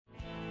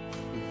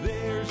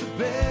a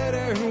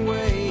better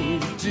way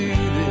to do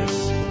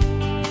this.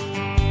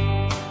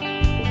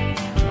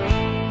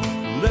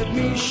 Let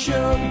me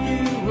show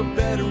you a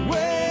better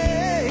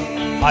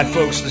way. Hi,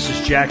 folks. This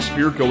is Jack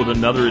Spirko with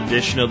another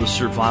edition of the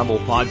Survival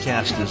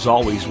Podcast. As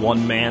always,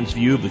 one man's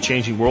view of the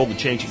changing world, the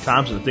changing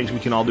times, and the things we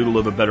can all do to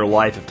live a better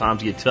life if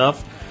times get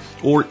tough,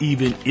 or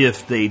even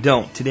if they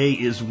don't. Today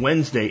is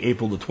Wednesday,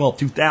 April the 12th,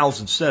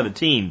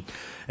 2017,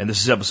 and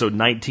this is episode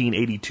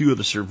 1982 of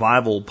the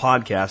Survival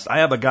Podcast. I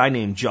have a guy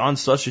named John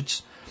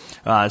Sushitz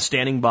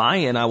standing by,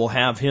 and I will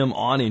have him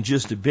on in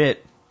just a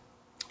bit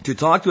to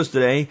talk to us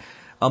today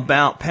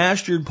about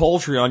pastured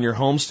poultry on your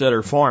homestead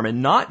or farm,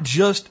 and not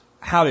just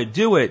how to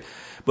do it,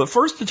 but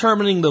first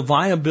determining the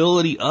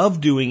viability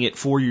of doing it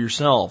for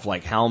yourself.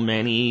 Like how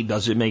many,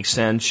 does it make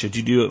sense? Should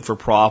you do it for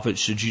profit?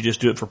 Should you just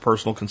do it for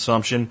personal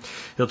consumption?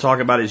 He'll talk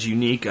about his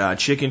unique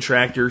chicken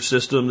tractor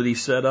system that he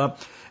set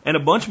up and a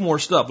bunch more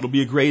stuff. It'll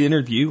be a great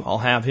interview. I'll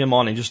have him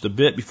on in just a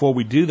bit. Before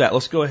we do that,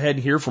 let's go ahead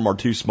and hear from our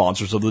two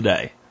sponsors of the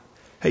day.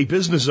 Hey,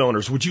 business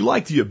owners, would you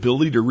like the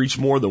ability to reach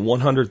more than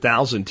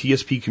 100,000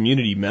 TSP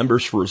community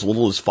members for as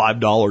little as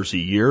 $5 a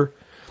year?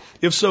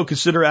 If so,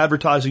 consider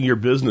advertising your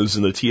business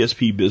in the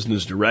TSP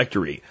Business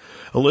Directory.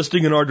 A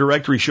listing in our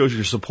directory shows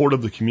your support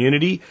of the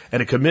community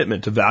and a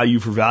commitment to value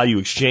for value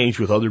exchange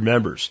with other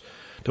members.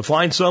 To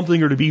find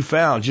something or to be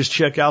found, just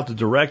check out the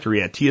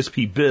directory at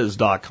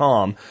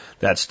tspbiz.com.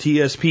 That's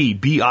tspbiz.com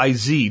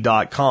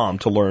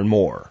to learn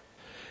more.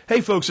 Hey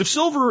folks, if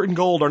silver and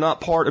gold are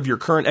not part of your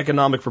current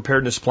economic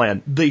preparedness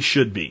plan, they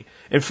should be.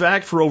 In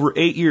fact, for over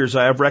 8 years,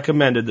 I have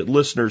recommended that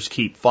listeners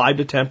keep 5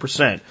 to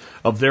 10%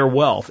 of their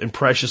wealth in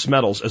precious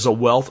metals as a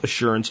wealth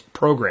assurance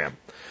program.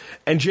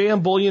 And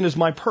JM Bullion is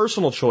my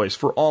personal choice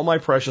for all my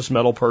precious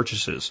metal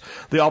purchases.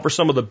 They offer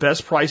some of the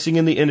best pricing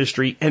in the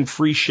industry and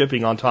free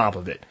shipping on top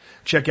of it.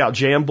 Check out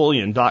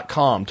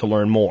jmbullion.com to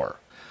learn more.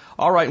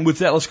 All right, and with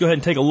that, let's go ahead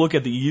and take a look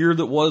at the year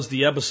that was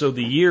the episode,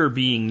 the year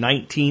being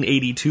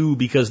 1982,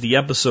 because the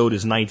episode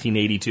is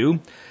 1982.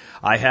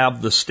 I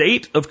have the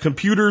state of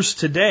computers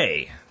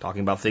today,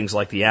 talking about things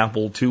like the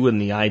Apple II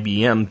and the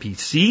IBM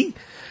PC.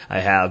 I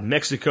have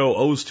Mexico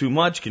owes too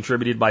much,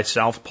 contributed by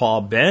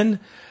Southpaw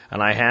Ben.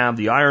 And I have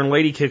the Iron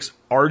Lady kicks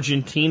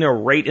Argentina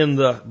right in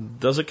the,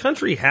 does a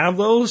country have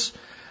those?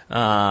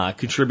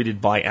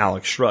 Contributed by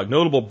Alex Shrug.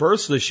 Notable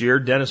births this year: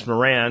 Dennis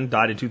Moran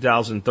died in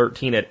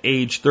 2013 at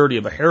age 30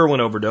 of a heroin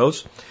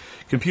overdose.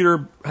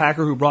 Computer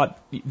hacker who brought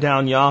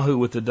down Yahoo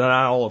with the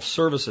denial of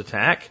service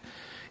attack.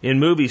 In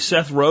movies,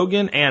 Seth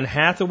Rogen, Anne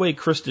Hathaway,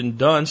 Kristen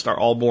Dunst are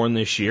all born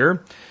this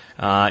year.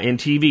 In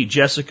TV,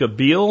 Jessica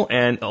Biel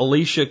and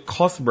Alicia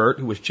Cuthbert,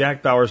 who was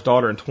Jack Bauer's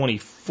daughter in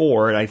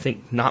 24, and I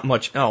think not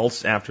much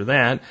else after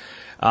that,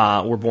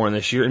 were born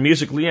this year. In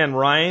music, Leanne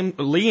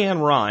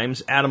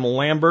Rimes, Adam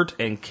Lambert,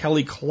 and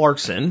Kelly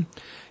Clarkson.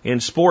 In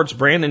sports,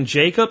 Brandon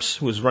Jacobs,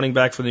 who was running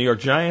back for the New York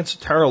Giants,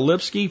 Tara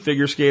Lipsky,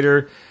 figure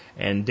skater,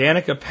 and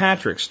Danica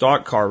Patrick,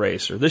 stock car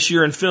racer. This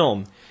year in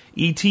film,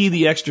 E.T.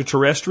 the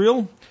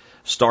Extraterrestrial,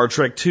 Star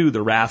Trek II,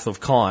 The Wrath of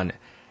Khan.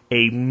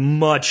 A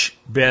much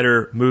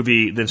better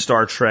movie than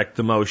Star Trek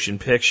the Motion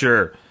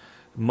Picture.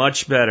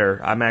 Much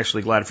better. I'm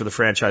actually glad for the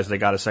franchise they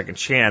got a second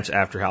chance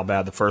after how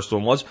bad the first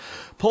one was.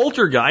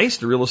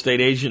 Poltergeist, a real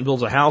estate agent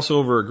builds a house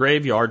over a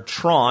graveyard.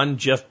 Tron,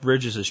 Jeff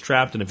Bridges is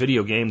trapped in a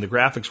video game. The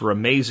graphics were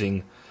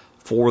amazing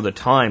for the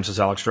time, says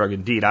Alex Shrug.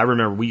 Indeed, I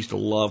remember we used to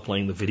love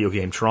playing the video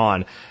game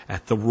Tron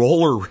at the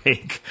roller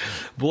rink.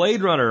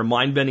 Blade Runner,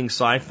 mind-bending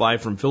sci-fi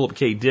from Philip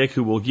K. Dick,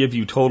 who will give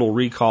you Total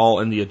Recall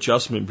and The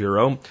Adjustment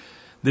Bureau.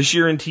 This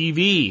year in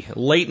TV,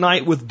 Late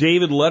Night with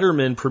David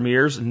Letterman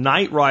premieres.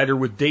 Knight Rider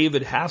with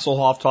David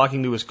Hasselhoff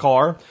talking to his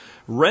car.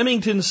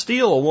 Remington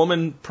Steele, a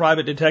woman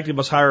private detective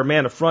must hire a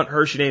man to front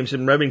her. She names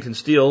him Remington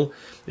Steele.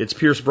 It's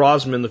Pierce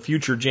Brosnan, the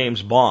future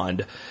James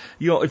Bond.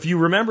 You know, if you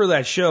remember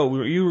that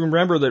show, you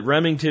remember that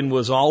Remington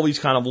was always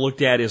kind of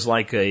looked at as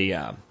like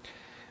a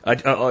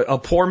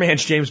poor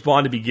man's James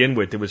Bond to begin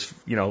with. It was,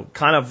 you know,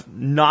 kind of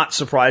not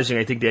surprising,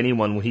 I think, to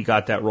anyone when he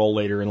got that role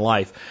later in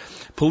life.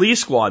 Police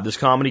Squad, this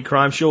comedy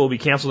crime show, will be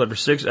canceled after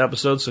 6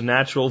 episodes, so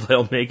natural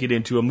they'll make it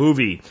into a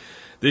movie.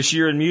 This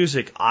year in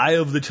music, Eye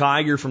of the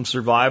Tiger from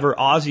Survivor.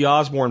 Ozzy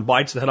Osbourne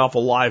bites the head off a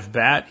live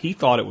bat. He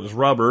thought it was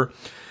rubber.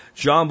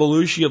 John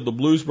Belushi of the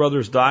Blues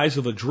Brothers dies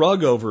of a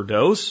drug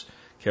overdose.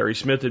 Carrie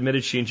Smith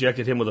admitted she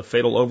injected him with a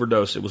fatal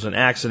overdose. It was an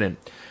accident.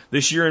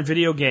 This year in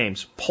video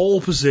games,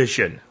 Pole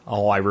Position.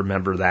 Oh, I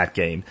remember that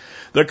game.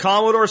 The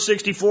Commodore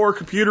 64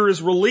 computer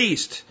is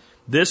released.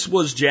 This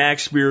was Jack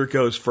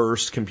Spirko's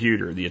first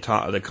computer,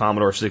 the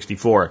Commodore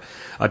 64.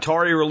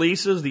 Atari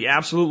releases the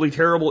absolutely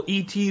terrible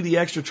E.T. the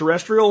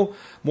Extraterrestrial.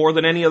 More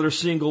than any other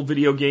single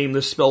video game,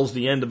 this spells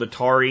the end of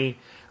Atari.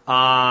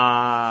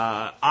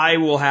 I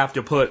will have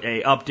to put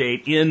a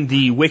update in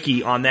the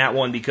wiki on that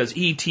one because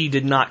E.T.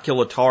 did not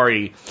kill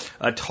Atari.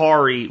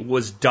 Atari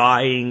was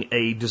dying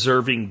a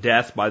deserving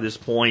death by this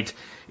point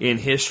in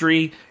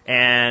history,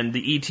 and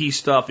the E.T.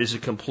 stuff is a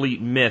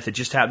complete myth. It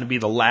just happened to be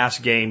the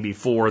last game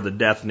before the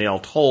death nail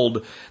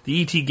tolled. The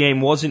E.T. game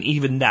wasn't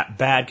even that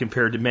bad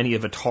compared to many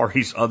of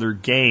Atari's other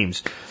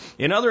games.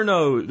 In other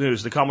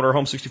news, the Commodore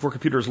Home 64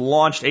 computers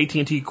launched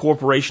AT&T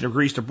Corporation of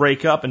Greece to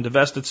break up and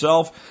divest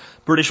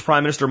itself. British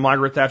Prime Minister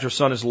Margaret Thatcher's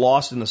son is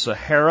lost in the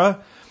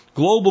Sahara.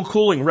 Global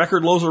cooling.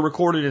 Record lows are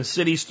recorded in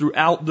cities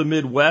throughout the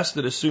Midwest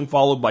that is soon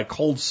followed by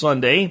cold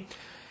Sunday.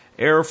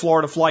 Air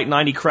Florida Flight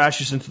 90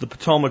 crashes into the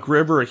Potomac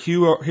River. A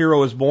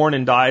hero is born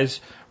and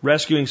dies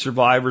rescuing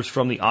survivors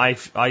from the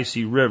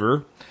icy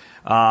river.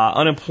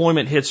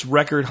 Unemployment hits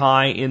record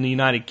high in the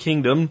United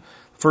Kingdom.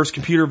 First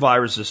computer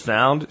virus is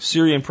found.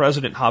 Syrian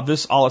President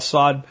Hafez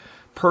al-Assad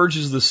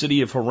purges the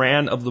city of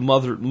Haran of the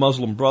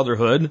Muslim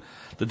Brotherhood.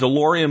 The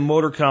DeLorean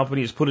Motor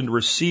Company is put into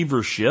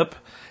receivership.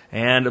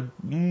 And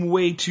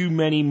way too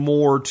many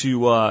more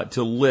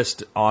to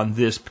list on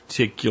this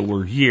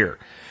particular year.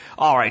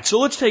 All right, so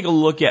let's take a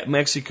look at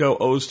Mexico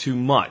Owes Too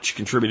Much,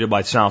 contributed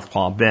by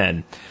Southpaw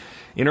Ben.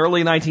 In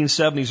early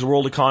 1970s, the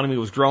world economy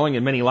was growing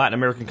and many Latin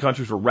American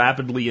countries were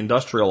rapidly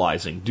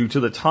industrializing. Due to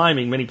the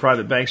timing, many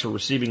private banks were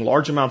receiving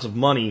large amounts of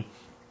money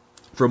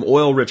from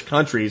oil-rich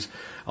countries,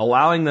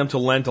 allowing them to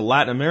lend to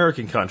Latin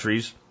American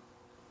countries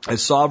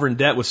as sovereign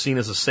debt was seen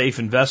as a safe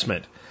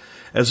investment.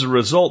 As a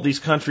result, these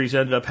countries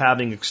ended up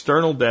having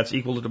external debts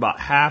equal to about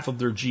half of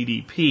their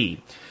GDP.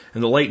 In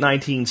the late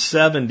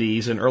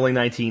 1970s and early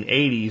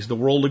 1980s, the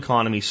world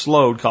economy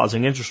slowed,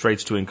 causing interest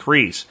rates to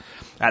increase.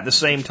 At the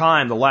same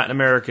time, the Latin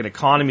American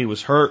economy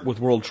was hurt,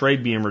 with world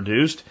trade being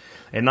reduced.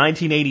 In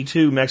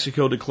 1982,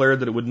 Mexico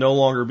declared that it would no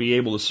longer be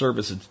able to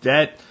service its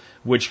debt,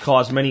 which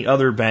caused many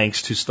other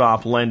banks to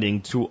stop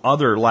lending to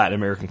other Latin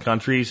American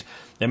countries,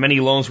 and many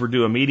loans were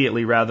due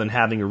immediately rather than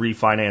having a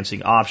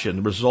refinancing option.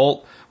 The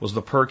result was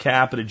the per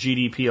capita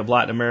GDP of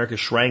Latin America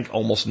shrank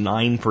almost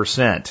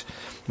 9%,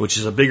 which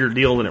is a bigger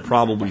deal than it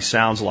probably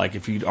sounds like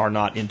if you are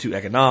not into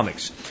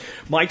economics.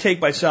 My take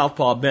by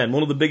Southpaw Ben: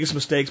 one of the biggest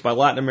mistakes by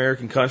Latin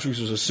American countries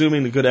was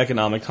assuming the good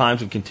economic times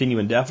would continue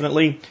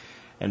indefinitely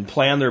and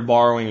plan their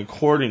borrowing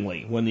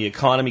accordingly. When the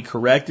economy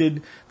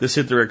corrected, this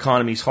hit their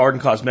economies hard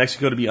and caused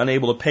Mexico to be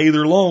unable to pay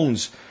their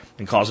loans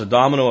and cause a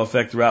domino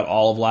effect throughout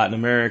all of Latin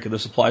America.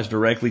 This applies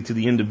directly to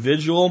the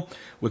individual,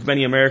 with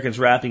many Americans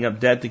wrapping up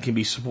debt that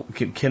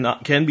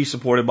can be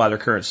supported by their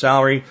current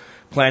salary,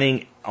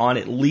 planning on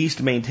at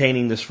least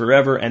maintaining this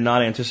forever and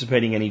not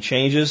anticipating any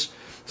changes,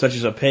 such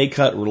as a pay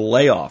cut or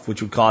layoff,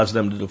 which would cause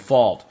them to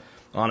default.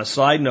 On a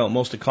side note,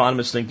 most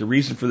economists think the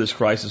reason for this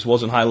crisis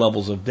wasn't high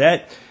levels of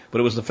debt, but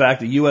it was the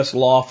fact that U.S.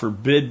 law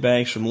forbid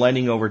banks from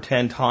lending over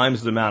 10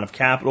 times the amount of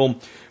capital,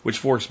 which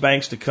forced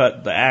banks to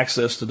cut the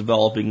access to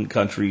developing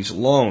countries'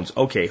 loans.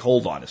 Okay,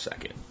 hold on a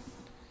second.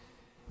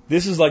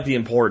 This is like the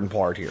important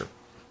part here.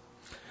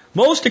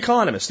 Most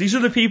economists, these are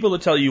the people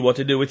that tell you what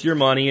to do with your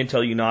money and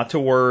tell you not to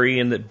worry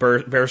and that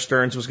Bear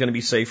Stearns was going to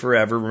be safe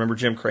forever. Remember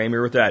Jim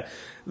Cramer with that?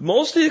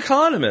 Most of the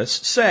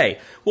economists say,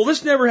 well,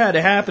 this never had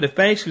to happen if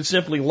banks could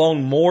simply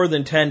loan more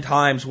than 10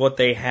 times what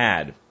they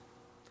had.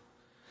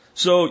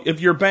 So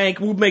if your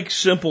bank, we'll make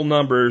simple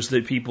numbers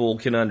that people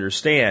can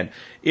understand.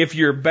 If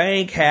your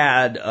bank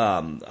had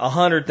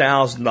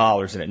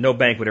 $100,000 in it, no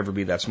bank would ever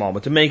be that small,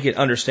 but to make it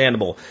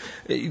understandable,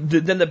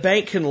 then the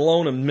bank can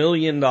loan $1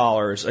 million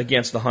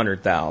against the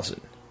 $100,000.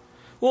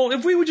 Well,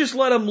 if we would just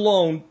let them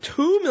loan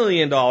 $2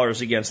 million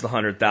against the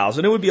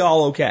 $100,000, it would be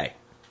all okay.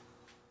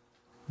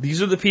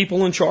 These are the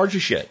people in charge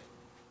of shit.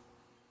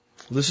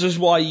 This is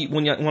why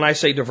when I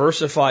say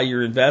diversify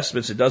your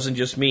investments, it doesn't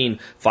just mean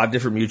 5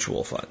 different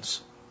mutual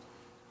funds.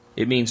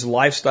 It means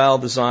lifestyle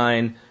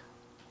design,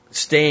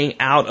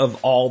 staying out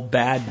of all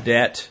bad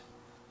debt,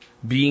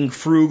 being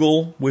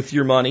frugal with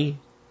your money,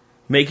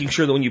 making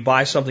sure that when you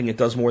buy something it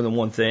does more than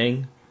one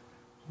thing.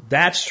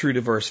 That's true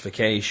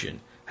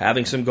diversification.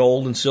 Having some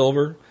gold and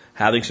silver,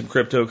 having some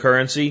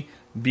cryptocurrency,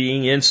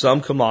 being in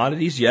some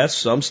commodities, yes,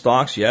 some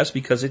stocks, yes,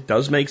 because it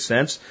does make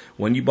sense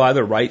when you buy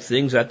the right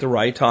things at the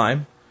right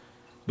time.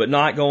 But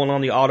not going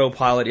on the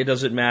autopilot, it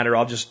doesn't matter,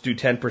 I'll just do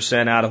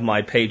 10% out of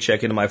my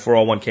paycheck into my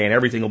 401k and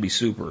everything will be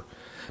super.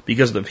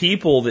 Because the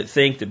people that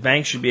think that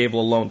banks should be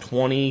able to loan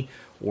 20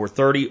 or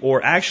 30,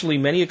 or actually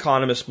many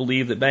economists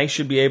believe that banks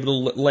should be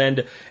able to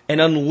lend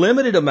an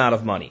unlimited amount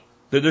of money,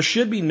 that there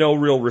should be no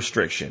real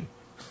restriction.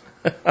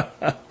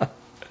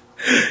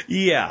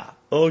 Yeah,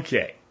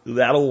 okay,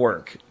 that'll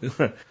work.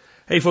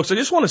 Hey folks, I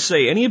just want to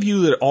say, any of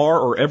you that are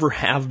or ever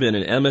have been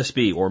an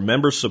MSB or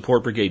Member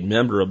Support Brigade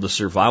member of the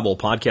Survival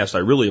Podcast, I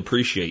really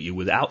appreciate you.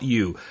 Without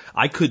you,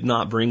 I could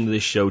not bring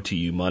this show to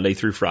you Monday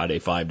through Friday,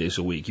 5 days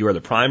a week. You are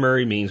the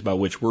primary means by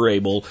which we're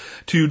able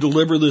to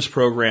deliver this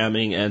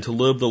programming and to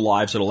live the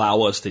lives that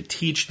allow us to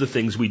teach the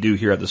things we do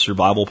here at the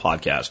Survival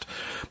Podcast.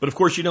 But of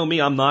course, you know me,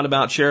 I'm not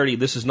about charity.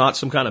 This is not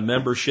some kind of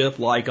membership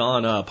like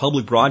on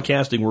public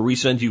broadcasting where we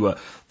send you a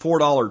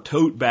 $4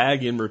 tote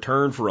bag in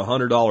return for a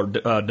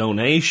 $100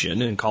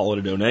 donation and call it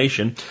a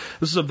donation.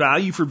 This is a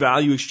value for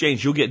value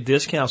exchange. You'll get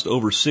discounts to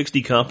over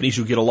 60 companies.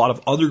 You'll get a lot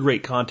of other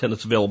great content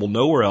that's available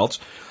nowhere else.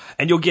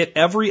 And you'll get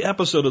every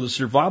episode of the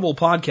Survival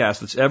Podcast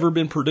that's ever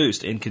been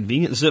produced in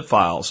convenient zip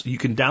files. You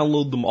can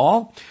download them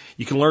all.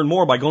 You can learn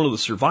more by going to the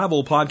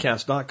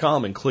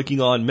survivalpodcast.com and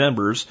clicking on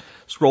members.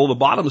 Scroll to the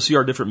bottom to see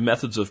our different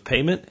methods of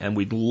payment, and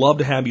we'd love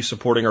to have you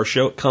supporting our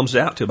show. It comes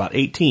out to about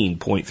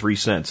 18.3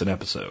 cents an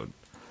episode.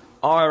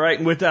 All right,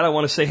 and with that, I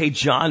want to say, hey,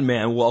 John,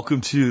 man, welcome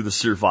to the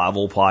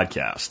Survival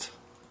Podcast.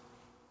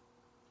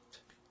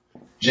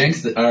 Jack,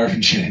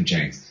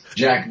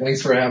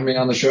 thanks for having me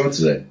on the show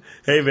today.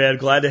 Hey, man,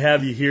 glad to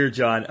have you here,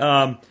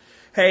 John.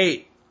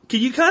 Hey,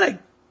 can you kind of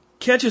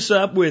catch us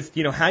up with,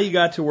 how you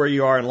got to where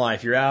you are in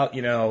life? You're out,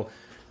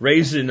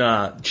 raising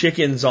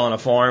chickens on a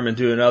farm and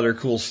doing other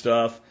cool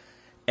stuff.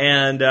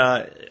 And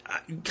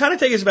kind of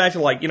take us back to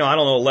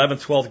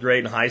 11th, 12th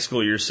grade in high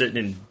school. You're sitting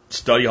in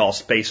study hall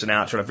spacing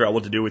out, trying to figure out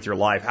what to do with your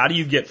life. How do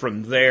you get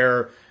from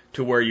there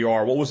to where you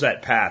are? What was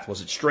that path?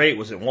 Was it straight?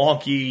 Was it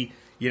wonky?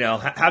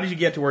 How did you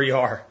get to where you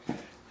are?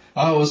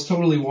 Oh, it was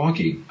totally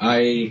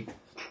wonky.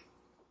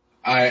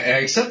 I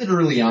accepted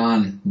early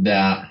on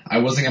that I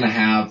wasn't going to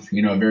have,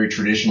 a very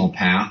traditional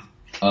path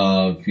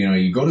of,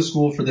 you go to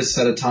school for this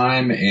set of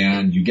time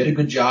and you get a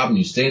good job and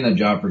you stay in that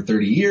job for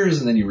 30 years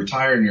and then you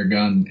retire and you're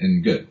done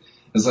and good.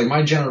 It's like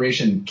my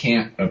generation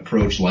can't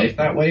approach life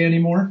that way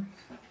anymore.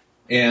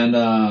 And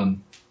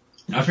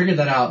I figured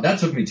that out. That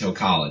took me till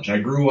college. I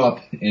grew up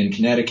in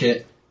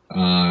Connecticut,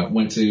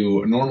 went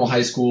to a normal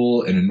high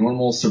school in a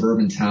normal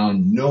suburban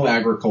town, no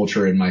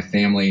agriculture in my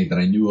family that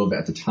I knew of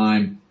at the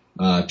time.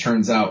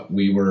 Turns out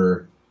we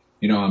were,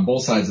 on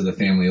both sides of the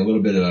family, a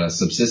little bit of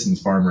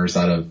subsistence farmers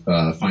out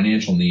of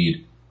financial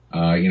need.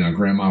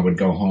 Grandma would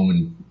go home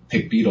and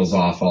pick beetles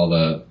off all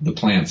the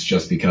plants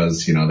just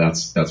because,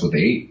 that's what they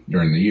ate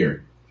during the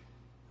year.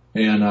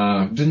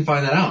 And didn't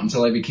find that out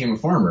until I became a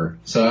farmer.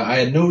 So I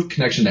had no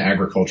connection to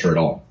agriculture at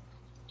all.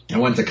 I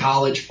went to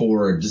college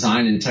for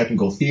design and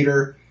technical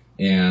theater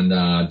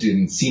and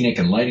did scenic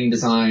and lighting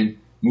design.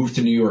 Moved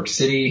to New York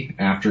City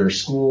after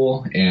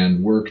school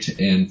and worked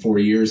in 4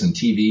 years in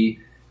TV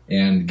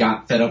and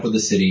got fed up with the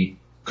city,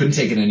 couldn't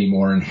take it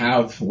anymore, and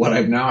have what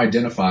I've now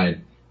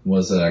identified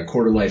was a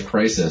quarter-life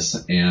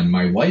crisis. And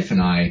my wife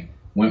and I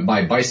went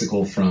by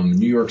bicycle from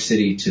New York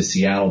City to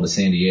Seattle to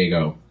San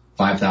Diego,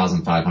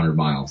 5,500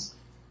 miles.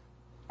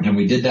 And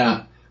we did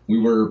that. We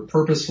were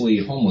purposefully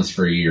homeless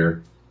for a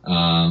year,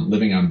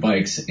 living on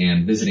bikes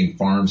and visiting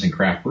farms and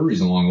craft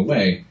breweries along the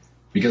way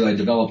because I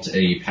developed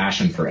a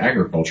passion for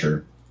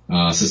agriculture.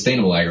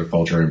 Sustainable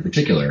agriculture in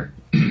particular.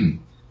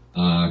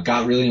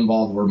 Got really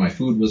involved where my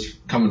food was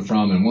coming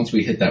from, and once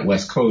we hit that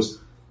West Coast,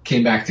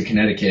 came back to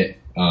Connecticut,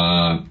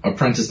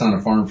 apprenticed on a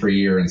farm for a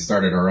year and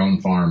started our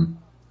own farm,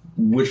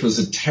 which was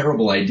a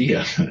terrible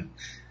idea.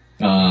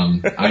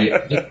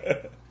 I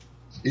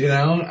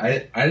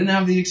didn't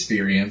have the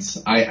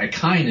experience. I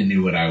kind of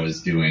knew what I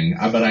was doing,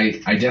 but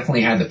I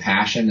definitely had the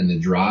passion and the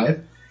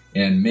drive,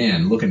 and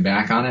man, looking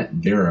back on it,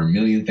 there are a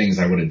million things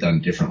I would have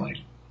done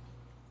differently.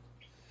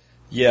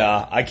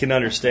 Yeah, I can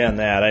understand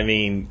that. I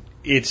mean,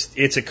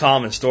 it's a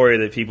common story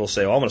that people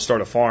say, "Oh, I'm going to start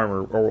a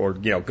farm or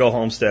go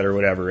homestead or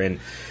whatever," and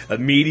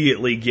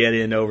immediately get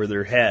in over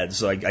their heads.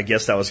 So I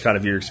guess that was kind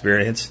of your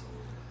experience.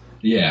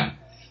 Yeah.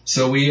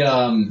 So we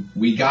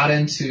got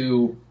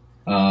into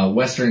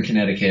Western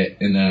Connecticut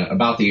in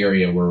about the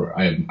area where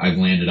I've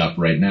landed up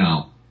right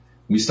now.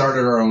 We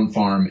started our own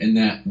farm. In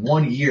that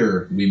 1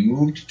 year, we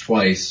moved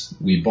twice.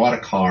 We bought a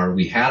car.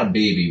 We had a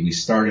baby. We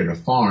started a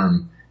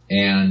farm,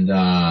 and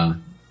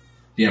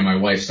my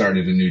wife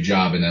started a new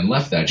job and then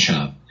left that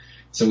job.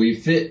 So we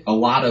fit a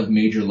lot of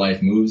major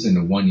life moves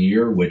into 1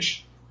 year,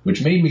 which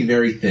made me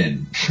very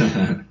thin,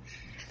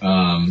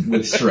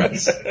 with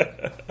stress.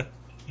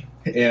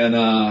 And,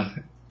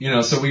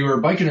 so we were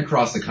biking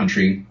across the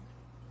country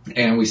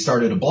and we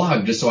started a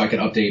blog just so I could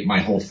update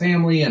my whole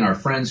family and our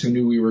friends who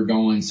knew we were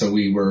going. So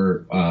we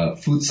were,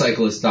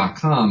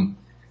 foodcyclist.com,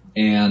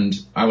 and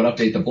I would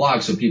update the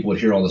blog so people would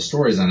hear all the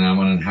stories on it. I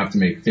wouldn't have to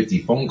make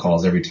 50 phone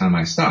calls every time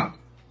I stopped.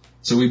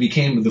 So we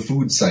became the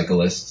Food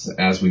Cyclists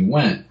as we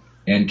went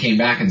and came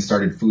back and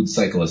started Food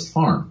Cyclist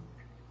Farm.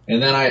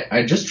 And then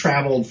I just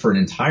traveled for an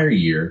entire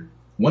year,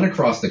 went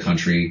across the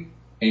country,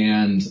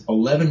 and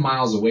 11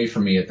 miles away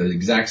from me at the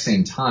exact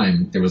same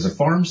time, there was a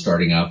farm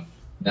starting up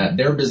that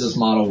their business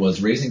model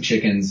was raising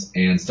chickens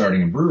and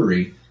starting a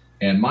brewery.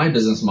 And my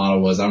business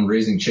model was I'm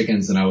raising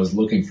chickens and I was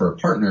looking for a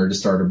partner to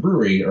start a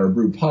brewery or a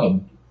brew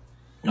pub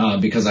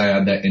because I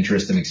had that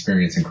interest and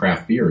experience in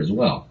craft beer as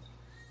well.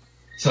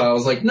 So I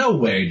was like, no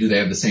way do they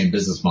have the same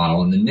business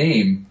model. And the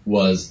name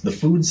was the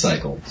Food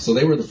Cycle. So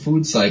they were the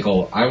Food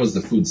Cycle. I was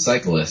the Food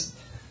Cyclist.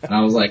 And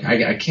I was like,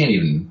 I can't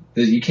even,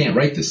 you can't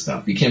write this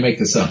stuff. You can't make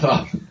this stuff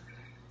up.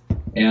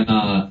 And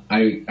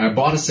I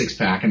bought a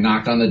 6-pack and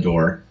knocked on the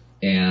door.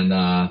 And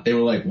they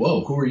were like,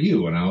 whoa, who are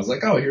you? And I was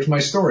like, oh, here's my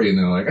story. And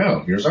they're like,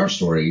 oh, here's our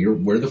story.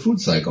 We're the Food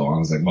Cycle. I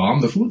was like, well,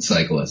 I'm the Food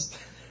Cyclist.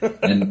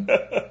 And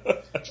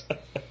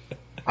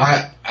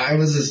I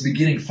was this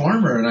beginning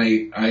farmer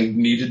and I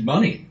needed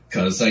money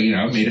because I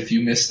made a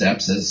few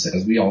missteps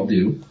as we all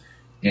do.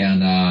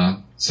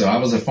 And so I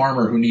was a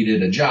farmer who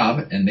needed a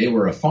job, and they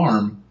were a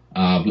farm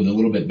with a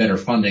little bit better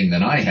funding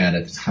than I had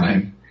at the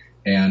time,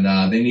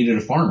 and they needed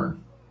a farmer.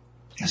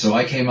 So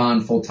I came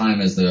on full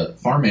time as the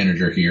farm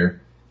manager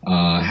here,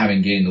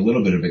 having gained a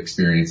little bit of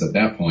experience at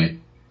that point.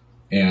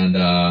 And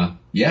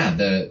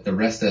the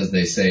rest, as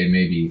they say,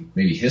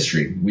 maybe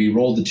history. We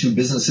rolled the two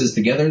businesses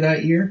together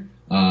that year.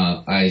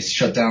 I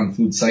shut down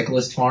Food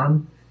Cyclist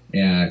Farm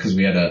because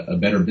we had a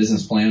better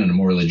business plan and a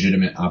more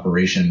legitimate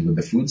operation with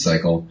the food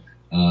cycle.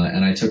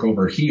 And I took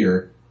over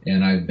here,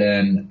 and I've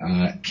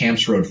been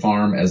Camps Road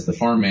Farm as the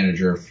farm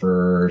manager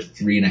for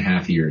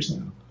 3.5 years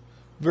now.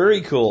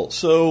 Very cool.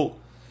 So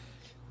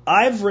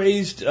I've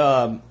raised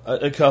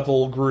a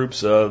couple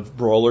groups of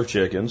broiler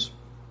chickens,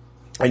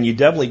 and you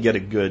definitely get a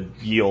good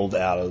yield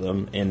out of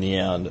them in the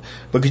end.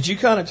 But could you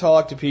kind of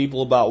talk to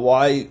people about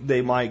why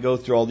they might go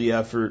through all the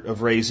effort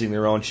of raising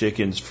their own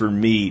chickens for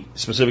meat,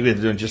 specifically if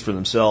they're doing it just for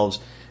themselves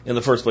in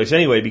the first place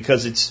anyway,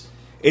 because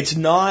it's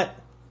not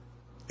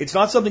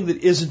something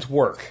that isn't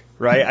work,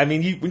 right? I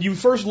mean, when you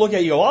first look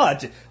at it, you go,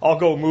 I'll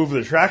go move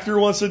the tractor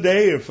once a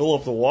day and fill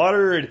up the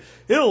water, and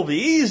it'll be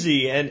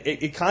easy. And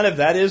it kind of,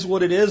 that is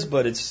what it is,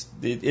 but it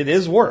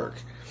is work.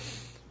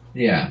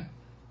 Yeah.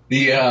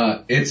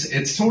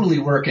 It's totally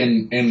work,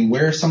 and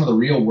where some of the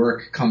real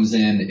work comes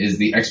in is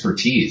the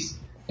expertise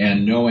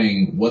and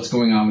knowing what's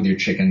going on with your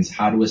chickens,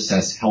 how to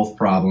assess health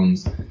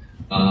problems.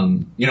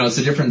 It's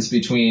the difference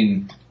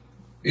between,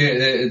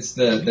 it's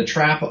the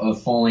trap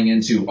of falling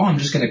into, I'm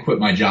just going to quit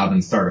my job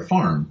and start a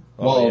farm.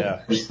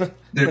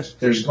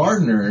 There's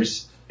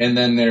gardeners, and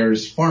then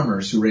there's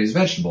farmers who raise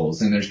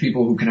vegetables, and there's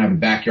people who can have a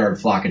backyard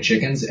flock of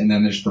chickens, and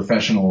then there's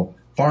professional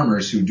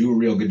farmers who do a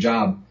real good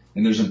job,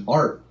 and there's an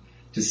art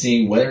to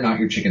seeing whether or not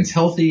your chicken's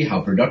healthy,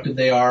 how productive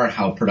they are,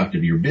 how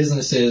productive your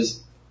business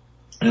is.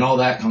 And all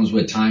that comes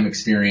with time,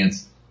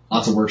 experience,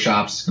 lots of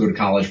workshops, go to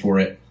college for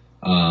it.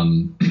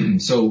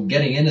 So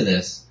getting into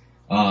this,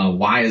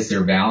 why is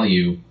there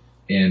value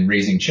in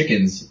raising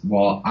chickens?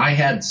 Well, I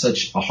had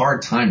such a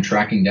hard time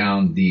tracking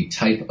down the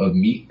type of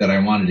meat that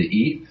I wanted to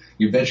eat.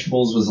 Your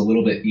vegetables was a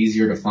little bit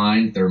easier to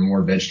find. There are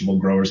more vegetable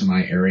growers in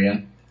my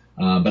area.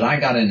 But I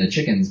got into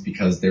chickens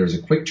because there's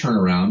a quick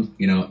turnaround,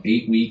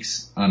 8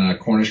 weeks on a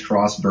Cornish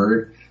cross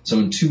bird. So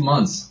in 2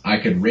 months, I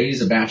could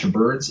raise a batch of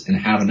birds and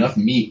have enough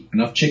meat,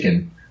 enough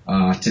chicken,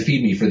 to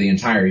feed me for the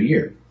entire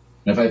year.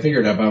 And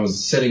if I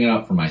was setting it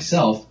up for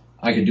myself,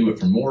 I could do it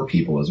for more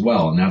people as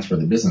well. And that's where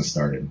the business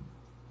started.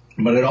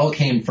 But it all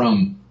came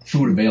from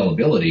food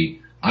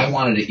availability. I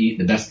wanted to eat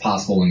the best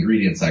possible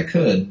ingredients I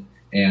could.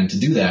 And to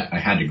do that, I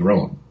had to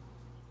grow them.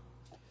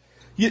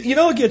 You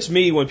know, it gets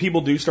me when people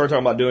do start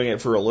talking about doing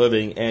it for a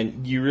living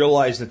and you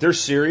realize that they're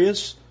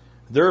serious,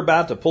 they're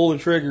about to pull the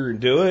trigger and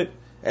do it,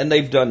 and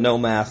they've done no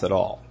math at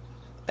all.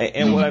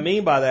 And what I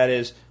mean by that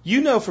is,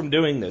 from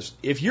doing this,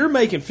 if you're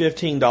making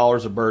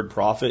 $15 a bird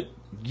profit,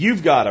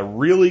 you've got a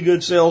really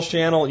good sales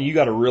channel and you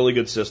got a really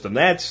good system.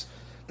 That's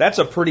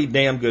a pretty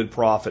damn good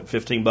profit,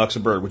 $15 a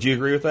bird. Would you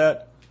agree with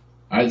that?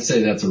 I'd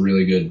say that's a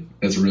really good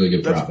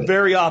profit. That's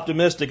very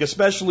optimistic,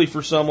 especially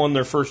for someone in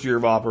their first year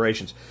of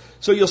operations.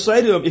 So you'll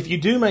say to them, if you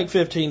do make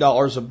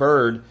 $15 a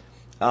bird,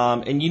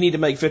 and you need to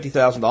make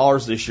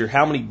 $50,000 this year,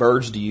 how many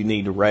birds do you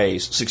need to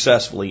raise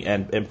successfully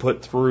and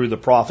put through the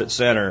profit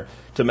center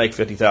to make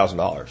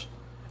 $50,000?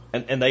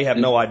 And they have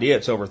no idea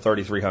it's over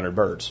 3,300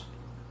 birds.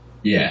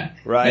 Yeah.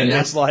 Right. And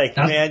it's like,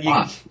 man,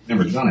 you've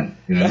never done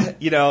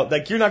it.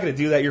 Like you're not going to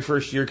do that your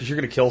first year because you're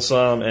going to kill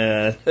some,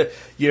 and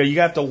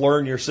you have to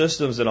learn your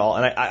systems and all.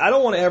 And I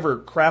don't want to ever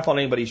crap on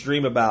anybody's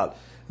dream about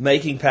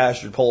making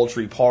pastured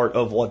poultry part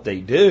of what they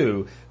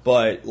do,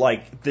 but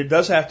like there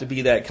does have to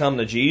be that come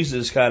to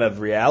Jesus kind of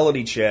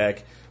reality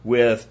check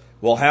with,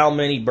 well, how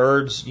many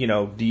birds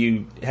do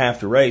you have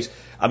to raise?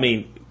 I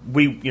mean,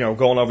 we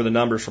going over the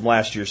numbers from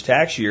last year's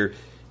tax year.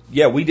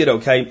 Yeah, we did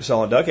okay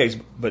selling duck eggs,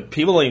 but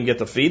people don't even get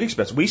the feed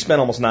expense. We spent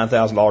almost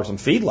 $9,000 on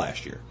feed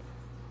last year.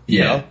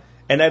 Yeah.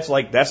 And that's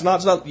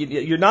not,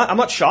 you're not, I'm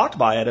not shocked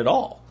by it at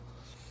all.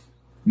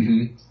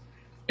 Mm-hmm.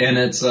 And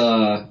it's,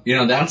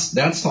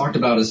 that's talked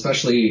about,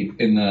 especially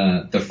in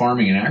the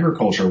farming and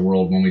agriculture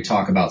world, when we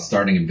talk about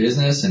starting a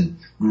business and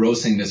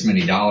grossing this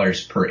many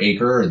dollars per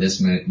acre or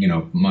this,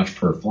 much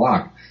per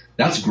flock.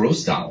 That's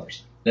gross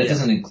dollars. That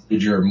doesn't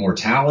include your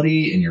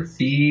mortality and your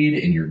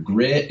feed and your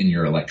grit and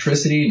your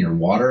electricity and your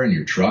water and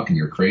your truck and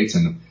your crates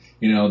and,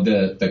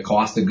 the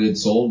cost of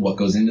goods sold, what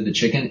goes into the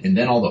chicken, and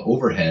then all the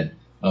overhead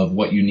of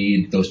what you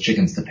need those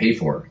chickens to pay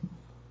for.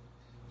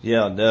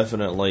 Yeah,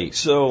 definitely.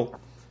 So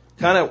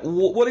kind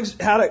of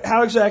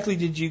how exactly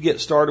did you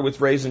get started with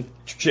raising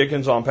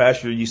chickens on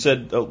pasture? You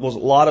said a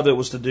lot of it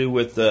was to do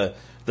with the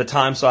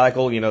time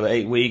cycle, the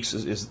 8 weeks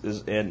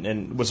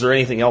and was there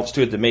anything else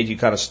to it that made you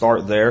kind of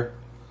start there?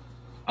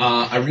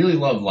 I really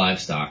love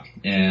livestock,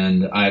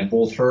 and I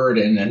both heard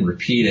and then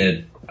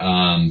repeated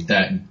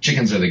that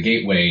chickens are the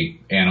gateway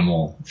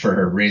animal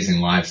for raising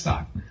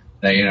livestock.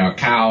 That a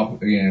cow,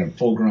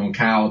 full-grown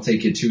cow will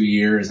take you 2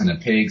 years, and a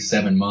pig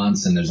 7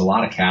 months, and there's a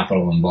lot of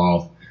capital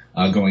involved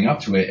going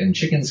up to it. And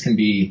chickens can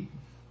be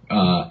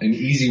an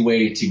easier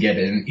way to get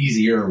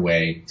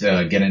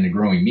into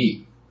growing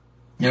meat.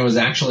 it was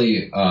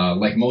actually,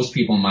 like most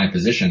people in my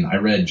position, I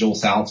read Joel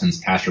Salatin's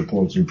Pastured,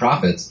 Pastured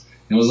Profits,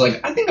 and was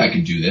like, I think I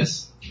could do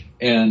this.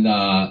 And,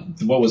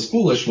 what was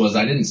foolish was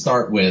I didn't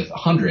start with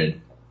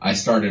 100. I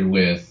started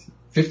with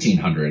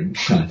 1,500.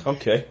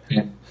 Okay.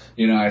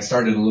 You know, I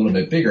started a little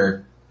bit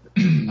bigger,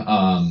 in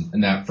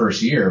that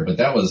first year, but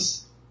that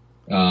was,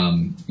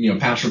 you know,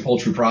 Pastured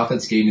Poultry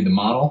Profits gave me the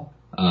model.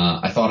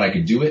 I thought I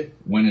could do it,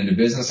 went into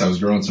business. I was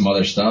growing some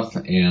other stuff,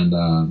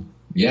 and,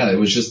 yeah, it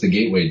was just the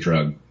gateway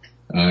drug.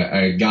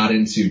 I got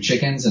into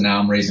chickens, and now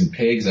I'm raising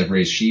pigs. I've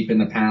raised sheep in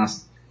the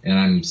past, and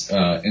I'm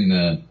in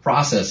the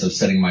process of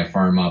setting my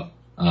farm up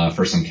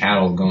for some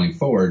cattle going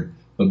forward,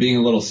 but being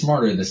a little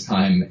smarter this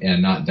time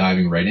and not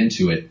diving right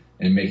into it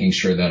and making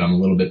sure that I'm a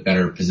little bit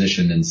better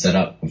positioned and set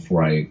up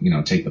before I, you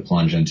know, take the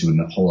plunge into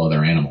a whole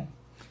other animal.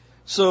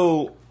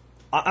 So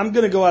I'm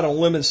going to go out on a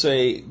limb and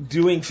say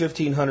doing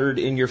 1,500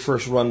 in your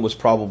first run was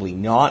probably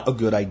not a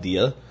good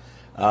idea.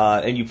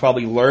 And you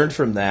probably learned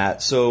from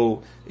that.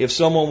 So if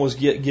someone was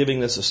giving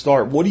this a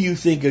start, what do you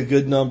think a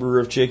good number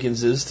of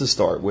chickens is to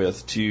start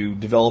with to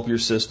develop your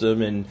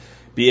system and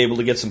be able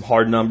to get some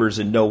hard numbers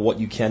and know what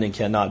you can and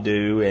cannot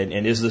do?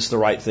 And is this the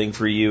right thing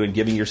for you? And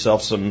giving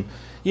yourself some,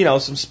 you know,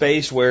 some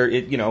space where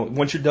it, you know,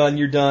 once you're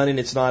done, and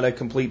it's not a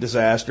complete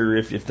disaster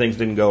if things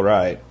didn't go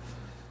right.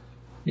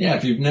 Yeah,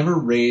 if you've never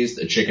raised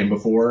a chicken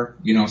before,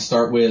 you know,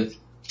 start with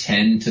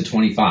 10 to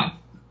 25.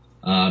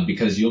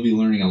 Because you'll be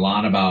learning a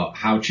lot about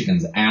how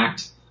chickens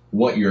act,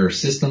 what your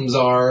systems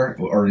are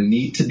or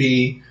need to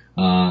be,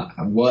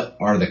 what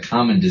are the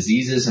common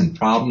diseases and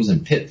problems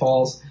and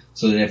pitfalls,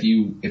 so that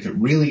if it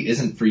really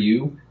isn't for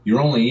you, you're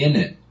only in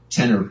it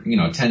 10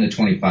 to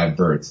 25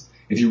 birds.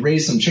 If you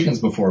raise some chickens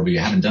before but you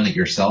haven't done it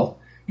yourself,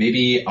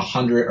 maybe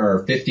 100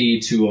 or 50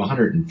 to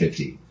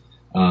 150.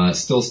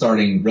 Still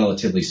starting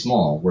relatively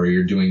small, where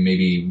you're doing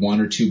maybe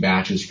 1 or 2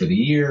 batches for the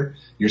year.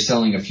 You're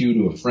selling a few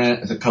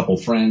to a couple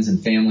friends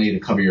and family to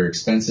cover your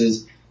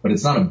expenses, but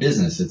it's not a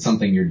business. It's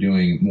something you're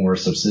doing more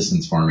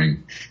subsistence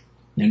farming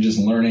and just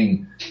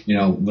learning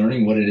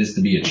what it is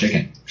to be a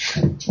chicken.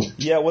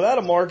 Yeah, without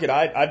a market,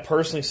 I'd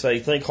personally say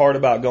think hard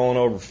about going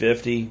over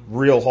 50,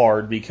 real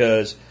hard,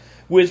 because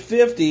with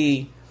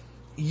 50,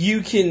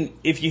 you can,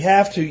 if you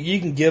have to, you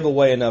can give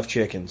away enough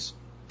chickens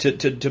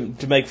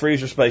to make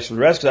freezer space for the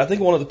rest. Because I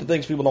think one of the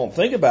things people don't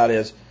think about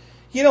is,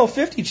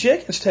 50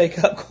 chickens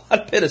take up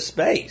quite a bit of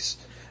space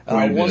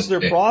once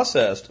they're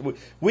processed.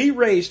 We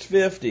raised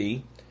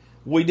 50.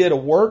 We did a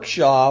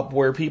workshop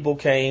where people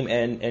came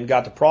and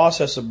got to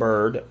process a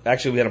bird.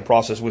 Actually, we had them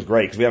process. It was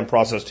great because we had them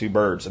process 2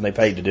 birds and they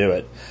paid to do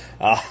it.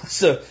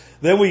 So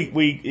then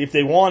we if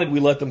they wanted, we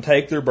let them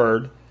take their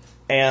bird,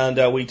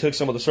 and we took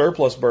some of the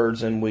surplus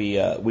birds and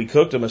we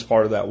cooked them as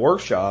part of that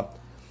workshop.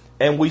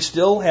 And we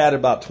still had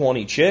about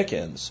 20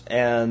 chickens,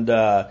 and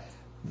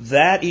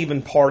that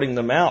even parting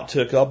them out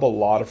took up a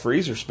lot of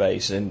freezer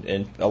space.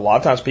 And a lot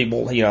of times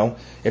people,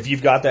 if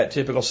you've got that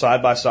typical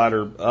side-by-side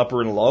or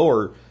upper and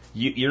lower,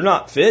 you're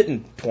not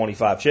fitting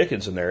 25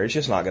 chickens in there. It's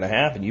just not going to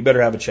happen. You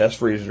better have a chest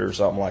freezer or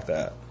something like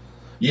that.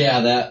 Yeah,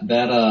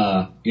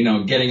 that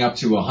getting up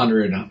to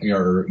 100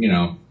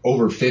 or,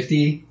 over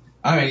 50.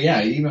 I mean,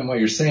 yeah, even what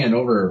you're saying,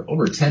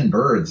 over 10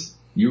 birds,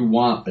 you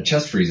want a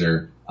chest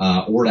freezer.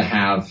 Or to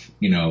have,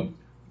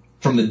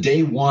 from the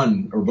day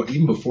one or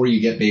even before you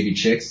get baby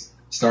chicks,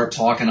 start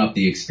talking up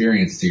the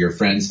experience to your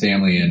friends,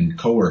 family, and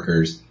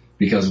coworkers.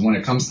 Because when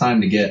it comes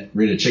time to get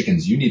rid of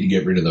chickens, you need to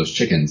get rid of those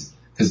chickens.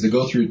 Because to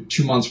go through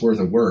 2 months worth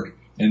of work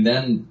and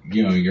then,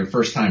 your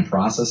first time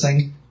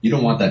processing, you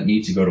don't want that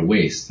meat to go to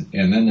waste.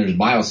 And then there's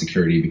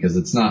biosecurity because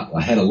it's not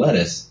a head of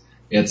lettuce.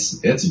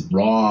 It's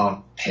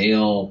raw,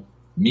 pale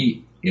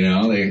meat.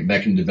 That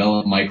can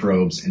develop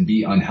microbes and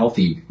be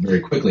unhealthy very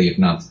quickly if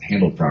not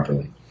handled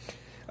properly.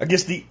 I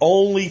guess the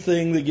only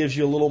thing that gives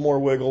you a little more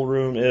wiggle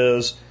room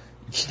is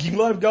you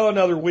let them go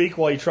another week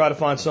while you try to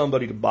find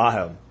somebody to buy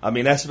them. I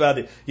mean, that's about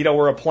it.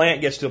 Where a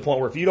plant gets to a point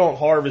where if you don't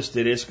harvest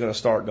it, it's going to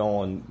start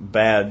going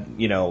bad,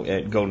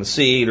 going to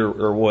seed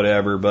or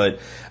whatever. But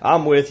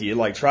I'm with you.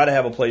 Like, try to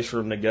have a place for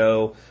them to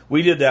go.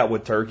 We did that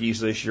with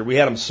turkeys this year. We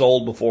had them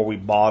sold before we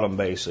bought them,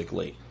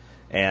 basically.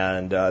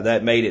 And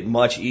that made it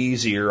much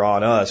easier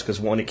on us because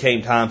when it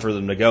came time for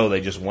them to go,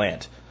 they just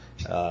went.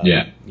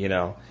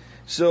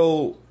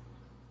 So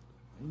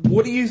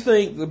what do you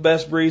think the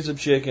best breeds of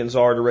chickens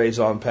are to raise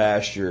on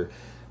pasture?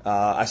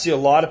 I see a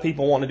lot of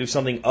people want to do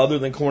something other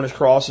than Cornish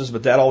crosses,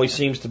 but that always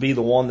seems to be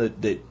the one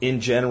that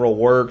in general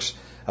works.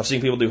 I've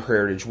seen people do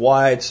Heritage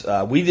Whites.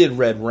 We did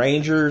Red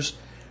Rangers.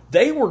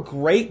 They were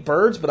great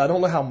birds, but I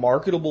don't know how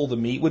marketable the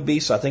meat would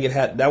be. So I think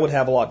that would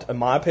have a lot, in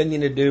my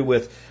opinion, to do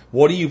with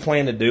what do you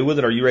plan to do with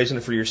it? Are you raising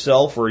it for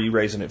yourself or are you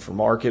raising it for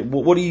market?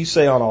 What do you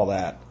say on all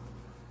that?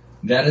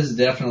 That is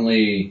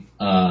definitely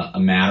a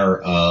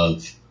matter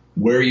of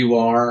where you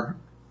are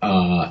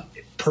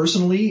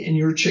personally in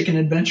your chicken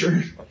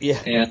adventure.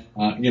 Yeah. And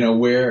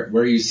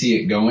where you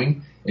see it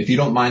going. If you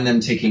don't mind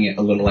them taking it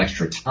a little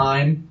extra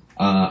time,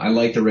 I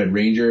like the Red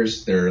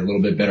Rangers. They're a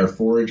little bit better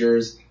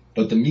foragers.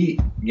 But the meat,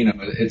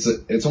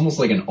 it's almost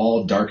like an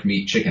all dark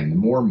meat chicken. The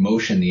more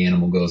motion the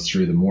animal goes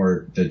through,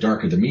 the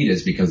darker the meat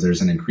is because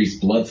there's an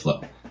increased blood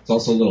flow. It's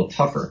also a little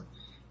tougher.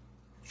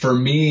 For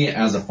me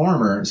as a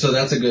farmer, so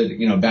that's a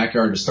good,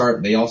 backyard to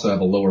start. They also have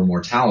a lower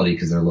mortality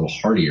because they're a little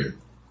hardier.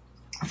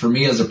 For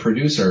me as a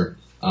producer,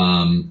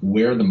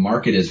 where the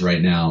market is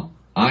right now,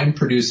 I'm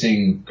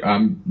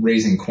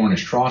raising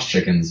Cornish cross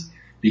chickens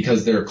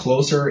because they're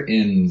closer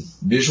in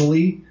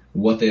visually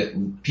what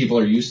the people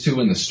are used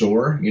to in the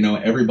store.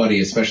 Everybody,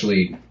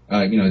 especially,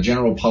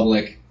 general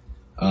public,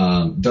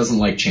 doesn't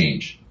like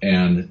change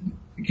and,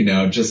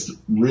 just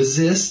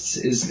resists,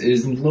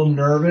 is a little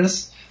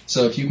nervous.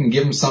 So if you can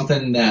give them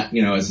something that,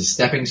 is a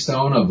stepping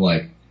stone of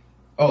like,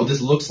 oh, this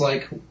looks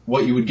like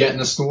what you would get in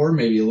a store,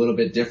 maybe a little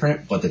bit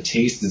different, but the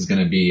taste is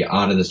going to be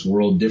out of this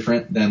world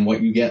different than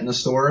what you get in the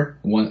store.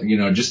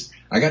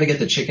 I got to get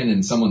the chicken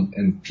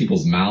in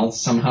people's mouths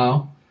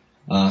somehow.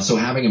 So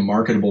having a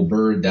marketable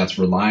bird that's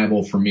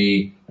reliable for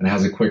me and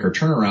has a quicker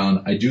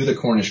turnaround, I do the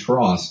Cornish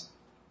cross,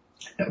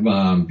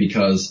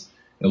 because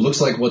it looks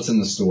like what's in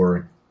the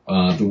store.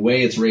 The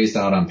way it's raised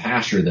out on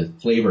pasture, the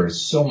flavor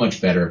is so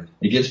much better.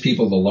 It gives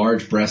people the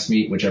large breast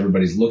meat, which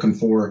everybody's looking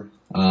for,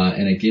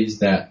 and it gives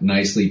that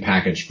nicely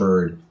packaged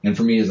bird. And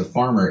for me as a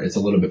farmer, it's a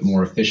little bit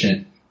more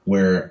efficient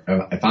where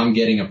if I'm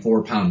getting a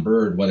 4-pound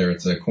bird, whether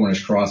it's a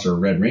Cornish cross or a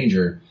Red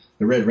Ranger,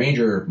 the Red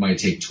Ranger might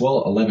take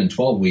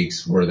 12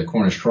 weeks, where the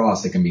Cornish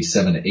cross, it can be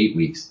 7 to 8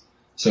 weeks.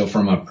 So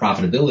from a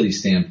profitability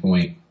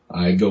standpoint,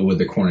 I go with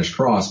the Cornish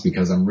cross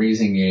because I'm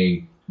raising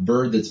a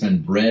bird that's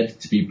been bred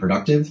to be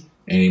productive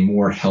in a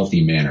more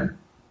healthy manner.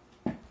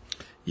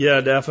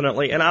 Yeah,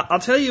 definitely. And I'll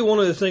tell you one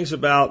of the things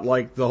about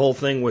like the whole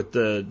thing with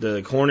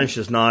the Cornish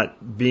is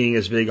not being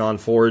as big on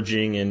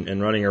foraging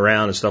and running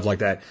around and stuff like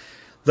that.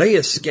 They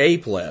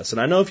escape less. And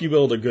I know if you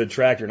build a good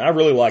tractor, and I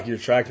really like your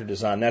tractor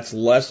design, that's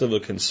less of a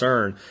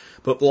concern.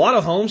 But a lot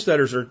of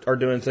homesteaders are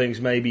doing things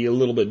maybe a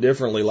little bit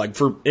differently. Like,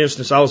 for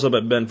instance, I was up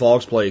at Ben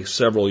Falk's place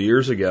several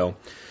years ago,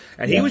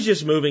 and he was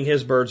just moving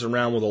his birds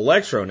around with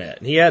electronet.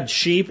 And he had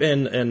sheep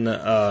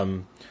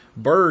and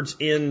birds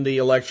in the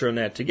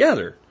electronet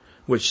together,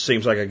 which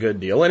seems like a good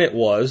deal. And it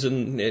was,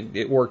 and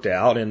it worked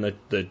out. And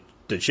the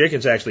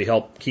chickens actually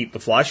helped keep the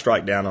fly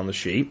strike down on the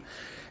sheep.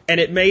 And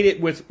it made it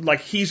with,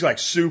 like, he's like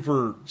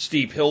super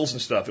steep hills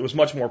and stuff. It was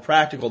much more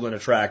practical than a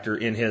tractor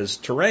in his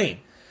terrain.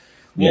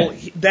 Well,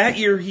 that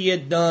year he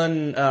had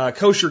done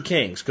kosher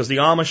kings, because the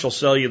Amish will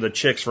sell you the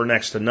chicks for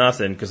next to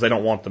nothing because they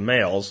don't want the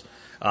males.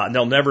 And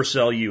they'll never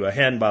sell you a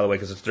hen, by the way,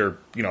 because it's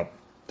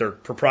their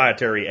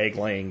proprietary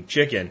egg-laying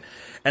chicken.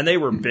 And they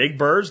were big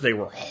birds. They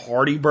were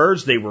hardy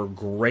birds. They were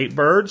great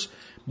birds.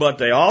 But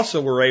they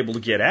also were able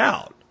to get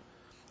out.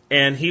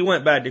 And he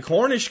went back to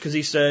Cornish because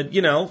he said,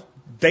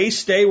 they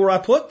stay where I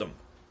put them,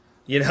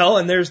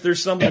 and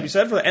there's something to be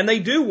said for that. And they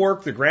do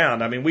work the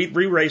ground. I mean,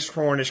 we raced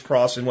Cornish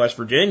cross in West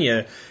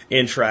Virginia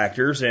in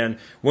tractors. And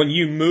when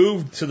you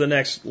move to the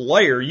next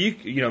layer,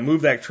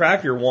 move that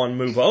tractor one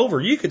move over,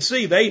 you could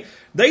see they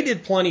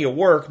did plenty of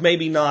work,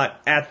 maybe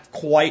not at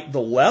quite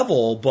the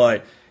level,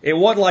 but it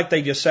wasn't like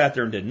they just sat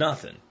there and did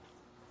nothing.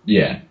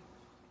 Yeah.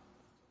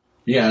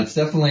 Yeah, it's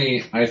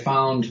definitely, I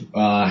found,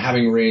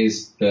 having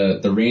raised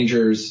the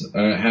Rangers,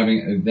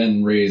 having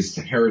then raised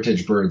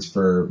heritage birds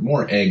for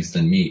more eggs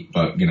than meat,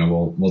 but,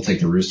 we'll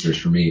take the roosters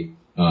for meat,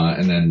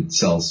 and then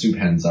sell soup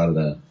hens out of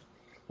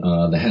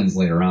the hens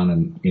later on.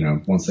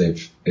 And, once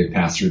they've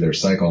passed through their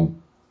cycle.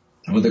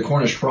 And with the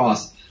Cornish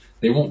cross,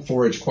 they won't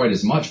forage quite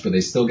as much, but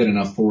they still get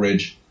enough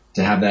forage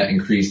to have that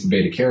increased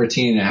beta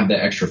carotene and have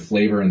that extra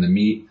flavor in the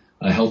meat,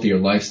 a healthier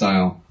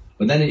lifestyle.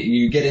 But then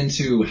you get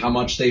into how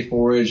much they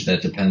forage.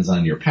 That depends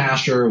on your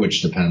pasture,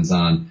 which depends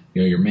on,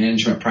 your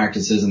management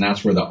practices. And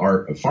that's where the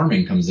art of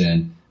farming comes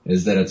in,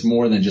 is that it's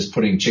more than just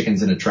putting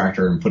chickens in a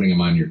tractor and putting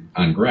them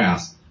on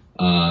grass.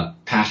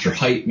 Pasture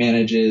height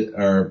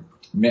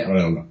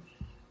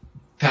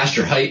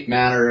pasture height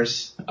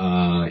matters.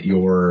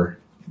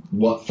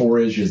 What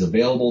forage is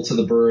available to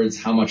the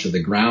birds, how much of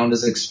the ground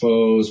is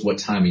exposed, what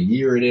time of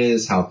year it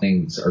is, how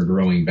things are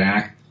growing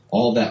back.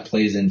 All that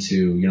plays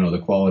into, the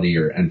quality of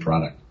your end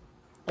product.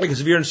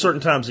 Because if you're in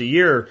certain times of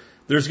year,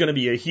 there's going to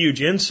be a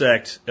huge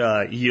insect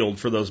yield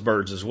for those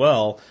birds as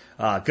well,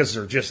 because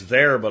they're just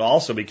there, but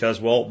also because,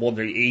 when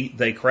they eat,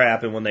 they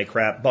crap, and when they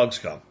crap, bugs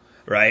come,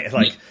 right?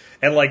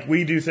 Like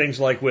we do things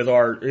like with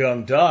our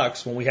young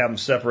ducks, when we have them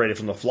separated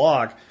from the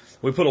flock,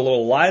 we put a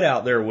little light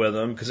out there with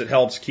them because it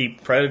helps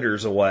keep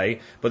predators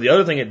away. But the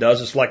other thing it does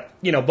is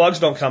bugs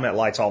don't come at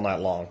lights all night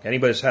long.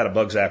 Anybody who's had a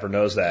bug zapper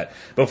knows that.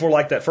 But for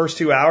like that first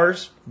 2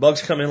 hours,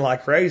 bugs come in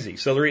like crazy.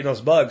 So they're eating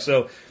those bugs.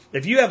 So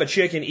if you have a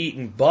chicken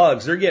eating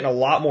bugs, they're getting a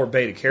lot more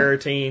beta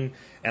carotene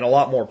and a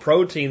lot more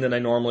protein than they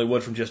normally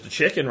would from just a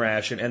chicken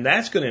ration. And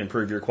that's going to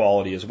improve your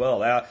quality as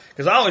well.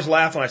 Because I always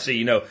laugh when I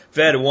see,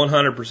 fed a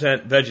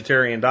 100%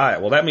 vegetarian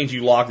diet. Well, that means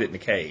you locked it in a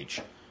cage.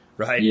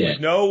 Right? Yeah. There's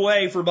no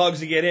way for bugs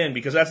to get in,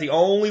 because that's the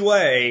only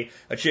way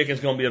a chicken's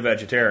going to be a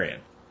vegetarian.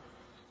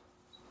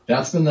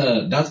 That's been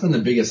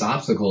the biggest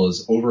obstacle,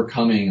 is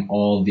overcoming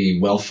all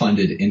the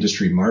well-funded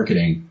industry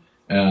marketing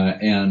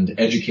and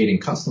educating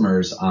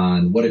customers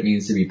on what it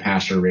means to be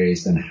pasture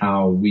raised and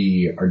how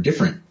we are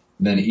different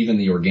than even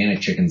the organic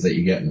chickens that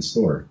you get in the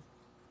store.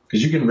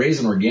 Because you can raise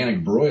an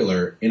organic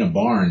broiler in a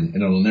barn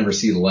and it'll never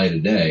see the light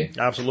of day.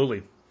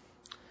 Absolutely.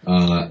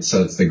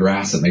 So it's the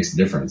grass that makes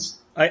the difference.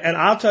 And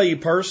I'll tell you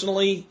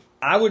personally,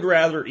 I would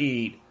rather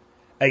eat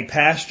a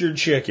pastured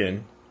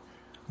chicken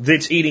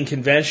that's eating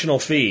conventional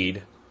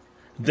feed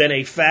than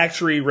a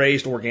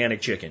factory-raised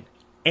organic chicken.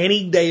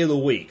 Any day of the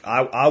week,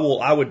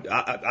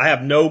 I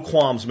have no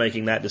qualms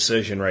making that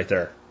decision right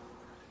there.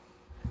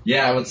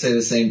 Yeah, I would say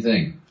the same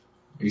thing.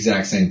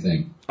 Exact same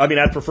thing. I mean,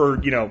 I'd prefer,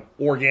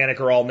 organic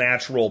or all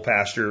natural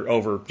pasture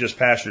over just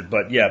pastured.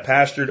 But yeah,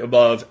 pastured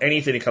above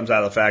anything that comes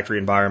out of the factory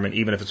environment,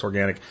 even if it's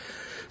organic.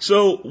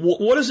 So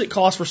what does it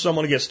cost for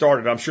someone to get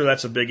started? I'm sure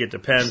that's a big it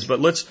depends, but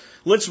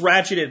let's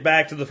ratchet it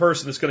back to the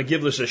person that's going to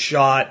give this a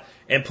shot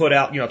and put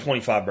out,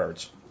 25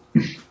 birds.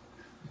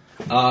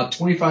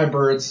 25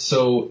 birds.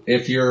 So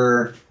if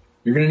you're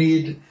going to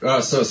need,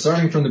 so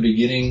starting from the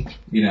beginning,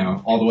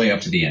 all the way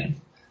up to the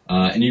end.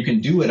 And you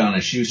can do it on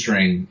a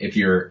shoestring if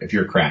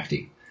you're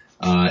crafty.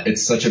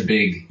 It's such a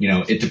big,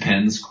 it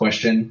depends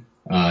question.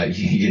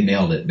 You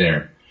nailed it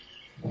there.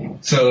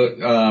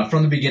 So,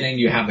 from the beginning,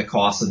 you have the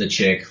cost of the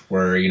chick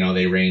where,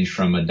 they range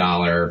from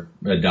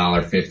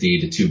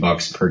 $1.50 to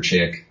 $2 per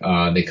chick.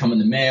 They come in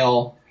the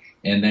mail,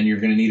 and then you're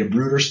going to need a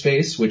brooder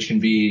space, which can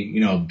be,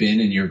 a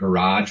bin in your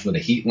garage with a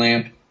heat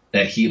lamp.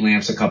 That heat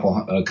lamp's a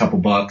couple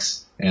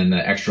bucks, and the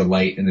extra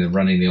light and then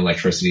running the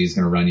electricity is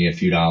going to run you a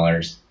few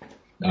dollars.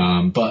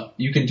 But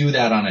you can do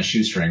that on a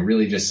shoestring.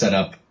 Really just set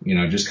up,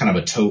 just kind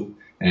of a tote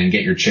and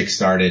get your chick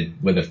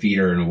started with a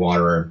feeder and a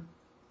waterer.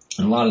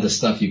 And a lot of the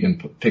stuff you can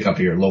pick up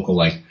at your local,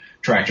 like,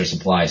 Tractor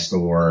Supply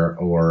store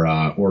or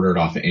order it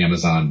off of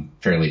Amazon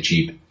fairly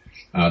cheap.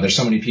 There's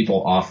so many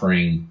people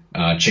offering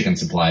chicken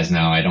supplies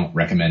now. I don't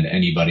recommend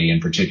anybody in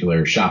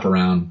particular shop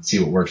around, see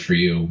what works for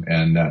you,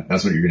 and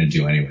that's what you're going to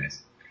do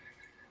anyways.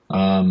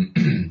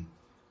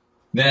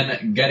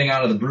 Then getting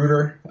out of the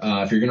brooder,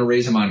 if you're going to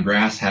raise them on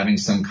grass, having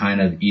some kind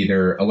of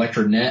either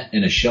electric net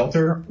in a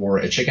shelter or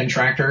a chicken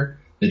tractor.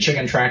 The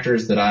chicken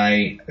tractors that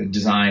I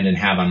designed and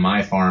have on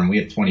my farm, we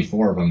have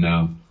 24 of them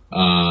now,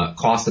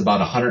 cost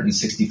about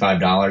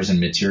 $165 in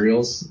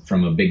materials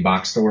from a big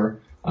box store.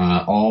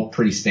 All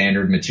pretty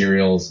standard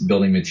materials,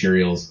 building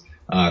materials,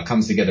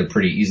 comes together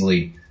pretty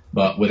easily,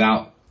 but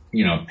without,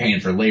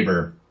 paying for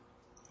labor,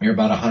 you're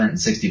about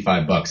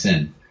 $165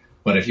 in.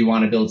 But if you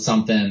want to build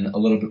something a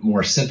little bit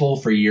more simple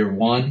for year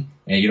one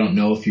and you don't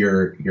know if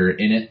you're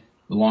in it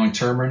long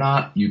term or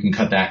not, you can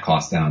cut that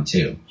cost down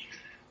too.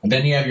 And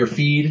then you have your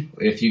feed.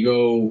 If you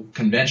go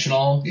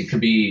conventional, it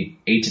could be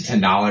 $8 to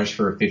 $10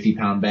 for a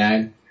 50-pound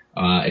bag.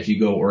 If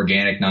you go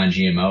organic,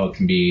 non-GMO, it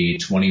can be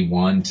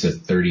 $21 to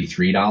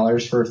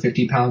 $33 for a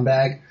 50-pound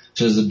bag.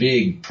 So there's a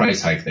big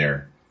price hike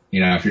there.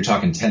 If you're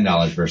talking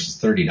 $10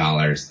 versus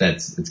 $30,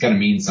 it's got to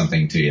mean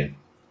something to you.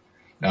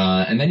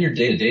 And then your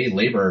day-to-day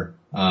labor,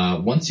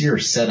 once you're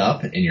set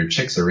up and your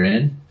chicks are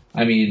in,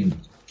 I mean,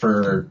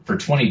 for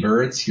 20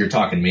 birds, you're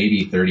talking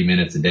maybe 30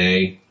 minutes a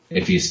day.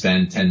 If you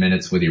spend 10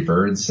 minutes with your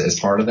birds as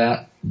part of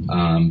that.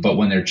 But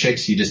when they're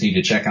chicks, you just need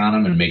to check on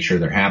them and make sure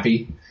they're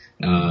happy.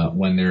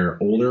 When they're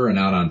older and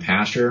out on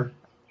pasture,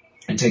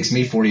 it takes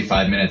me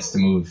 45 minutes to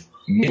move,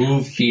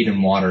 feed,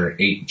 and water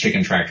 8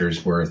 chicken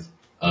tractors worth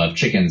of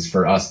chickens.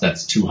 For us,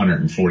 that's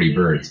 240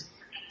 birds.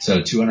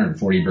 So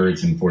 240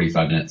 birds in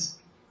 45 minutes.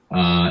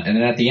 And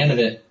then at the end of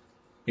it,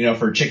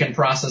 for chicken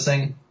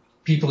processing,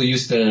 people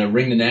used to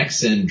wring the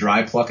necks and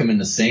dry pluck them in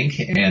the sink,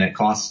 and it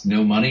costs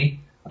no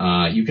money.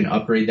 You can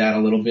upgrade that a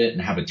little bit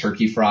and have a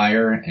turkey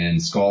fryer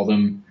and scald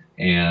them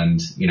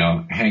and,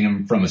 hang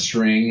them from a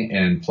string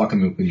and pluck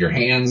them with your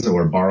hands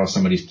or borrow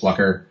somebody's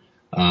plucker.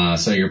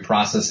 So your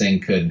processing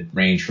could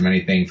range from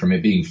anything from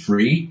it being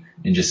free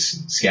and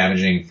just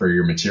scavenging for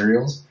your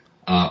materials,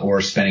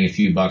 or spending a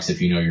few bucks if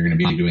you're going to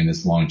be doing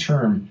this long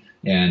term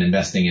and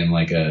investing in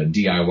like a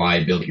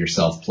DIY build it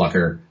yourself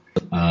plucker,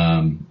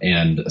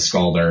 and a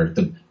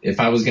scalder. If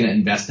I was going to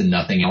invest in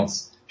nothing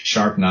else,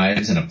 sharp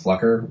knives and a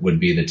plucker would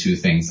be the 2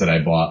 things that I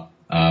bought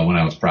when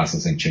I was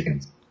processing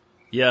chickens.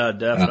 Yeah,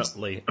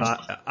 definitely.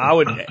 I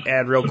would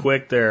add real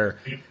quick there.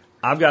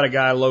 I've got a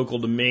guy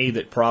local to me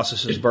that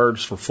processes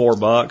birds for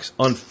 $4.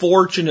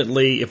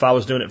 Unfortunately, if I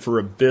was doing it for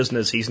a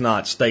business, he's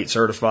not state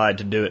certified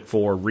to do it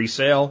for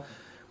resale.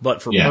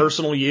 But for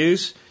personal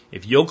use,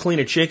 if you'll clean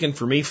a chicken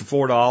for me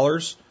for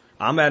 $4,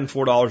 I'm adding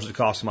 $4 to the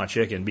cost of my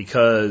chicken,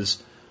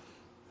 because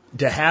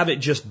to have it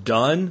just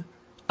done,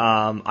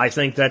 I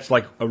think that's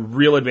like a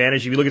real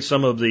advantage. If you look at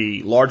some of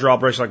the larger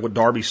operations, like what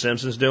Darby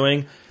Simpson's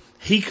doing,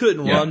 he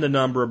couldn't run the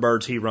number of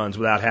birds he runs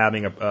without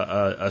having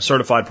a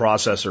certified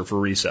processor for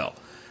resale.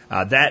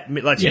 That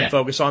lets him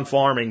focus on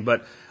farming.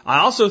 But I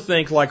also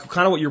think, like,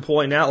 kind of what you're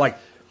pointing out, like,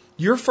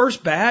 your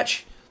first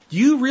batch,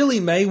 you really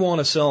may want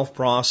to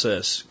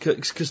self-process.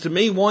 Because to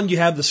me, one, you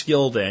have the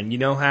skill then. You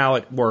know how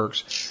it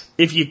works.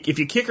 If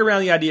you kick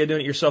around the idea of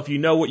doing it yourself, you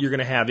know what you're going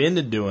to have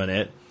into doing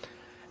it.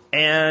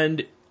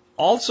 And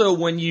also,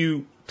 when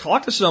you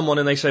talk to someone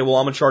and they say, well,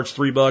 I'm going to charge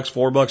 $3,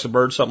 $4 a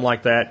bird, something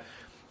like that,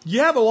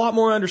 you have a lot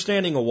more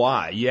understanding of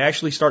why. You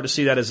actually start to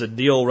see that as a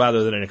deal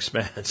rather than an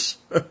expense.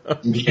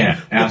 Yeah,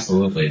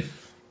 absolutely.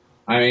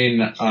 I mean,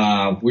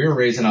 we were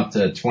raising up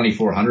to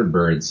 2,400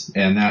 birds,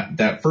 and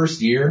that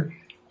first year,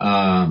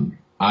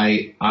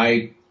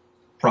 I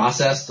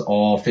processed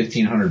all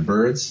 1,500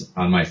 birds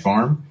on my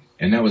farm,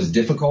 and that was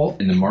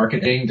difficult. And the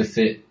marketing to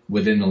fit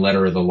within the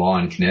letter of the law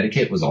in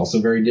Connecticut was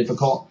also very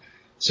difficult.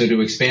 So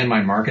to expand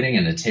my marketing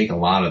and to take a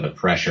lot of the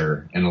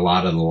pressure and a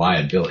lot of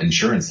the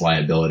insurance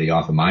liability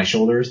off of my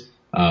shoulders,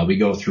 we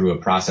go through a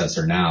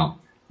processor now,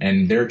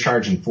 and they're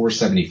charging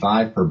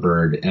 $475 per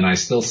bird, and I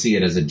still see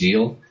it as a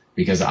deal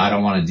because I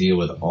don't want to deal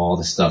with all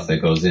the stuff that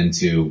goes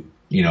into,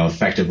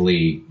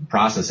 effectively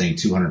processing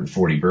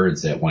 240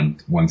 birds at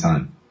one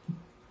time.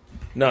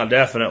 No,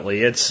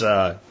 definitely. It's,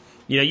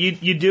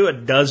 you do a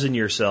dozen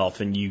yourself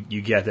and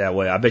you get that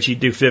way. I bet you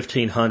do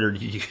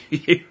 1,500, you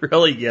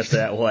really get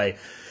that way.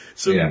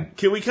 So yeah.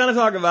 Can we kind of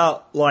talk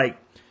about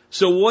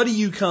so what do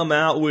you come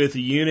out with a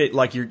unit,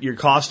 like your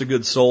cost of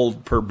goods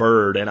sold per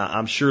bird? And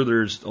I'm sure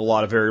there's a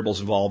lot of variables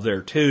involved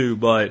there too,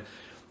 but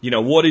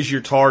what is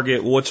your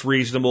target? What's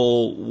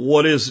reasonable?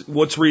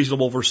 What's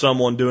reasonable for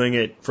someone doing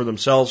it for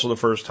themselves for the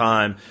first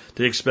time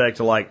to expect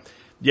to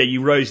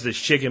you raise this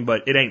chicken,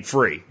 but it ain't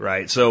free,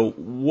 right? So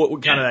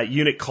what kind of that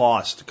unit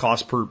cost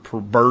per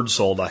bird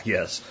sold, I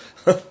guess?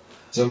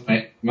 So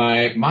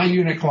my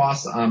unit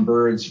cost on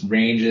birds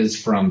ranges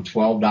from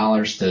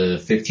 $12 to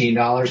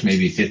 $15,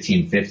 maybe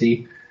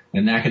 $15.50.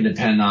 And that can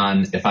depend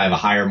on if I have a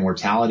higher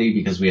mortality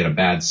because we had a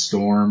bad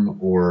storm,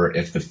 or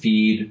if the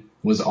feed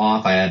was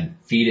off. I had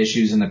feed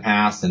issues in the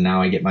past, and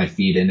now I get my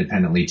feed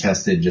independently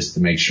tested just to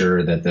make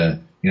sure that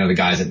the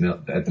guys at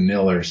the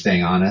mill are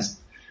staying honest.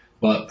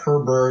 But per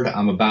bird,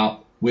 I'm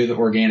about, with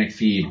organic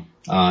feed,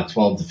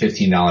 $12 to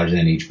 $15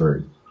 in each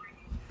bird.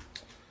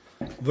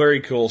 Very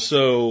cool.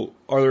 So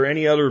are there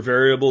any other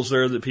variables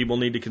there that people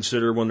need to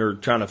consider when they're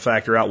trying to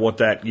factor out what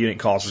that unit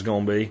cost is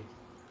going to be?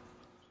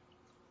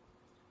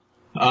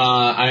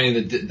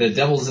 The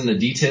devil's in the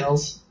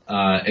details.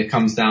 It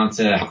comes down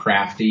to how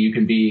crafty you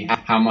can be,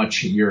 how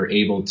much you're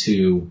able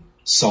to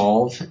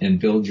solve and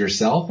build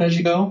yourself as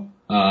you go.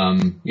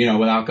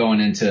 Without going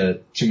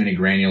into too many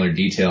granular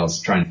details,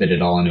 trying to fit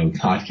it all into a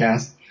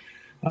podcast.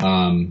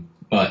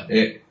 But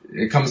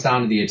it comes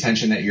down to the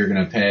attention that you're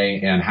going to pay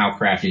and how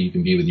crafty you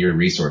can be with your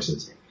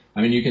resources.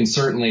 I mean,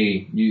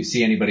 you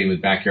see anybody with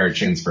backyard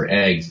chickens for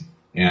eggs,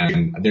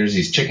 and there's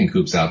these chicken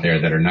coops out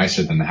there that are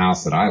nicer than the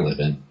house that I live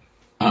in.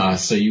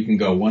 So you can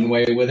go one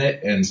way with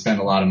it and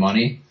spend a lot of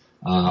money,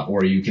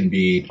 or you can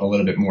be a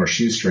little bit more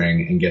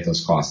shoestring and get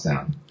those costs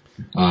down.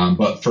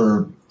 But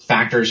for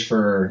factors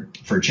for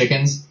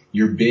chickens,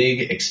 your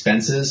big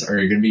expenses are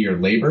going to be your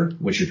labor,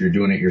 which if you're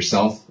doing it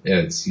yourself,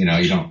 it's, you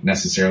don't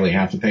necessarily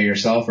have to pay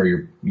yourself,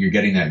 or you're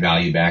getting that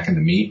value back in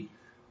the meat.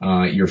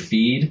 Your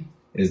feed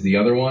is the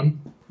other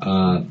one.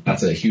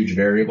 That's a huge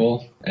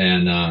variable.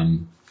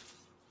 And,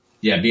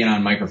 being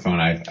on microphone,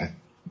 I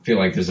feel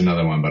like there's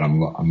another one, but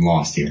I'm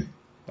lost here.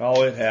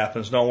 Oh, it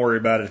happens. Don't worry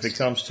about it. If it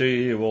comes to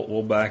you,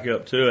 we'll back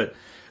up to it.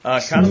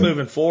 Kind of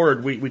moving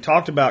forward, we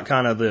talked about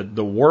kind of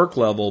the work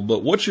level,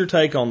 but what's your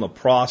take on the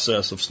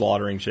process of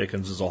slaughtering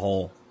chickens as a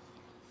whole?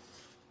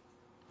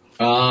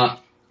 The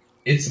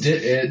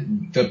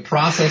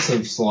process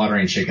of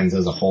slaughtering chickens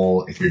as a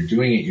whole, if you're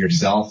doing it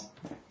yourself,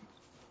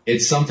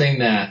 it's something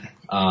that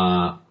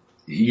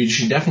you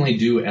should definitely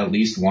do at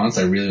least once.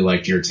 I really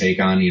liked your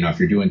take on, if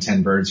you're doing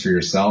 10 birds for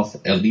yourself,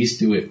 at least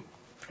do it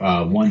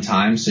one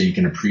time so you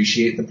can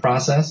appreciate the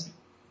process.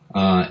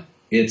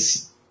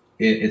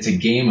 It's a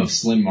game of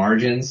slim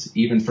margins,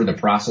 even for the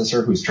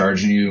processor who's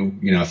charging you,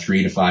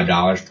 $3 to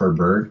 $5 per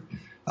bird.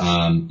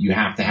 You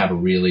have to have a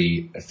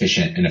really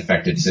efficient and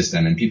effective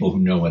system and people who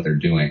know what they're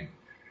doing.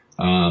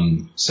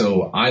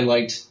 So I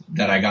liked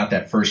that I got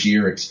that first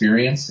year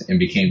experience and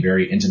became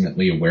very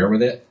intimately aware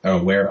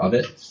of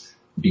it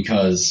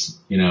because,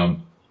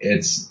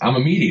 I'm a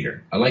meat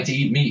eater. I like to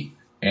eat meat,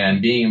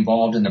 and being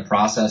involved in the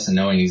process and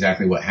knowing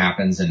exactly what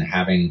happens and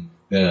having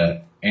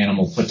the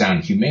animal put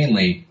down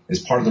humanely is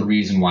part of the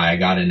reason why I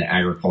got into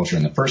agriculture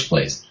in the first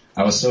place.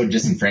 I was so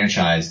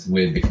disenfranchised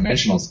with the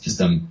conventional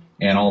system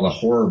and all the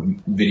horror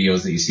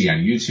videos that you see on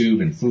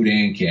YouTube and Food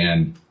Inc.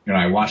 And,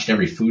 I watched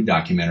every food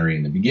documentary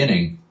in the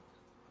beginning.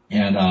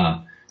 And,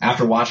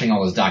 after watching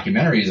all those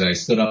documentaries, I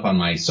stood up on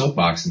my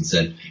soapbox and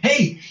said,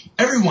 hey,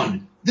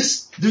 everyone,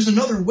 there's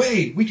another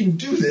way we can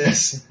do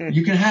this.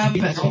 You can have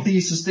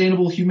healthy,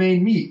 sustainable,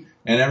 humane meat.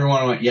 And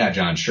everyone went, yeah,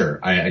 John, sure.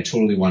 I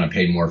totally want to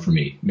pay more for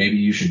meat. Maybe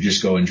you should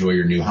just go enjoy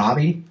your new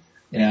hobby,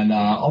 and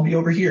I'll be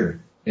over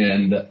here.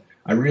 And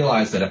I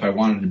realized that if I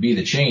wanted to be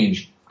the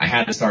change, I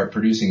had to start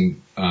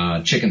producing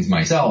chickens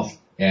myself.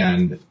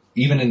 And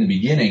even in the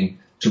beginning,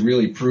 to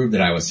really prove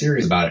that I was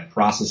serious about it,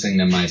 processing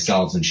them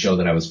myself and show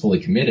that I was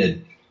fully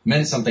committed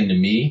meant something to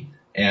me,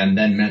 and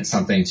then meant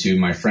something to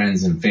my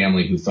friends and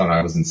family who thought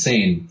I was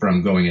insane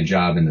from going a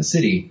job in the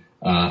city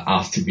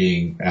off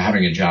to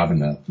having a job in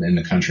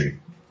the country.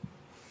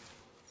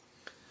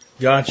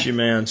 Gotcha,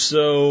 man.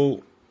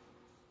 So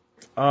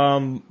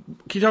Can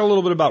you talk a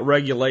little bit about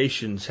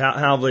regulations? How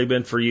have they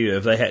been for you?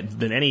 Have they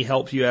been any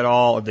help to you at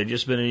all? Have they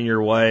just been in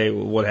your way?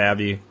 What have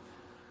you?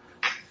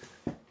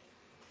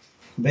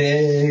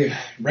 The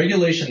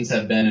regulations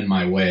have been in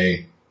my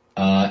way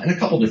in a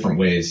couple different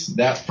ways.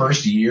 That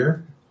first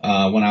year,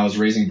 when I was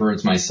raising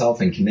birds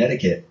myself in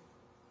Connecticut,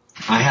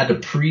 I had to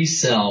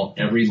pre-sell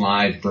every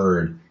live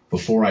bird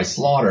before I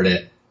slaughtered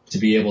it to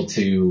be able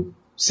to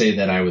say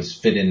that I was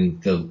fit in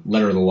the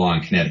letter of the law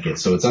in Connecticut.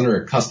 So it's under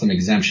a custom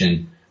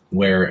exemption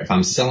where if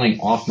I'm selling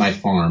off my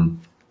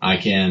farm, I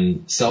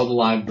can sell the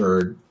live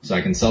bird, so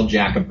I can sell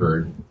Jack a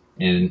bird.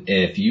 And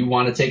if you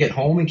want to take it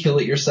home and kill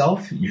it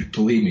yourself,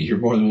 believe me, you're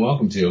more than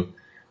welcome to.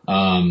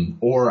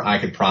 Or I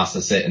could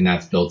process it, and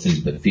that's built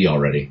into the fee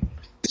already.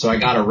 So I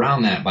got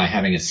around that by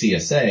having a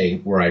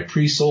CSA where I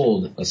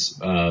pre-sold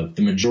the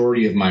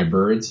majority of my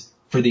birds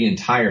for the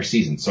entire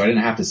season. So I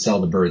didn't have to sell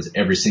the birds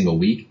every single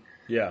week.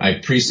 Yeah.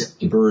 I pre-sold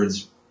the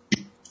birds,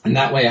 and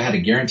that way I had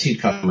a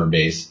guaranteed customer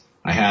base.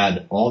 I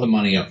had all the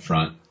money up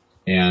front,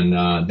 and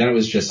then it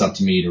was just up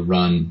to me to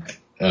run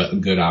a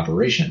good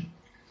operation.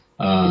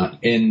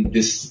 In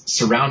this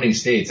surrounding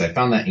states, I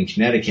found that in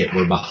Connecticut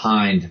we're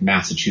behind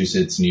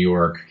Massachusetts, New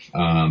York,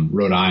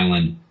 Rhode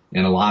Island,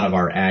 and a lot of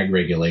our ag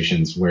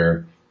regulations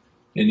where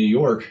in New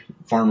York,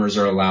 farmers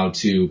are allowed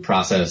to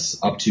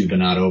process up to but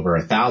not over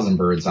 1,000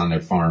 birds on their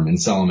farm and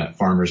sell them at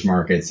farmers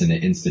markets and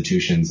at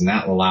institutions. And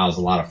that allows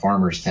a lot of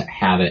farmers to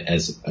have it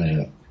as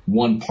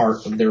one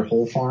part of their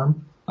whole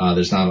farm.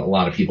 There's not a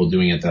lot of people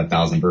doing it that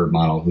 1,000 bird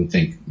model who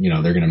think,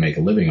 they're going to make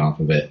a living off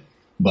of it.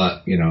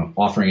 But,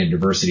 offering a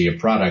diversity of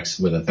products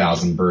with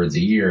 1,000 birds a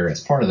year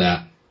as part of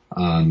that,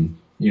 can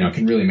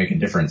really make a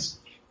difference.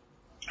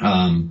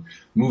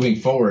 Moving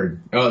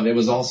forward, it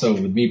was also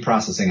with me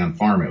processing on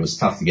farm, it was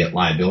tough to get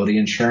liability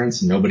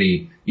insurance.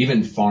 Nobody,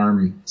 even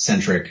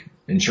farm-centric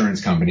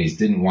insurance companies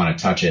didn't want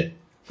to touch it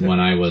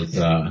when I was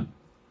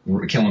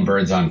killing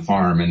birds on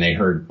farm, and they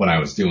heard what I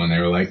was doing. They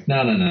were like,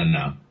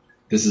 no.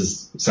 This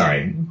is,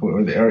 sorry.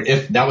 Or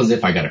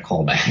if I got a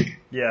call back.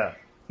 Yeah.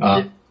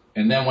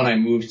 And then when I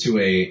moved to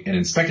an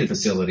inspected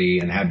facility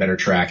and had better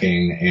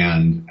tracking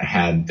and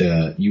had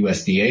the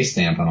USDA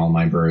stamp on all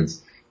my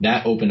birds,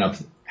 that opened up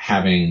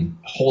having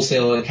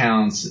wholesale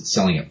accounts,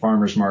 selling at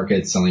farmers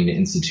markets, selling to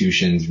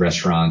institutions,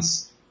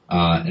 restaurants,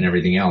 and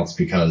everything else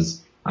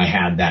because I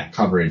had that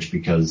coverage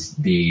because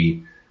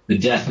the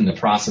death and the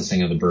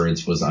processing of the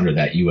birds was under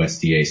that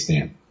USDA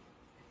stamp.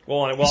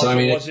 Well, and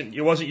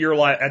it wasn't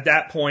your at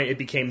that point, it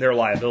became their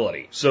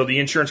liability. So the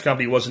insurance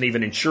company wasn't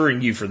even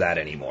insuring you for that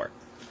anymore.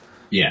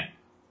 Yeah.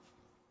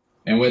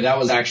 And that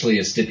was actually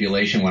a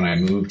stipulation when I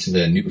moved to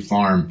the new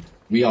farm.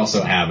 We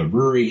also have a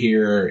brewery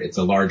here. It's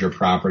a larger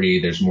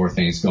property. There's more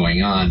things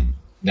going on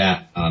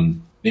that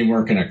they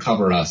weren't going to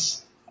cover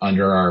us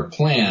under our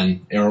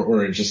plan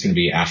or it's just going to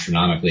be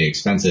astronomically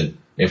expensive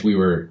if we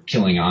were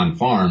killing on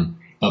farm.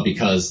 But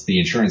because the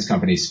insurance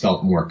companies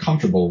felt more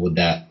comfortable with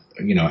that,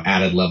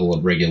 added level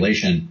of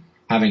regulation,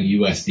 having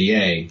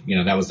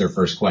USDA, that was their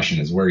first question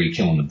is where are you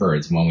killing the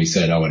birds? And when we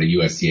said, at a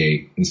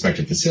USDA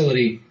inspected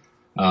facility,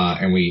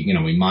 and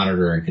we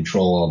monitor and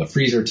control all the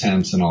freezer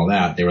temps and all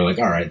that, they were like,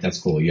 all right, that's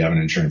cool. You have an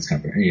insurance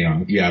company,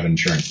 you have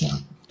insurance now.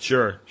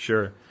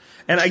 Sure.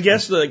 And I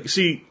guess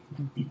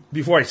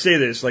before I say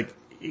this,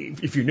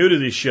 if you're new to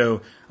this show,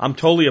 I'm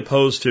totally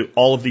opposed to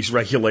all of these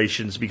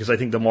regulations because I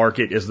think the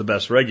market is the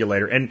best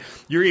regulator. And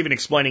you're even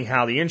explaining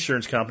how the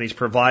insurance companies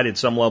provided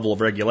some level of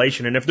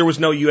regulation. And if there was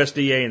no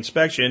USDA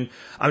inspection,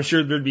 I'm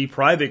sure there'd be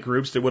private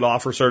groups that would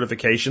offer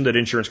certification that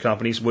insurance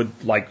companies would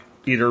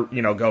either,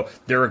 go,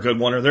 they're a good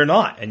one or they're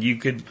not. And you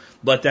could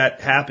let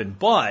that happen.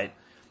 But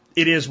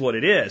it is what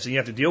it is, and you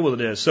have to deal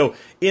with it as. So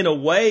in a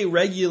way,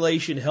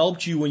 regulation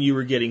helped you when you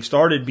were getting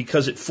started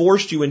because it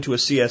forced you into a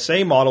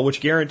CSA model,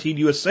 which guaranteed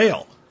you a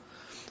sale.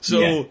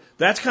 So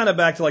That's kind of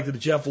back to the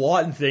Jeff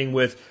Lawton thing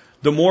with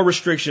the more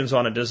restrictions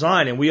on a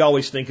design, and we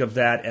always think of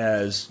that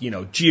as,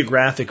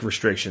 geographic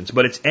restrictions,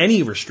 but it's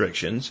any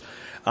restrictions.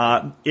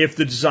 If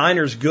the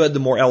designer's good,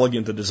 the more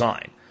elegant the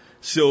design.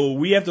 So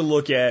we have to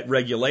look at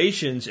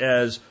regulations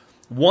as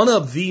one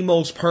of the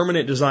most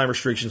permanent design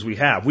restrictions we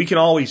have. We can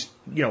always,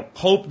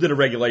 hope that a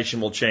regulation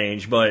will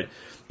change, but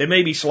it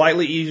may be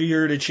slightly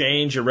easier to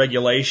change a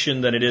regulation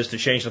than it is to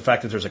change the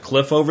fact that there's a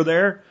cliff over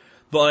there,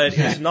 but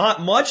it's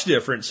not much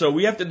different. So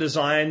we have to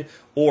design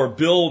or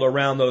build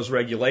around those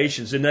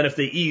regulations. And then if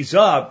they ease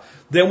up,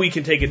 then we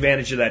can take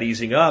advantage of that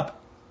easing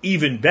up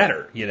even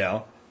better,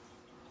 Yeah.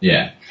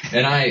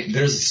 And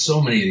there's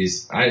so many of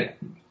these.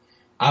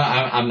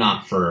 I'm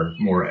not for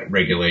more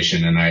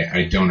regulation, and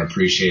I don't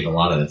appreciate a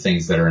lot of the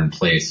things that are in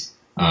place,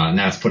 and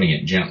that's putting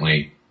it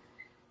gently.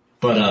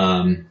 But,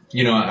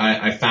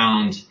 I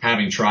found,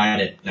 having tried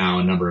it now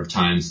a number of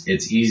times,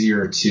 it's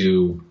easier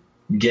to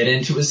get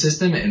into a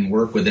system and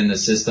work within the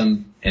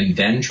system and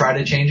then try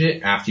to change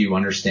it after you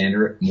understand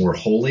it more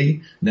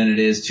wholly than it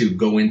is to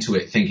go into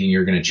it thinking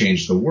you're going to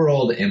change the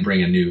world and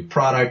bring a new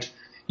product.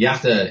 You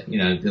have to,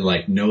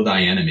 know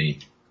thy enemy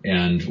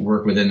and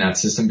work within that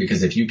system,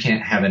 because if you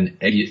can't have an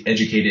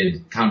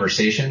educated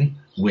conversation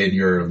with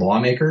your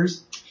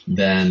lawmakers,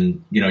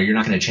 then, you're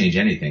not going to change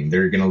anything.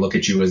 They're going to look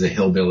at you as a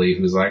hillbilly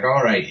who's like,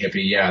 all right,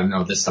 hippie, yeah,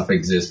 no, this stuff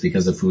exists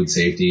because of food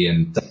safety,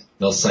 and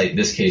they'll cite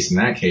this case and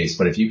that case.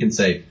 But if you can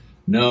say,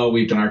 no,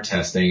 we've done our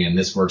testing and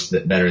this works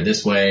better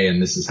this way,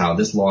 and this is how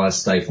this law is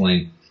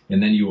stifling,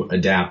 and then you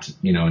adapt,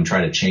 and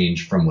try to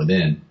change from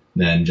within,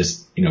 than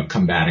just,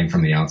 combating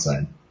from the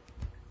outside.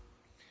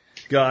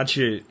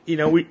 Gotcha.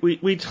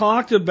 We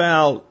talked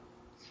about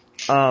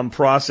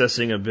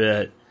processing a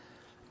bit,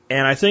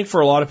 and I think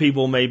for a lot of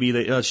people, maybe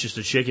it's just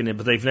a chicken,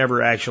 but they've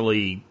never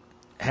actually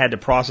had to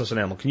process an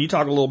animal. Can you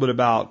talk a little bit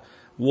about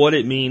what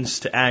it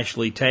means to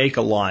actually take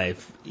a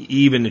life,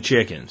 even the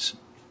chickens?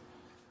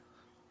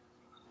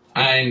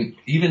 And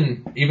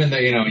even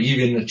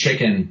a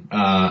chicken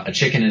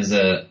is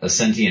a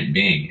sentient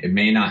being. It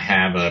may not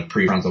have a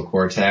prefrontal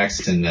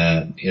cortex, and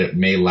it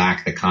may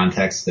lack the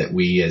context that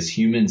we as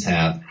humans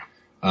have.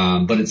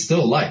 But it's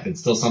still life. It's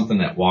still something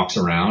that walks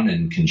around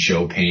and can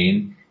show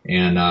pain.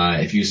 And,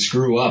 if you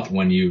screw up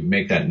when you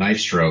make that knife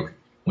stroke,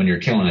 when you're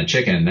killing a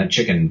chicken, that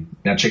chicken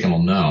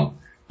will know.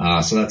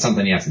 So that's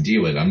something you have to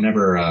deal with. I'm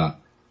never,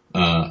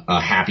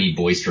 a happy,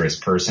 boisterous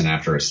person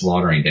after a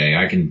slaughtering day.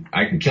 I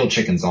can kill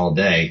chickens all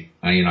day.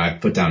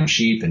 I've put down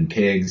sheep and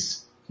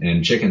pigs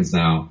and chickens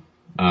now.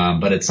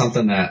 But it's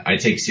something that I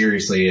take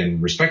seriously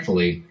and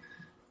respectfully,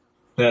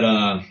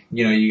 that,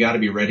 you gotta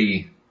be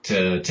ready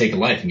to take a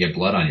life and get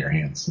blood on your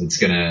hands.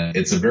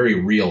 It's a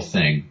very real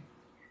thing.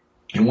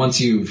 And once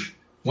you've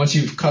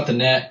cut the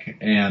neck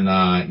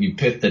and, you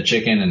pit the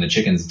chicken and the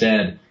chicken's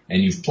dead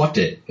and you've plucked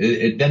it,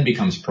 it then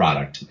becomes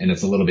product, and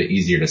it's a little bit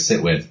easier to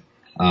sit with.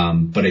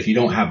 But if you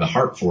don't have the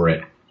heart for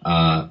it,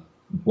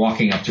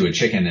 walking up to a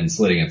chicken and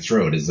slitting its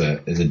throat is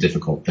a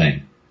difficult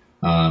thing.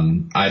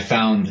 I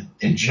found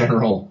in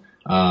general,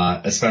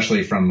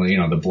 especially from,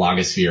 the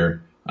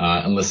blogosphere,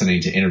 and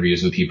listening to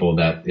interviews with people,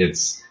 that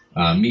it's,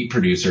 meat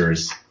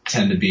producers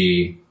tend to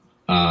be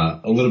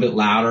a little bit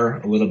louder,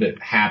 a little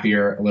bit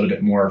happier, a little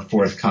bit more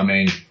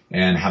forthcoming,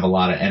 and have a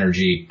lot of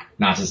energy.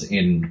 Not just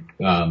in,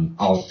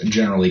 I'll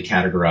generally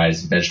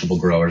categorize vegetable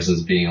growers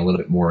as being a little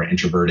bit more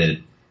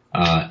introverted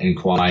and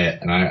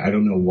quiet. And I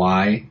don't know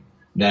why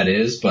that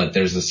is, but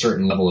there's a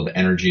certain level of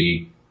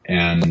energy,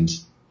 and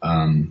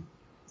I don't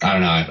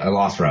know. I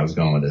lost where I was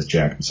going with this,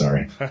 Jack. I'm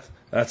sorry.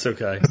 That's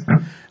okay.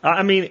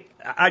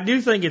 I do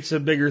think it's a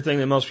bigger thing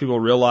than most people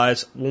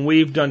realize. When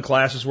we've done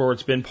classes where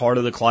it's been part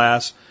of the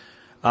class,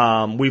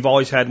 we've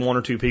always had one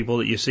or two people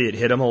that you see it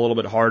hit them a little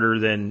bit harder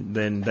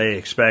than they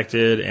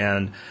expected,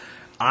 and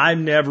I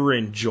never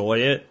enjoy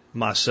it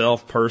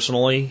myself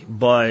personally,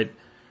 but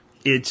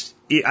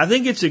I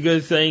think it's a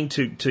good thing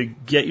to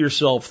get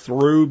yourself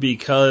through,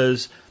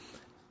 because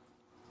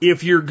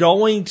if you're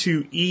going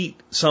to eat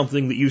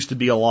something that used to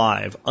be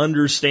alive,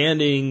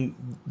 understanding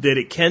that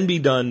it can be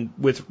done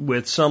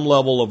with some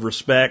level of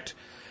respect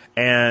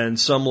and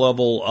some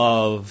level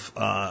of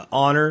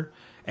honor,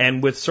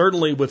 and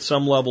certainly with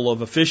some level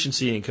of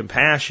efficiency and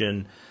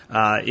compassion,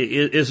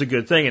 is a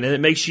good thing, and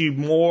it makes you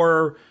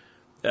more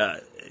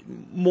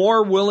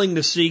willing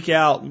to seek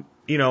out,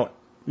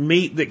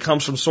 meat that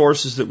comes from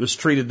sources that was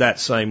treated that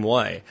same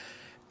way.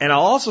 And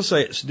I'll also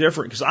say it's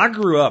different because I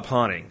grew up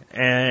hunting,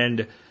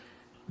 and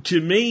to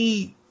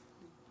me,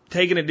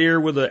 taking a deer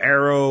with an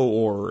arrow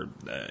or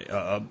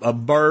a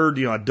bird,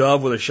 a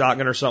dove with a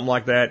shotgun or something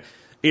like that,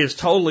 is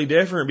totally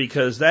different,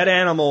 because that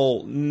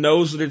animal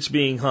knows that it's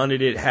being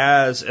hunted. It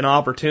has an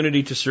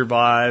opportunity to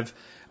survive.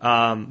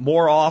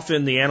 More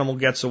often the animal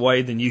gets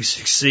away than you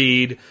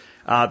succeed.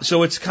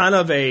 So it's kind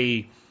of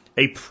a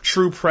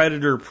true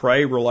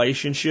predator-prey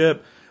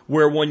relationship,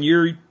 where when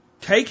you're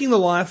taking the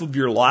life of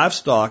your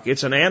livestock,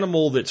 it's an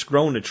animal that's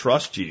grown to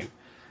trust you.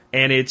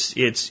 And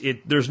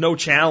there's no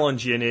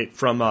challenge in it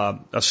from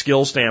a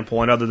skill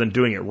standpoint other than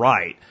doing it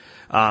right.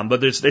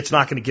 But it's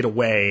not going to get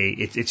away.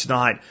 It's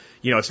not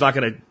going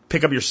to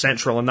pick up your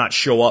central and not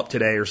show up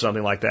today or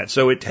something like that.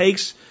 So it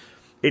takes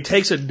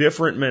a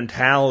different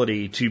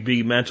mentality to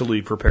be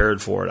mentally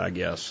prepared for it, I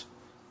guess.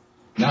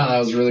 No, that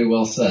was really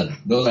well said.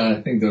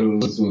 I think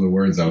those were the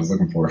words I was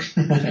looking for.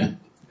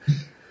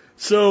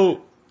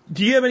 So,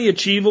 do you have any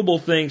achievable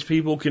things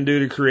people can do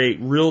to create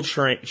real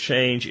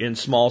change in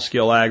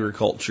small-scale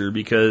agriculture?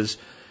 Because,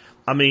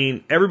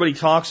 everybody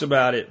talks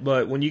about it,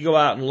 but when you go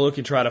out and look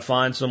and try to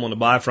find someone to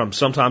buy from,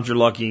 sometimes you're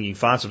lucky and you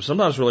find some.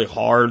 Sometimes it's really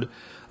hard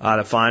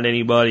to find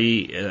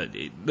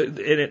anybody.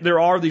 There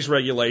are these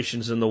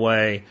regulations in the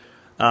way.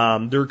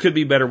 There could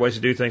be better ways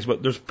to do things,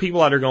 but there's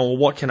people out there going, well,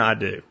 what can I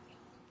do?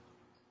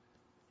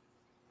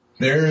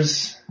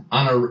 There's,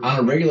 on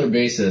a regular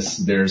basis,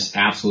 there's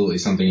absolutely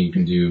something you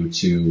can do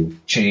to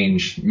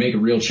make a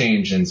real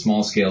change in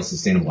small scale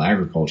sustainable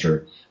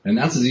agriculture. And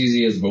that's as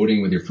easy as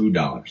voting with your food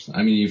dollars.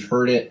 You've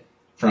heard it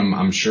from,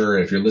 I'm sure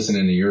if you're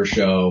listening to your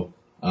show,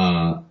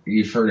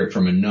 you've heard it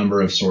from a number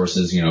of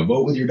sources,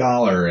 vote with your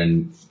dollar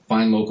and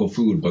find local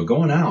food, but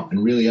going out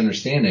and really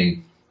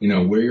understanding,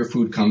 where your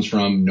food comes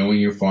from, knowing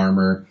your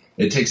farmer,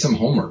 it takes some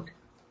homework.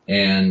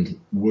 And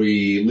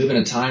we live in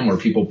a time where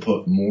people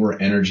put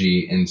more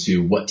energy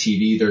into what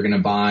TV they're going to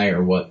buy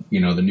or what,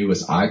 the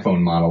newest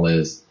iPhone model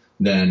is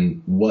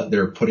than what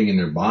they're putting in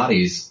their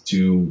bodies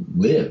to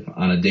live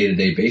on a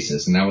day-to-day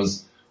basis. And that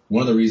was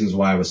one of the reasons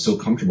why I was so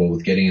comfortable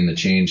with getting in the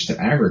change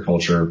to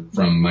agriculture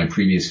from my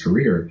previous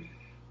career,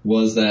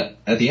 was that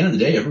at the end of the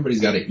day, everybody's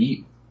got to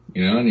eat,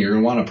 and you're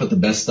going to want to put the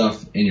best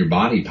stuff in your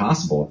body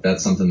possible if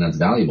that's something that's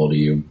valuable to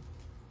you.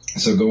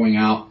 So going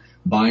out,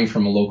 buying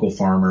from a local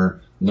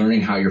farmer,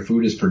 learning how your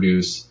food is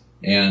produced,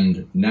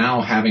 and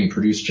now having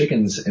produced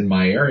chickens in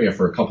my area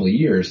for a couple of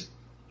years,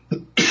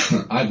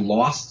 I've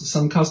lost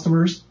some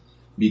customers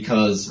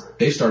because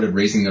they've started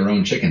raising their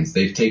own chickens.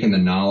 They've taken the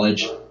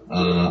knowledge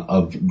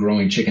of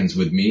growing chickens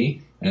with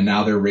me, and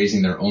now they're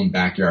raising their own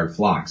backyard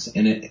flocks.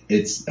 And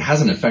it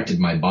hasn't affected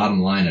my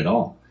bottom line at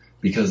all,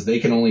 because they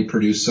can only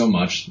produce so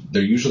much.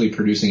 They're usually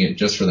producing it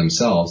just for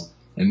themselves,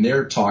 and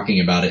they're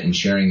talking about it and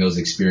sharing those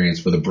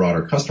experiences with a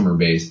broader customer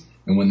base.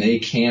 And when they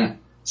can't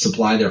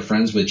supply their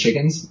friends with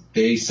chickens,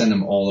 they send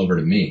them all over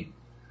to me.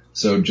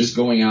 So just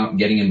going out and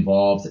getting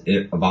involved,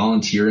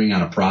 volunteering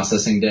on a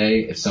processing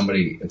day. If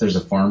there's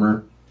a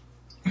farmer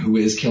who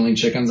is killing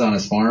chickens on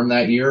his farm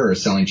that year or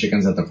selling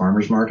chickens at the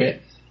farmer's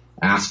market,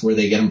 ask where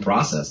they get them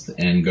processed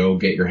and go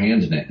get your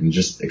hand in it and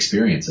just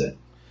experience it.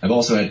 I've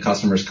also had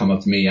customers come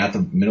up to me at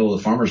the middle of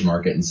the farmer's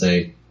market and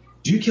say,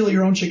 "Do you kill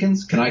your own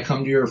chickens? Can I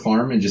come to your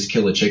farm and just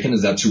kill a chicken?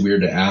 Is that too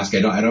weird to ask?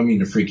 I don't mean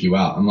to freak you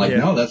out." I'm like,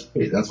 "No,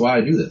 that's why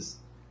I do this."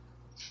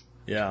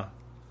 Yeah.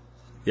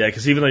 Yeah,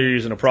 because even though you're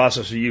using a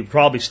processor, you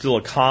probably still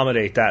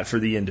accommodate that for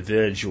the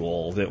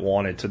individual that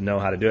wanted to know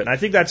how to do it. And I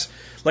think that's,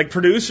 like,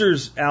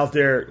 producers out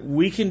there,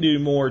 we can do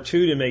more,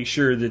 too, to make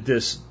sure that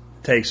this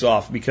takes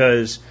off.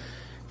 Because,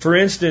 for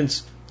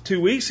instance, 2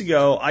 weeks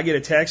ago, I get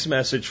a text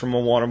message from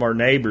one of our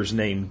neighbors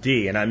named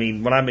D. And I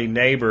mean, when I mean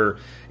neighbor,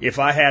 if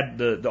I had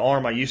the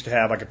arm I used to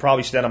have, I could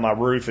probably stand on my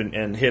roof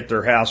and hit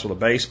their house with a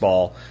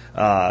baseball,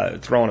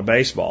 throwing a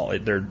baseball.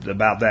 They're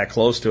about that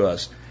close to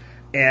us.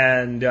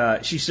 And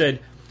she said,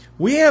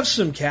 "We have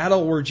some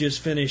cattle we're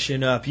just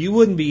finishing up. You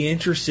wouldn't be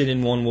interested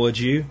in one, would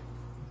you?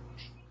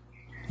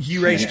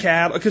 You raise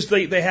cattle?" Because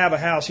they have a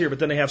house here, but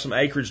then they have some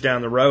acreage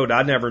down the road.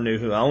 I never knew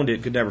who owned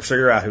it, could never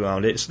figure out who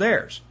owned it. It's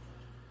theirs.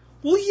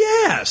 Well,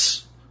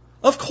 yes,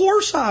 of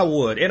course I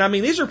would. And I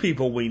mean, these are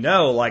people we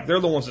know. Like, they're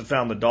the ones that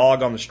found the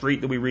dog on the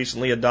street that we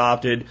recently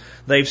adopted.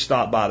 They've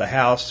stopped by the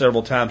house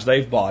several times.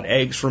 They've bought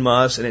eggs from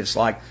us. And it's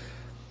like,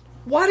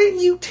 why didn't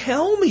you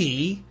tell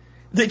me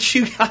that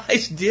you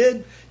guys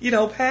did,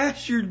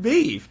 pastured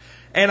beef?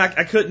 And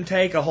I couldn't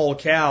take a whole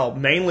cow,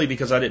 mainly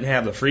because I didn't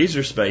have the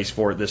freezer space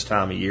for it this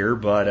time of year.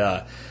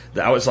 But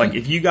I was like,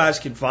 if you guys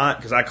can find,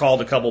 because I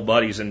called a couple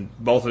buddies and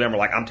both of them were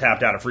like, "I'm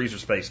tapped out of freezer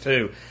space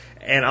too."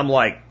 And I'm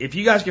like, if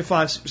you guys can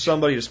find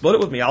somebody to split it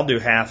with me, I'll do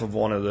half of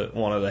one of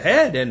the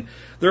head. And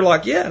they're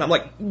like, yeah. And I'm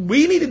like,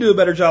 we need to do a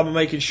better job of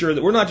making sure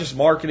that we're not just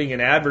marketing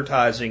and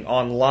advertising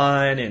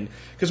online, and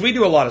because we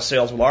do a lot of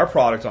sales with our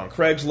product on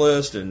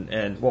Craigslist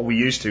and what we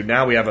used to.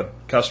 Now we have a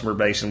customer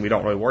base and we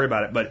don't really worry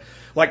about it. But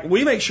like,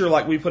 we make sure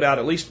like we put out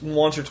at least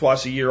once or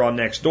twice a year on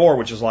Nextdoor,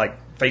 which is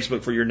like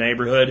Facebook for your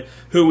neighborhood,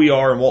 who we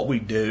are and what we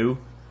do.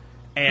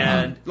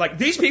 And like,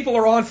 these people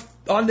are on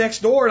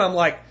Nextdoor, and I'm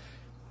like,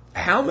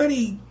 how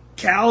many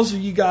cows are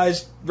you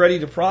guys ready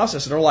to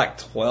process? And they're like,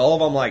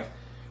 12. I'm like,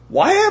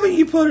 why haven't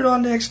you put it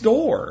on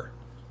Nextdoor?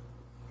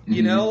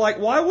 Like,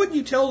 why wouldn't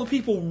you tell the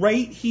people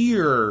right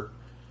here?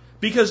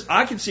 Because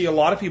I can see a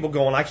lot of people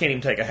going, I can't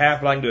even take a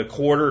half, but I can do a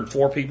quarter, and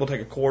 4 people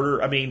take a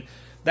quarter. I mean,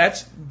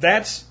 that's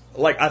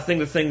like, I think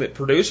the thing that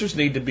producers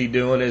need to be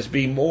doing is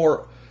be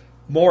more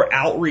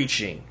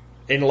outreaching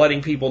and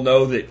letting people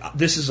know that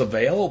this is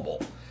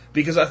available.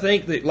 Because I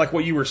think that, like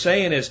what you were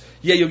saying is,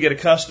 yeah, you'll get a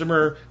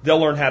customer, they'll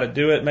learn how to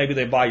do it, maybe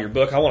they buy your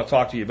book. I want to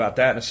talk to you about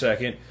that in a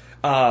second.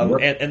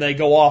 And they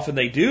go off and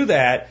they do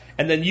that,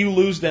 and then you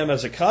lose them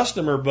as a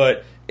customer,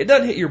 but it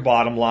doesn't hit your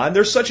bottom line.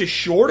 There's such a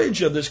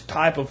shortage of this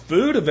type of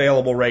food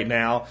available right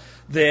now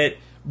that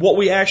what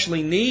we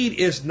actually need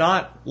is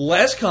not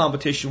less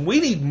competition.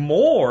 We need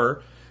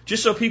more,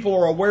 just so people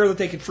are aware that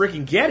they can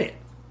freaking get it.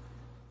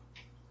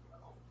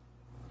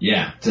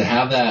 Yeah, to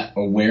have that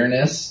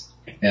awareness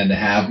and to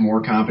have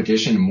more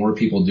competition and more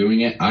people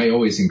doing it, I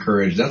always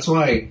encourage. That's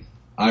why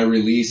I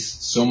release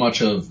so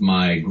much of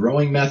my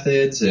growing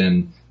methods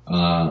and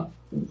how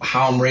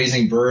I'm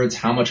raising birds,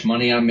 how much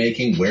money I'm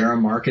making, where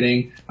I'm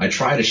marketing. I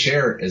try to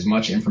share as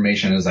much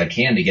information as I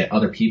can to get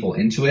other people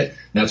into it.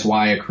 That's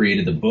why I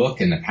created the book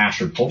and the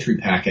Pastured Poultry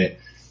Packet,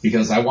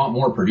 because I want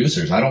more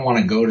producers. I don't want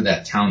to go to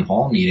that town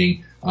hall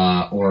meeting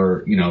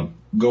or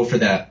go for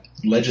that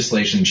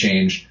legislation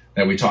change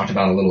that we talked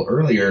about a little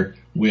earlier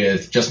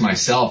with just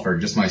myself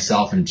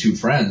and 2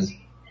 friends.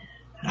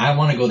 I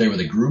want to go there with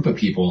a group of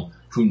people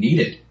who need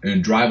it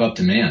and drive up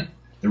demand.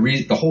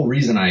 The whole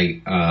reason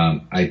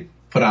I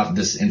put out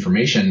this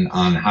information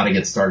on how to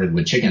get started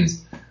with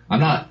chickens, I'm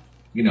not,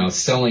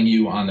 selling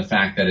you on the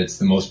fact that it's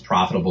the most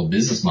profitable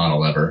business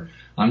model ever.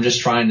 I'm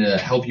just trying to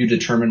help you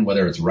determine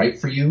whether it's right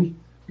for you,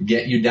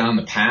 get you down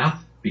the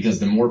path, because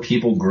the more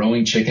people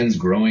growing chickens,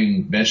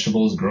 growing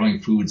vegetables,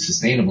 growing food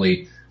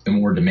sustainably, the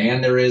more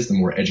demand there is, the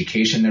more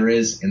education there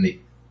is, and the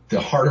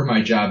the harder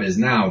my job is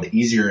now, the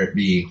easier it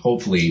be,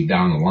 hopefully,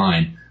 down the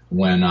line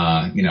when,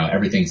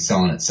 everything's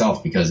selling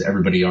itself because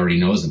everybody already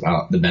knows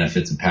about the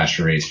benefits of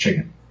pasture-raised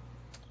chicken.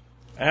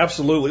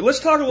 Absolutely. Let's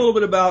talk a little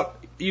bit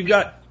about, you've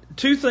got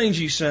two things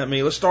you sent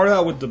me. Let's start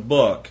out with the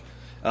book,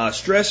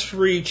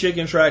 Stress-Free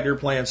Chicken Tractor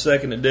Plan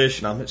 2nd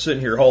Edition. I'm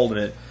sitting here holding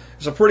it.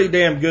 It's a pretty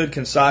damn good,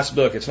 concise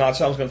book. It's not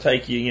something that's going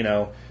to take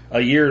you, a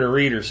year to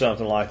read or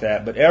something like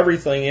that, but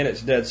everything in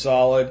it's dead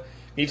solid. Can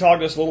you talk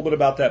to us a little bit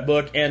about that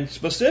book and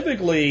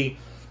specifically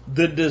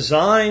the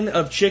design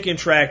of Chicken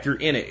Tractor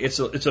in it? It's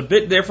a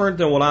bit different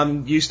than what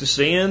I'm used to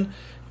seeing.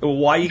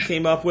 Why you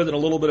came up with it, and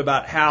a little bit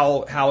about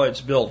how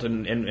it's built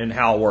and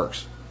how it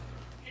works.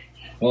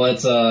 Well,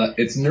 it's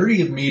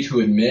nerdy of me to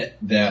admit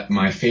that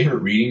my favorite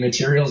reading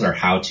materials are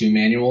how-to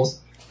manuals.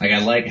 Like, I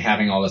like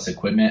having all this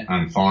equipment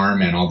on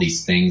farm and all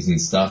these things and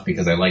stuff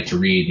because I like to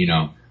read,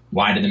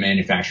 why did the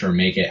manufacturer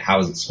make it? How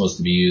is it supposed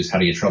to be used? How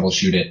do you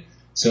troubleshoot it?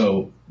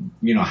 So,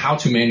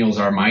 how-to manuals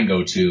are my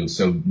go-to.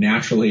 So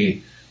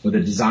naturally, with a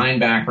design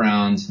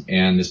background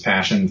and this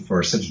passion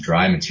for such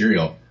dry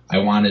material, I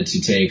wanted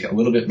to take a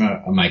little bit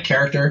of my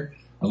character,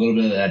 a little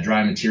bit of that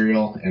dry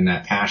material and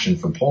that passion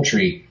for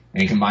poultry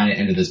and combine it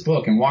into this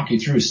book and walk you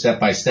through step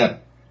by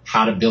step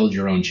how to build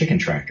your own chicken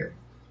tractor.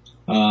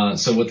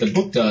 So what the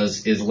book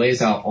does is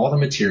lays out all the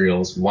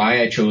materials,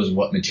 why I chose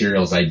what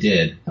materials I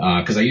did,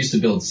 because I used to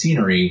build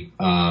scenery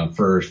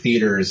for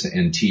theaters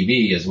and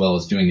TV as well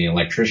as doing the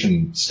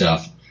electrician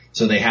stuff.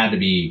 So they had to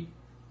be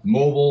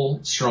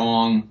mobile,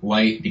 strong,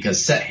 light,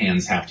 because set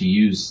hands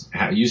used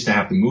to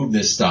have to move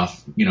this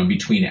stuff,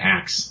 between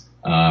acts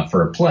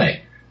for a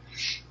play.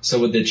 So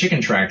with the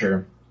chicken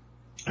tractor,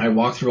 I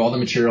walk through all the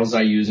materials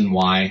I use and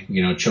why,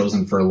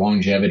 chosen for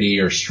longevity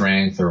or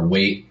strength or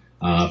weight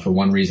for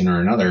one reason or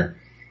another.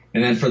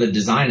 And then for the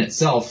design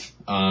itself,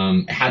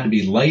 it had to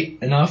be light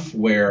enough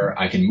where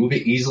I can move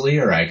it easily,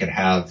 or I could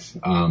have,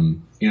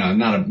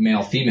 not a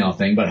male-female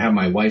thing, but have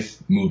my wife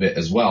move it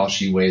as well.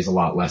 She weighs a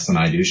lot less than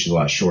I do. She's a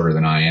lot shorter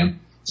than I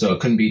am. So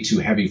it couldn't be too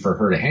heavy for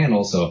her to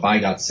handle. So if I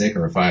got sick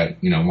or if I,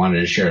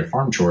 wanted to share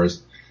farm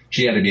chores,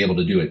 she had to be able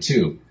to do it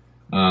too.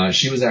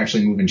 She was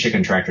actually moving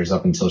chicken tractors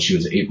up until she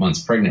was 8 months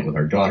pregnant with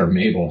our daughter,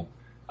 Mabel,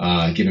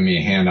 giving me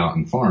a hand out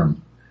in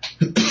farm.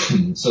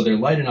 So they're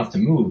light enough to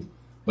move,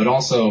 but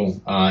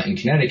also, in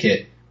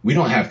Connecticut, we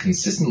don't have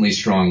consistently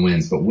strong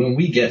winds, but when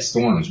we get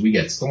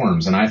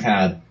storms, and I've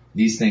had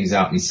these things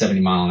out in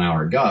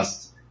 70-mile-an-hour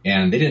gusts,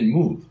 and they didn't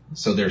move.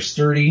 So they're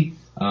sturdy,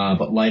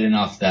 but light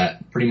enough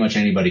that pretty much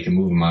anybody can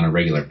move them on a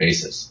regular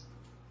basis.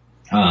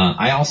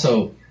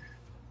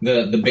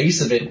 The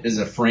base of it is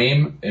a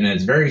frame, and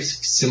it's very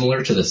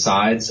similar to the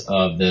sides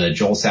of the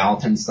Joel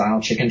Salatin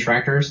style chicken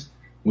tractors,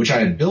 which I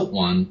had built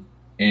one,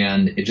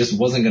 and it just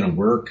wasn't going to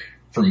work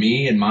for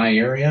me in my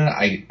area.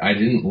 I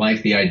didn't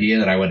like the idea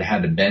that I would have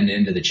had to bend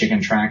into the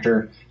chicken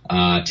tractor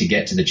to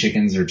get to the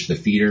chickens or to the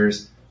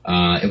feeders.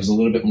 It was a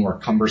little bit more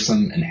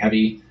cumbersome and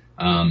heavy,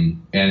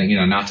 and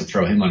not to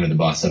throw him under the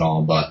bus at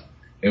all, but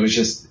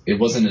it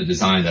wasn't a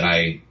design that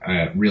I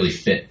really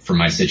fit for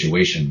my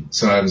situation.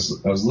 So I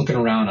was looking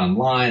around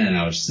online, and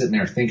I was sitting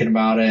there thinking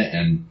about it,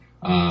 and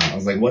I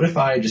was like, what if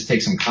I just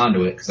take some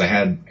conduit, because I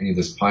had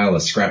this pile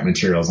of scrap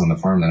materials on the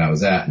farm that I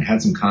was at and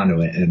had some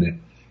conduit in it,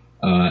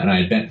 and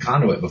I had bent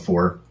conduit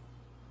before.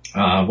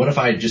 What if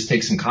I just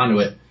take some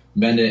conduit,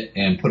 bend it,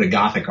 and put a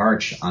Gothic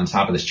arch on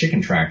top of this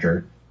chicken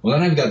tractor? Well,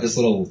 then I've got this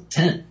little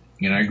tent.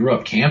 I grew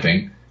up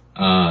camping.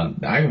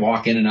 I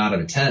walk in and out of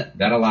a tent.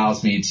 That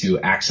allows me to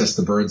access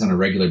the birds on a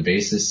regular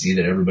basis, see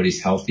that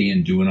everybody's healthy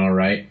and doing all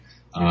right.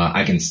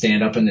 I can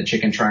stand up in the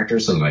chicken tractor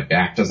so that my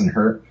back doesn't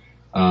hurt.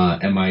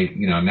 And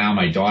now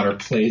my daughter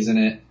plays in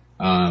it,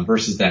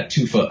 versus that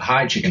 2-foot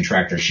high chicken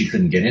tractor she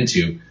couldn't get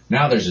into.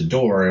 Now there's a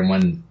door,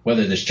 and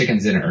whether there's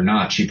chickens in it or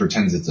not, she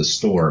pretends it's a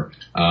store,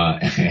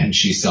 and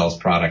she sells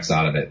products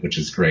out of it, which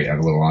is great. I have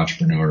a little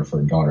entrepreneur for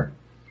a daughter.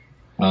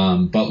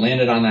 But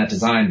landed on that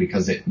design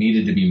because it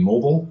needed to be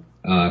mobile,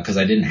 because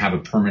I didn't have a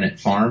permanent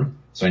farm,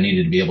 so I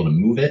needed to be able to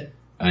move it.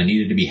 I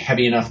needed to be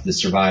heavy enough to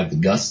survive the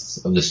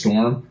gusts of the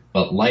storm,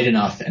 but light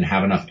enough and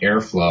have enough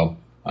airflow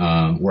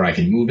where I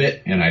can move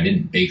it, and I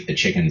didn't bake the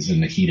chickens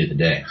in the heat of the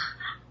day.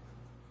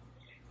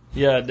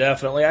 Yeah,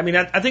 definitely. I mean,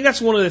 I think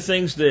that's one of the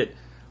things that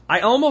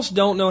I almost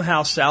don't know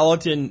how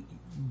Salatin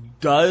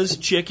does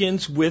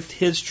chickens with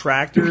his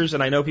tractors.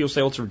 And I know people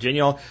say, well, it's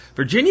Virginia.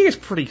 Virginia is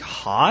pretty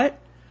hot.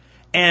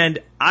 And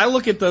I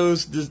look at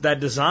that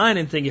design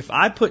and think, if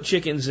I put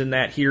chickens in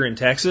that here in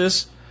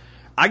Texas,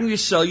 I can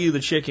just sell you the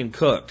chicken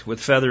cooked with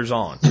feathers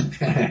on,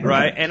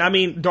 right? And I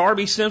mean,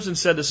 Darby Simpson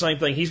said the same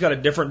thing. He's got a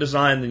different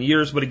design than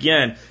yours, but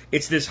again,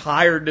 it's this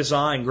higher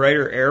design,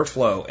 greater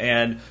airflow.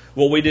 And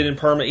what we did in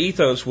Perma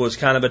Ethos was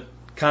kind of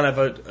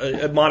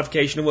a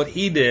modification of what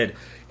he did.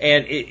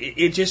 And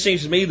it just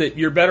seems to me that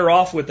you're better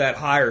off with that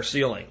higher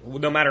ceiling.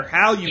 No matter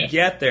how you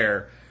get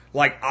there,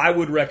 like I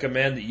would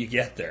recommend that you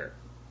get there.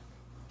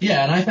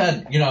 Yeah, and I've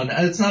had,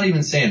 it's not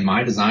even saying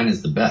my design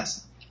is the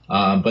best.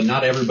 But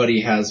not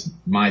everybody has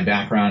my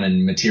background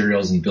in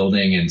materials and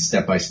building and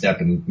step-by-step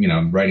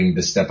and, writing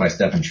the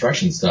step-by-step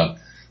instruction stuff.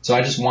 So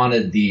I just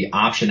wanted the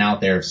option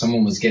out there if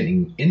someone was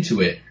getting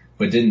into it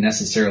but didn't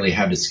necessarily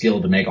have the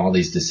skill to make all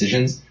these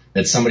decisions,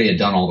 that somebody had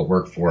done all the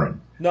work for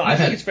him. No, I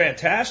think it's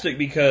fantastic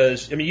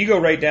because, I mean, you go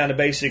right down to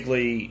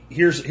basically,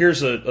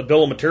 here's a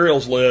bill of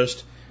materials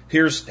list.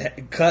 Here's,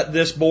 cut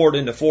this board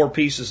into 4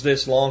 pieces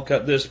this long,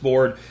 cut this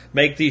board,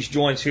 make these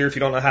joints here. If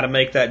you don't know how to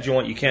make that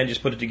joint, you can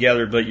just put it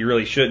together, but you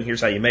really shouldn't. Here's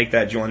how you make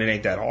that joint. It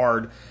ain't that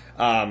hard.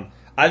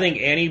 I think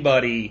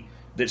anybody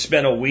that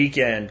spent a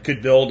weekend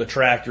could build a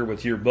tractor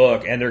with your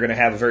book, and they're going to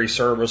have a very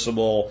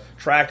serviceable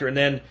tractor. And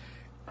then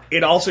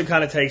it also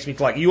kind of takes me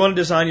to, like, you want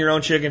to design your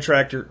own chicken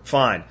tractor?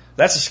 Fine.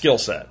 That's a skill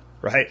set,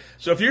 right?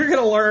 So if you're going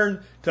to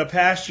learn to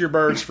pasture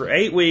birds for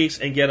 8 weeks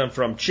and get them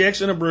from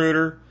chicks in a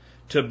brooder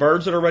to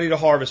birds that are ready to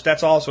harvest,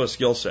 that's also a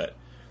skill set.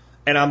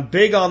 And I'm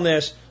big on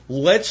this.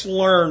 Let's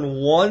learn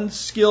one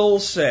skill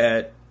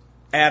set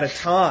at a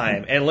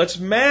time, and let's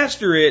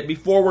master it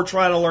before we're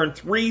trying to learn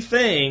 3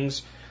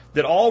 things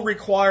that all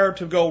require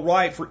to go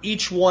right for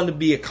each one to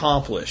be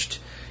accomplished.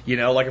 You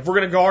know, like if we're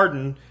going to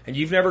garden and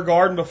you've never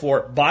gardened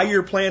before, buy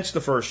your plants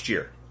the first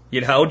year.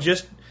 You know,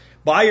 just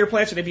buy your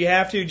plants, and if you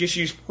have to, just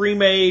use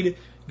pre-made,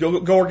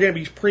 go organic,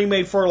 use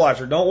pre-made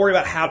fertilizer. Don't worry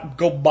about how,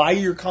 go buy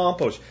your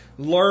compost.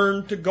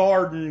 Learn to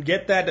garden,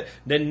 get that.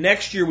 Then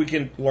next year we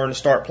can learn to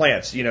start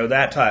plants, you know,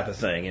 that type of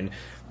thing. And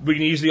we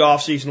can use the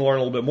off season to learn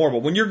a little bit more.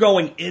 But when you're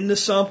going into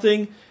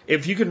something,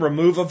 if you can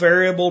remove a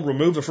variable,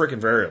 remove a freaking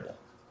variable.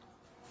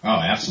 Oh,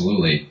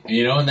 absolutely.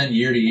 You know, and then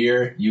year to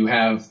year, you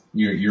have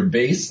your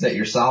base that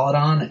you're solid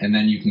on, and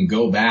then you can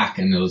go back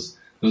and those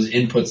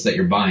inputs that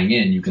you're buying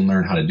in, you can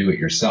learn how to do it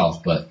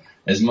yourself. But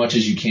as much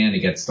as you can to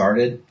get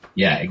started,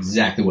 yeah,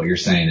 exactly what you're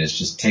saying is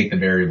just take the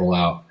variable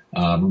out,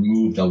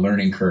 remove the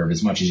learning curve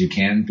as much as you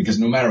can, because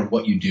no matter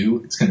what you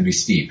do, it's going to be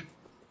steep.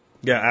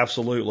 Yeah,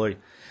 absolutely.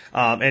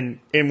 And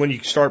when you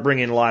start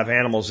bringing live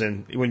animals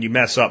in, when you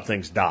mess up,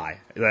 things die.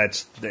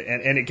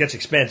 And it gets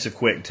expensive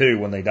quick too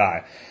when they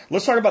die.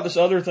 Let's talk about this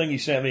other thing you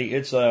sent me.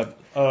 It's about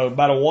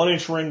a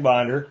 1-inch ring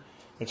binder.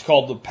 It's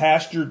called the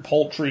Pastured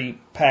Poultry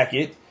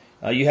Packet.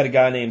 You had a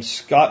guy named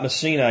Scott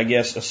Messina, I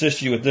guess,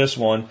 assist you with this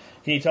one.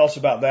 Can you tell us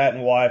about that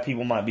and why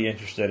people might be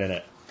interested in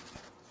it?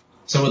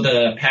 So with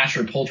the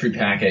Pastured Poultry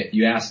Packet,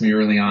 you asked me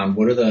early on,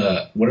 what are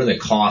the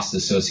costs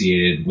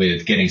associated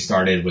with getting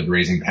started with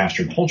raising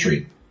pastured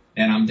poultry?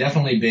 And I'm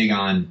definitely big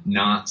on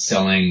not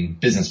selling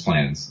business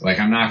plans. Like,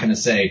 I'm not going to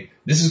say,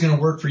 this is going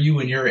to work for you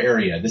in your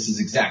area. This is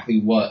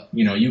exactly what,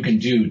 you know, you can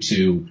do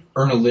to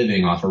earn a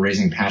living off of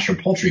raising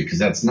pastured poultry, because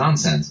that's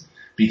nonsense.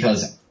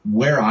 Because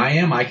where I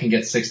am, I can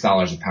get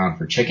 $6 a pound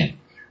for chicken.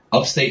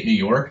 Upstate New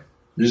York,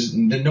 there's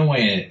no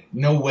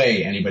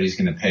way anybody's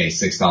going to pay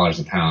 $6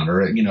 a pound.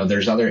 Or, you know,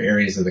 there's other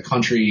areas of the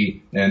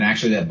country, and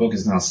actually that book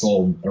is now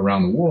sold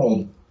around the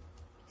world,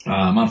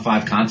 on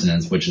 5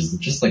 continents, which is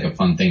just like a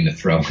fun thing to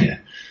throw in.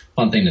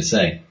 Fun thing to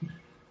say.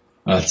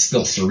 It's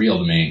still surreal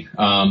to me.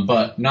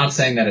 But not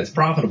saying that it's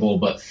profitable,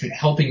 but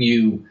helping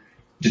you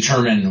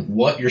determine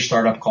what your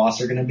startup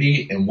costs are going to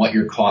be and what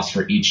your costs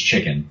for each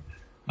chicken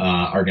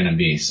are going to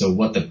be. So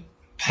what the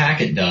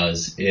packet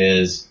does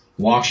is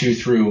walks you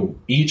through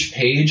each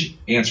page,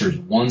 answers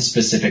one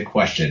specific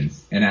question.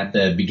 And at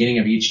the beginning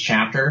of each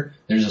chapter,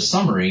 there's a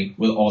summary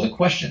with all the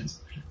questions.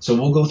 So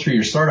we'll go through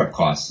your startup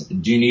costs.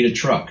 Do you need a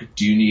truck?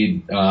 Do you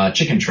need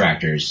chicken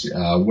tractors?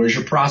 Where's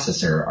your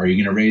processor? Are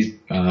you going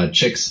to raise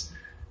chicks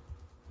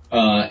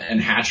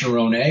and hatch your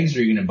own eggs? Or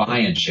are you going to buy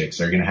in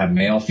chicks? Are you going to have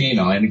male,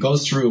 female? And it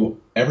goes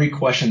through every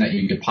question that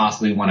you could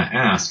possibly want to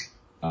ask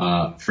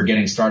for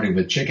getting started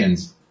with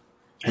chickens.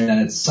 And then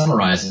it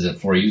summarizes it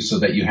for you so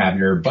that you have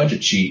your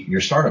budget sheet, your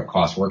startup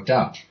costs worked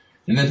out.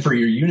 And then for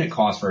your unit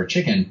cost for a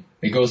chicken,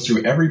 it goes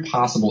through every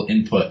possible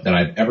input that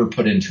I've ever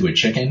put into a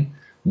chicken,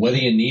 whether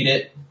you need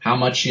it, how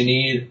much you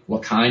need,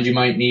 what kind you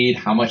might need,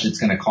 how much it's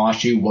going to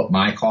cost you, what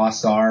my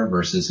costs are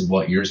versus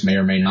what yours may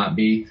or may not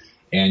be.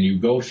 And you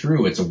go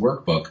through, it's a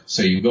workbook.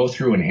 So you go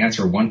through and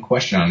answer one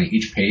question on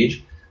each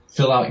page,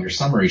 fill out your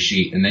summary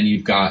sheet, and then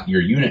you've got your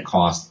unit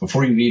cost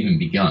before you've even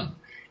begun.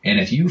 And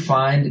if you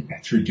find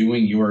through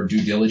doing your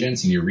due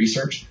diligence and your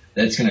research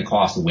that it's going to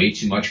cost way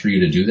too much for you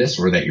to do this,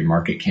 or that your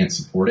market can't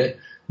support it,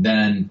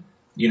 then,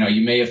 you know,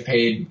 you may have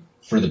paid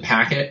for the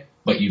packet,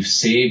 but you've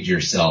saved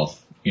yourself,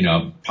 you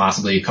know,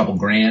 possibly a couple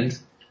grand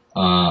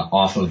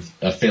off of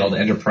a failed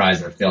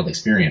enterprise or a failed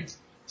experience.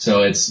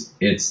 So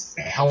it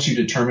helps you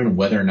determine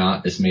whether or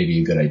not this may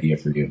be a good idea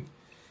for you.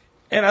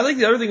 And I think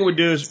the other thing it would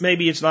do is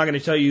maybe it's not going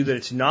to tell you that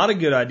it's not a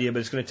good idea, but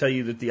it's going to tell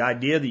you that the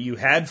idea that you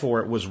had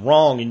for it was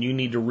wrong and you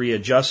need to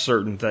readjust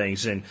certain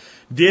things. And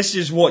this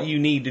is what you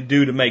need to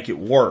do to make it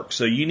work.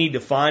 So you need to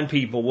find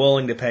people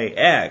willing to pay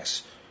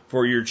X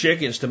for your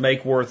chickens to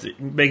make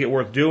it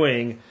worth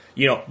doing,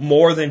 you know,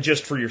 more than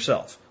just for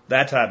yourself.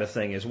 That type of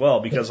thing as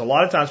well. Because a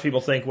lot of times people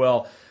think,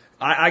 well,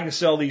 I can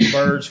sell these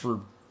birds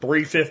for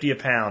 $3.50 a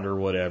pound or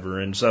whatever,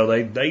 and so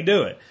they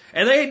do it,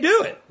 and they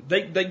do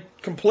it. They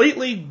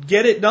completely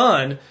get it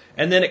done,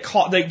 and then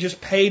they just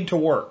paid to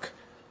work,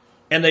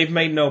 and they've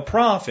made no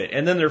profit,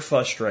 and then they're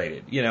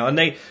frustrated, you know. And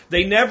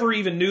they never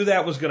even knew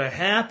that was going to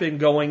happen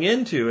going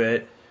into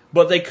it,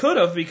 but they could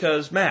have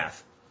because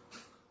math.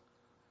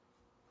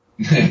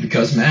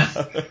 Because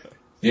math.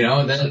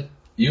 Then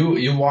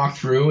you walk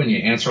through and you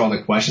answer all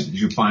the questions.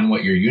 You find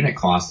what your unit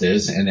cost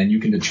is, and then you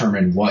can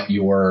determine what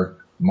your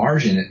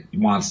margin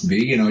wants to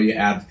be. You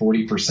add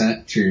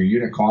 40% to your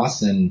unit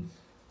cost, and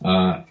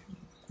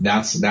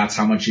that's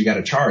how much you got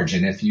to charge.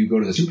 And if you go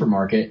to the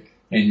supermarket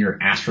and you're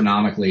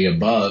astronomically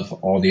above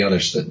all the other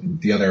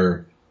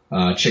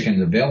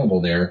chickens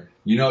available there,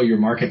 your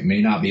market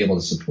may not be able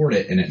to support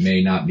it, and it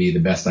may not be the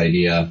best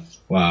idea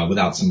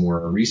without some more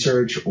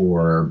research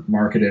or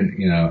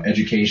marketing,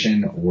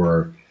 education,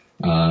 or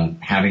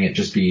having it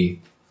just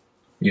be,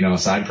 a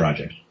side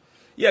project.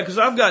 Yeah, because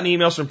I've gotten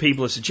emails from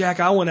people that say, Jack,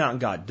 I went out and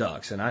got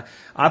ducks, and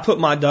I put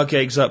my duck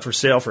eggs up for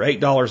sale for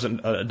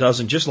 $8 a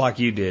dozen, just like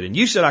you did, and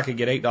you said I could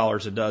get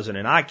 $8 a dozen,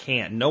 and I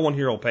can't. No one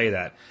here will pay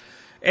that.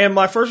 And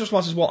my first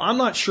response is, well, I'm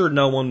not sure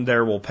no one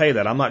there will pay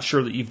that. I'm not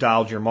sure that you've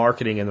dialed your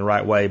marketing in the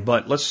right way,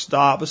 but let's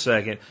stop a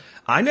second.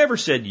 I never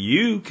said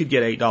you could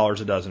get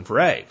 $8 a dozen for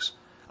eggs.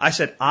 I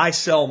said I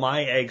sell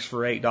my eggs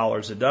for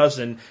 $8 a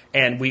dozen,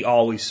 and we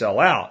always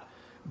sell out.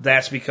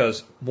 That's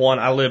because, one,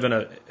 I live in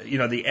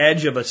the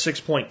edge of a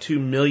 6.2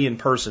 million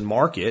person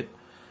market,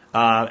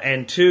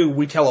 and two,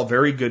 we tell a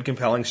very good,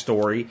 compelling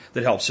story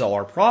that helps sell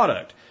our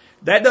product.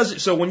 That doesn't,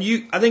 so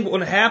I think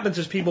what happens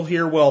is people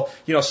hear, well,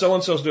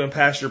 so-and-so's doing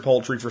pastured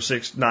poultry for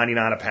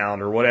 $6.99 a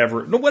pound or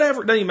whatever. No,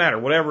 whatever, it doesn't matter,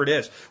 whatever it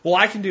is. Well,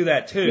 I can do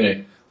that too.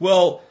 Right.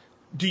 Well,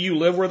 do you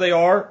live where they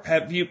are?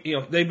 Have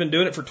they've been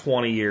doing it for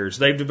 20 years.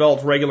 They've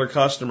developed regular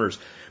customers.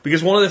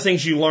 Because one of the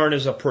things you learn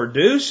as a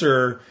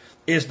producer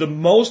is the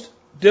most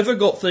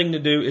difficult thing to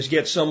do is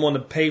get someone to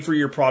pay for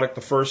your product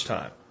the first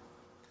time.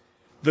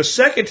 The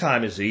second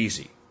time is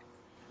easy,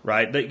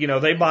 right?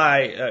 They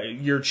buy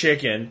your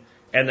chicken,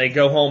 and they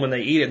go home and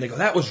they eat it and they go,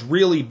 that was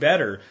really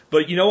better.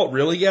 But you know what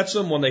really gets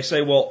them? When they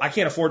say, well, I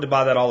can't afford to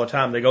buy that all the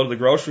time. They go to the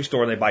grocery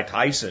store and they buy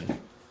Tyson.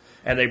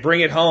 And they bring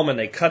it home and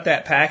they cut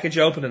that package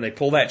open and they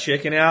pull that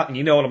chicken out. And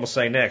you know what I'm going to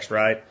say next,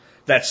 right?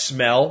 That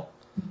smell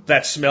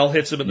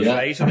hits them in the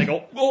face and they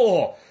go,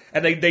 oh.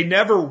 And they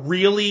never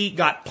really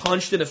got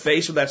punched in the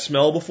face with that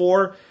smell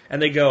before. And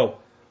they go,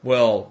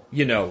 well,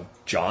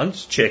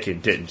 John's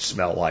chicken didn't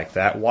smell like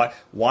that.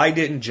 Why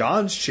didn't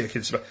John's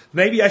chicken smell?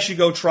 Maybe I should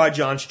go try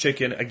John's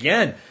chicken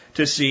again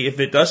to see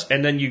if it does.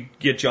 And then you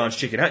get John's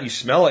chicken out, and you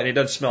smell it, and it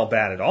doesn't smell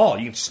bad at all.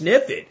 You can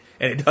sniff it,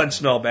 and it doesn't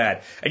smell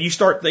bad. And you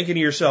start thinking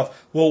to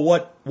yourself, well,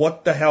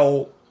 what the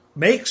hell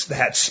makes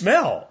that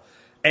smell?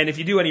 And if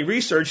you do any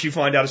research, you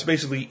find out it's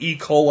basically E.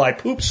 coli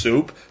poop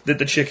soup that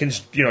the chicken's,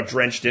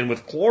 drenched in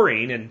with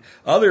chlorine and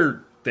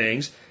other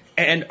things.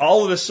 And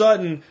all of a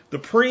sudden, the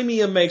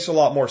premium makes a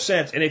lot more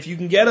sense. And if you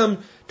can get them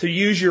to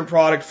use your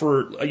product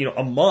for,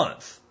 a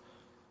month,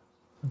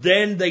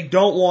 then they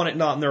don't want it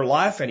not in their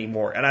life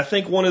anymore. And I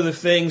think one of the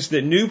things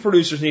that new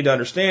producers need to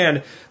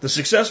understand, the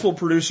successful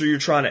producer you're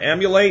trying to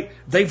emulate,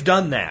 they've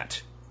done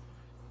that.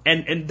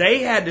 And they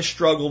had to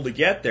struggle to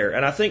get there.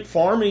 And I think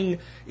farming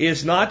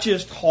is not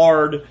just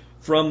hard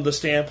from the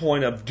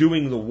standpoint of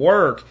doing the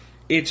work,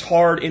 it's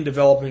hard in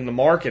developing the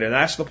market, and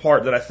that's the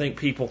part that I think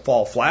people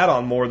fall flat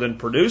on more than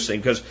producing,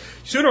 because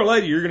sooner or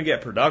later you're going to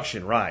get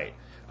production right.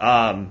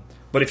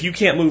 But if you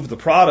can't move the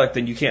product,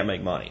 then you can't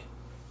make money.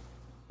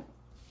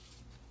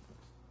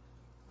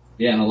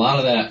 Yeah, and a lot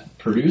of that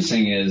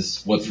producing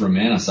is what's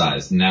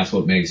romanticized, and that's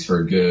what makes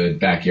for good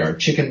backyard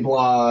chicken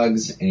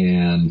blogs,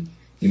 and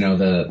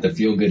the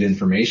feel-good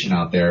information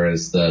out there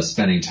is the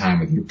spending time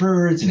with your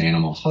birds and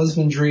animal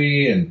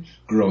husbandry and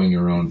growing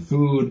your own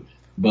food.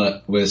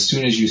 But as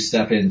soon as you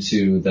step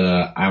into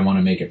I want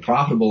to make it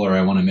profitable, or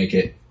I want to make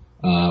it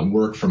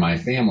work for my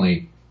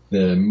family,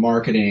 the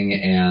marketing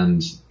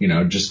and,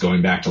 just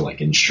going back to like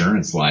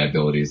insurance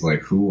liabilities,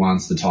 like who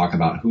wants to talk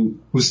about who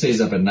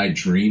stays up at night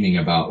dreaming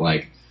about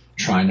like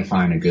trying to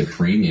find a good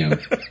premium.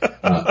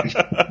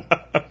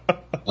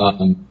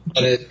 But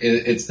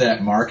it's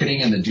that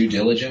marketing and the due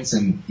diligence.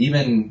 And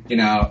even,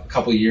 a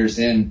couple of years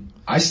in,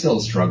 I still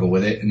struggle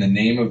with it. And the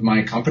name of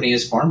my company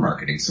is Farm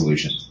Marketing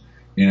Solutions.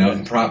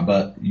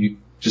 But you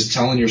just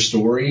telling your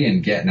story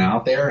and getting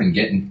out there and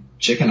getting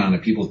chicken on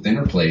people's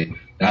dinner plate,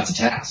 that's a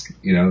task.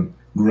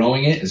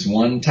 Growing it is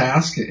one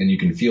task, and you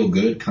can feel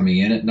good coming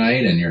in at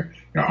night, and your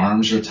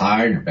arms are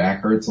tired and your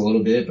back hurts a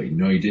little bit, but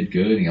you did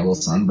good, and you got a little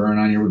sunburn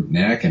on your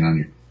neck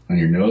and on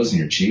your nose and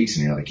your cheeks,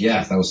 and you're like,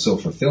 yeah, that was so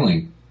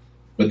fulfilling.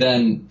 But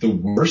then the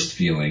worst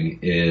feeling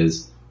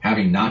is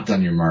having not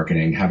done your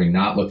marketing, having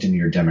not looked into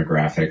your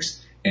demographics,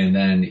 and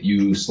then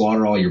you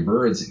slaughter all your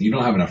birds, and you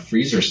don't have enough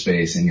freezer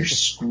space, and you're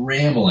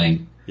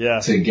scrambling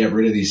to get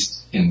rid of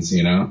these chickens,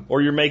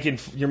 Or you're making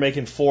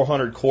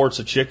 400 quarts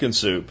of chicken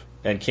soup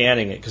and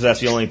canning it, because that's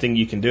the only thing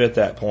you can do at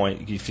that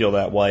point. You feel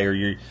that way,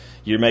 or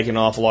you're making an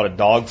awful lot of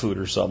dog food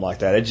or something like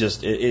that.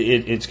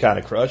 It's kind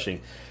of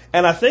crushing.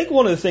 And I think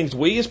one of the things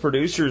we as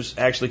producers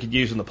actually could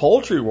use in the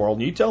poultry world,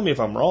 and you tell me if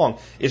I'm wrong,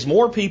 is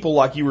more people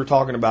like you were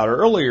talking about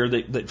earlier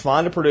that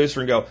find a producer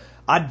and go,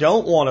 I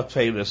don't want to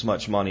pay this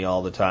much money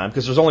all the time,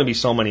 because there's only be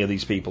so many of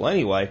these people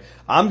anyway.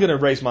 I'm going to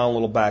raise my own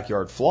little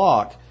backyard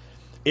flock.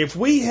 If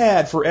we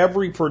had, for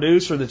every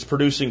producer that's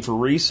producing for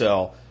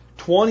resale,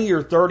 20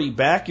 or 30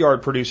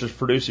 backyard producers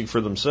producing for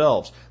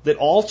themselves that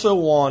also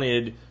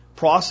wanted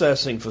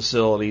processing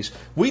facilities.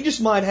 We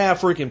just might have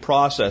freaking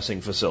processing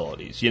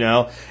facilities, you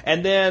know?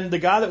 And then the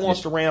guy that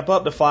wants to ramp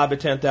up to 5 to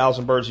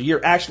 10,000 birds a year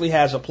actually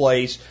has a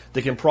place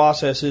that can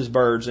process his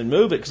birds and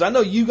move it. Because I know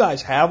you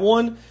guys have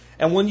one,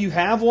 and when you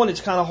have one,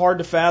 it's kind of hard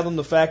to fathom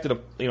the fact that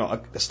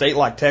a state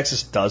like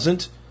Texas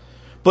doesn't.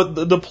 But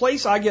the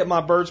place I get my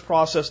birds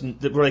processed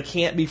where they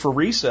can't be for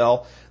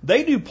resale,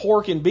 they do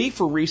pork and beef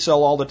for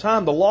resale all the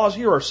time. The laws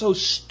here are so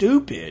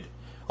stupid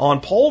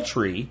on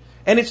poultry,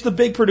 and it's the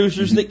big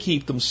producers that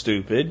keep them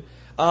stupid,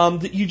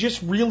 that you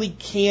just really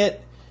can't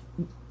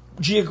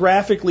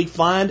geographically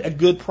find a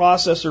good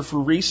processor for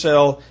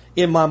resale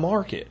in my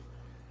market.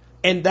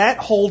 And that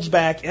holds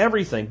back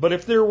everything. But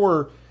if there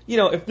were,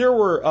 if there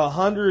were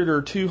 100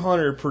 or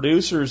 200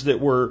 producers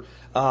that were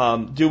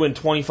doing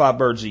 25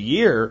 birds a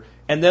year,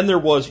 and then there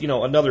was,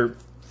 another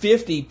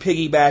 50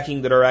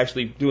 piggybacking that are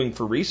actually doing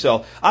for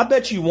resale, I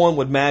bet you one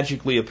would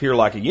magically appear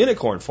like a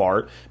unicorn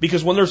fart,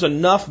 because when there's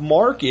enough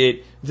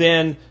market,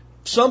 then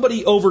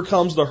somebody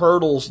overcomes the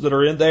hurdles that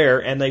are in there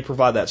and they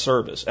provide that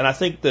service. And I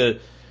think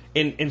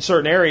in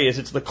certain areas,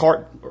 it's the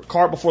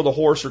cart before the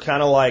horse, or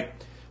kind of like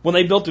when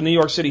they built the New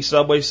York City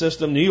subway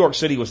system. New York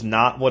City was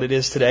not what it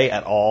is today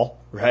at all,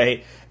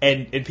 right?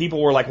 And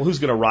people were like, well, who's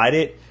going to ride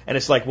it? And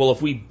it's like, well,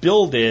 if we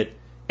build it,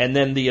 and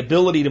then the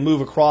ability to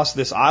move across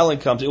this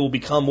island comes, it will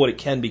become what it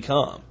can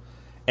become.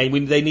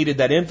 And they needed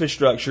that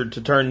infrastructure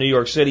to turn New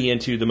York City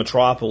into the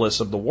metropolis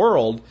of the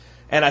world.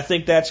 And I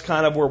think that's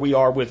kind of where we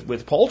are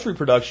with poultry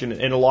production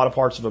in a lot of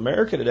parts of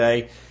America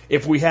today.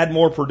 If we had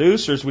more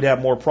producers, we'd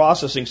have more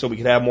processing, so we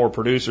could have more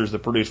producers that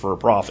produce for a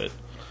profit.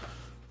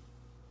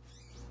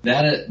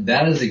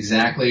 That is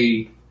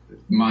exactly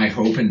my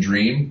hope and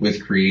dream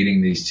with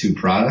creating these two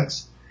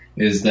products,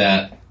 is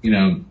that,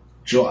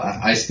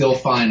 I still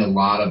find a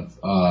lot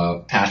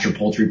of Pastured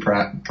Poultry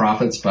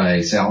Profits by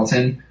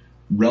Salatin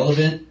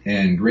relevant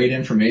and great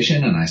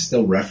information, and I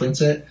still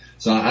reference it.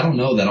 So I don't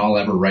know that I'll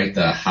ever write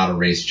the How to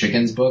Raise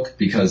Chickens book,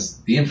 because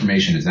the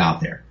information is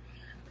out there.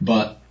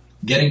 But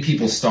getting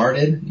people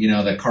started,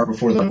 the cart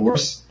before the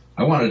horse,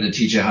 I wanted to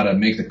teach you how to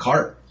make the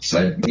cart,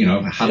 so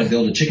how to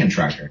build a chicken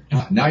tractor.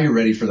 Now you're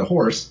ready for the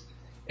horse,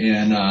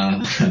 and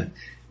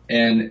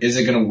and is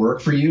it going to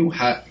work for you?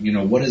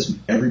 What is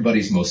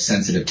everybody's most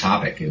sensitive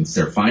topic? It's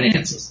their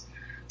finances.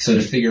 So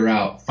to figure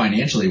out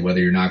financially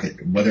whether or not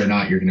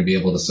you're going to be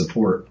able to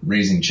support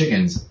raising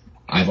chickens,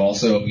 I've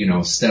also,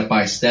 step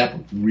by step,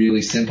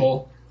 really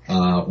simple,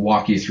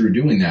 walk you through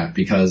doing that,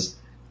 because,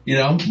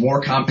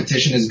 more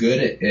competition is good.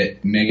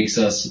 It makes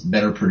us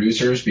better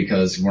producers,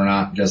 because we're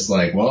not just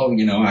like, well,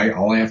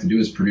 all I have to do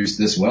is produce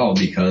this well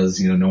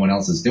because, no one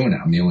else is doing it.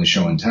 I'm the only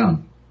show in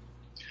town.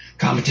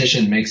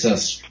 Competition makes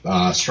us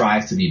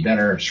strive to be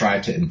better,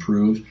 strive to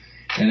improve,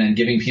 and then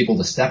giving people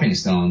the stepping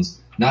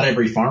stones. Not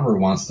every farmer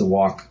wants to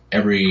walk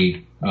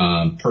every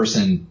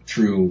person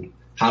through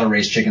how to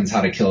raise chickens,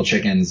 how to kill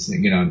chickens.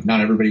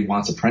 Not everybody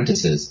wants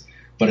apprentices.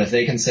 But if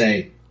they can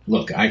say,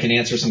 look, I can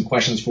answer some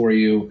questions for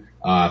you.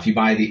 If you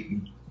buy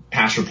the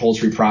Pastured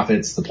Poultry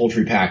Profits, the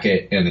Poultry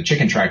Packet, and the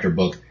Chicken Tractor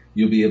book,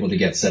 you'll be able to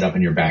get set up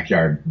in your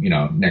backyard,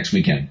 next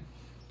weekend.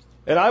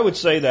 And I would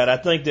say that I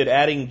think that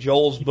adding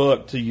Joel's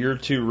book to your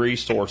two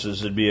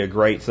resources would be a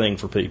great thing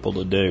for people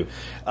to do.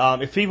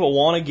 If people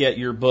want to get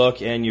your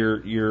book and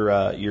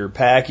your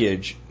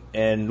package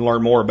and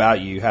learn more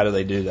about you, how do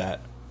they do that?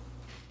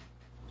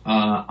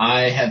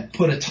 I have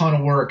put a ton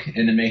of work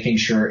into making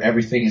sure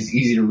everything is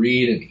easy to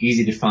read and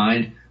easy to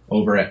find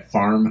over at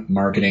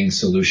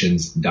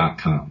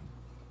farmmarketingsolutions.com.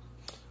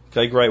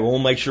 Okay, great. Well, we'll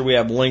make sure we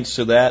have links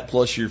to that,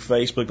 plus your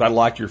Facebook. I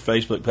liked your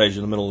Facebook page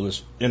in the middle of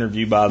this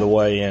interview, by the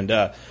way,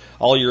 and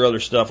all your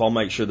other stuff. I'll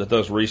make sure that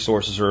those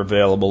resources are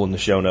available in the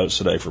show notes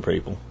today for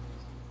people.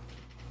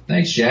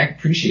 Thanks, Jack.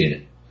 Appreciate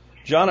it.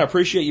 John, I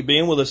appreciate you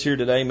being with us here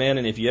today, man,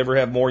 and if you ever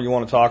have more you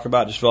want to talk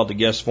about, just fill out the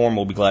guest form.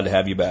 We'll be glad to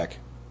have you back.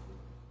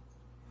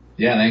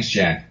 Yeah, thanks,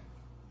 Jack.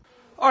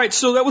 All right,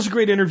 so that was a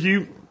great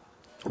interview.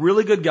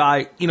 Really good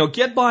guy.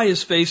 Get by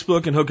his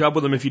Facebook and hook up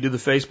with him if you do the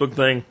Facebook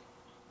thing.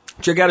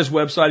 Check out his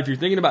website. If you're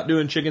thinking about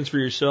doing chickens for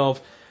yourself,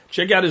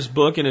 check out his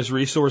book and his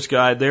resource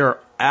guide. They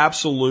are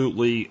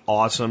absolutely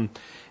awesome.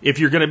 If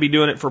you're going to be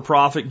doing it for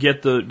profit,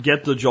 get the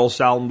Joel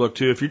Salatin book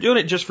too. If you're doing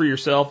it just for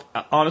yourself,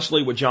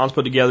 honestly, what John's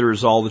put together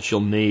is all that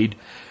you'll need.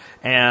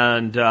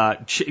 And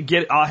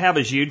I'll have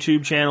his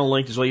YouTube channel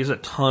linked as well. He has a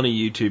ton of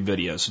YouTube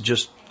videos. So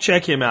just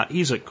check him out.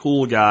 He's a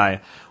cool guy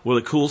with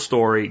a cool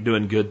story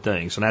doing good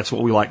things. And that's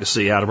what we like to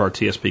see out of our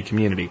TSP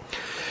community.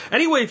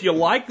 Anyway, if you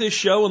like this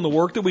show and the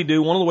work that we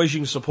do, one of the ways you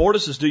can support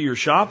us is do your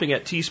shopping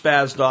at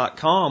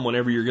tspaz.com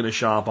whenever you're going to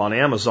shop on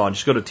Amazon.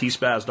 Just go to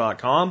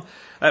tspaz.com.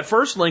 That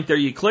first link there,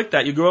 you click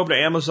that, you go over to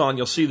Amazon,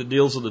 you'll see the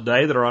deals of the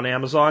day that are on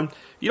Amazon. If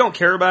you don't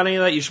care about any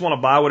of that, you just want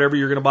to buy whatever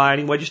you're going to buy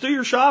anyway, just do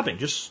your shopping.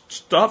 Just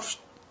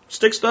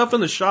stick stuff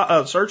in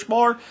the search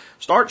bar,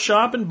 start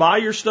shopping, buy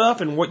your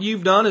stuff, and what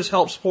you've done is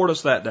help support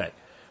us that day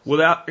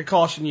without it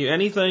costing you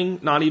anything,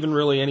 not even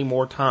really any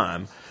more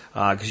time.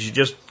 because you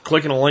just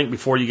clicking a link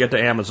before you get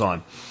to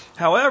Amazon.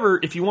 However,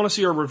 if you want to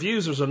see our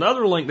reviews, there's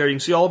another link there. You can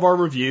see all of our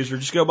reviews, or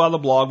just go by the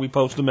blog. We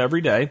post them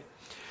every day.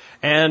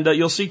 And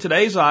you'll see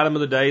today's item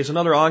of the day is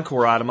another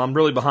Encore item. I'm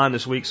really behind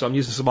this week, so I'm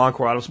using some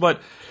Encore items.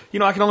 But,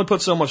 I can only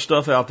put so much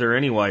stuff out there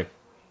anyway.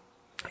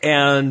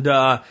 And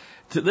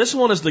this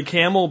one is the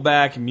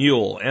Camelback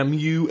Mule,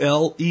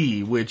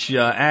 M-U-L-E, which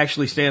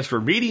actually stands for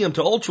Medium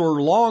to Ultra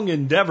Long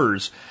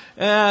Endeavors.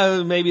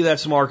 Maybe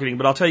that's marketing,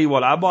 but I'll tell you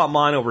what, I bought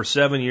mine over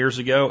 7 years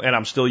ago, and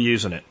I'm still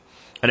using it.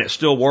 And it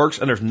still works,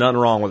 and there's nothing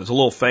wrong with it. It's a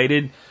little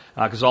faded,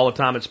 because all the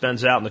time it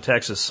spends out in the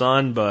Texas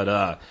sun,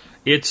 but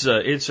it's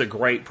a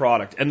great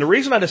product. And the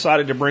reason I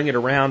decided to bring it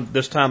around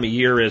this time of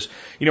year is,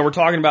 we're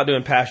talking about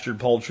doing pastured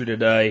poultry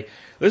today.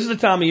 This is the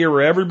time of year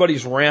where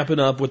everybody's ramping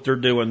up what they're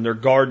doing, their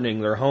gardening,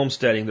 their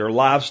homesteading, their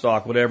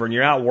livestock, whatever, and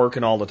you're out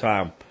working all the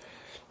time.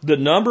 The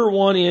number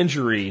one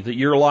injury that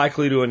you're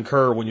likely to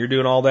incur when you're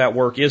doing all that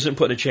work isn't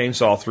putting a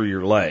chainsaw through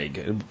your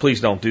leg. Please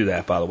don't do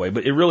that, by the way,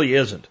 but it really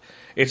isn't.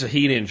 It's a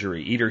heat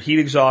injury, either heat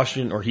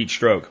exhaustion or heat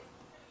stroke.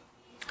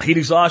 Heat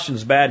exhaustion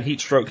is bad, and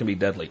heat stroke can be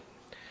deadly.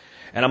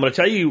 And I'm going to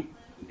tell you,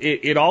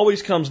 it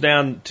always comes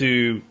down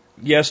to,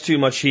 yes, too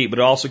much heat, but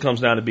it also comes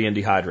down to being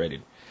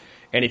dehydrated.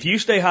 And if you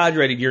stay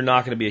hydrated, you're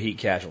not going to be a heat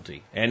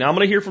casualty. And I'm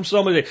going to hear from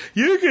somebody that,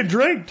 you can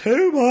drink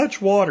too much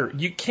water.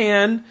 You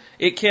can.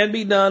 It can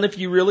be done if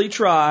you really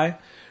try.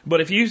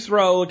 But if you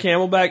throw a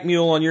Camelback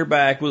Mule on your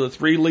back with a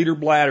 3-liter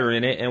bladder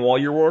in it, and while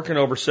you're working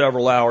over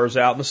several hours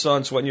out in the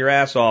sun sweating your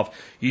ass off,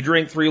 you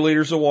drink 3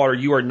 liters of water,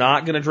 you are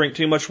not going to drink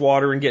too much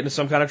water and get into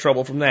some kind of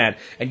trouble from that,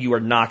 and you are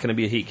not going to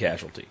be a heat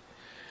casualty.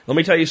 Let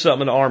me tell you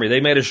something in the Army.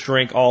 They made us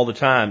drink all the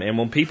time, and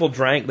when people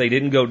drank, they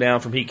didn't go down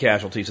from heat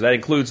casualties. So that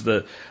includes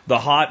the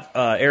hot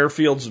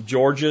airfields of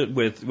Georgia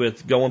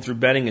with going through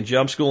Benning and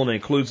jump school, and it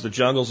includes the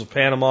jungles of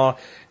Panama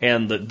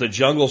and the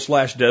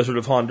jungle/desert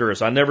of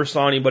Honduras. I never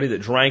saw anybody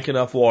that drank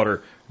enough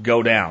water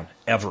go down,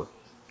 ever.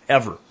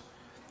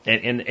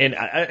 And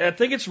I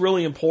think it's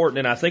really important,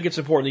 and I think it's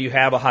important that you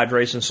have a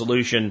hydration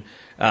solution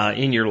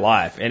in your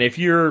life. And if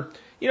you're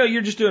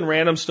just doing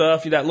random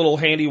stuff, that little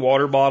handy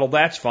water bottle,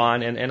 that's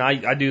fine, and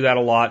I do that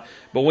a lot.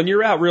 But when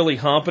you're out really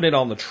humping it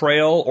on the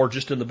trail or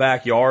just in the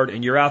backyard,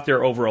 and you're out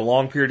there over a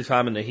long period of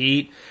time in the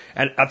heat,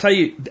 and I'll tell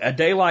you, a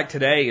day like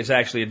today is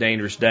actually a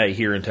dangerous day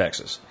here in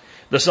Texas.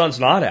 The sun's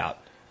not out.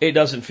 It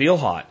doesn't feel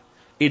hot.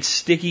 It's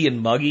sticky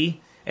and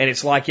muggy, and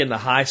it's like in the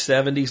high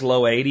 70s,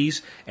 low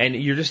 80s, and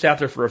you're just out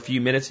there for a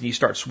few minutes and you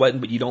start sweating,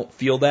 but you don't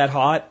feel that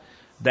hot.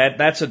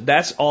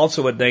 That's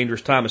also a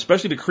dangerous time,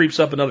 especially if it creeps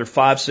up another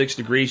 5-6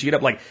 degrees. You get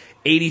up like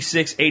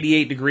 86,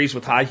 88 degrees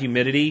with high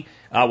humidity,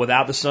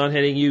 without the sun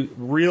hitting you.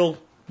 Real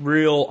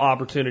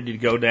opportunity to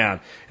go down.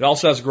 It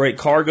also has a great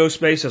cargo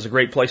space, has a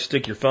great place to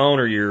stick your phone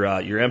or your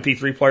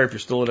MP3 player if you're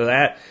still into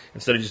that,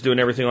 instead of just doing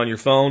everything on your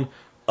phone,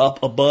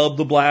 up above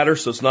the bladder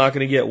so it's not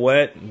going to get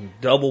wet,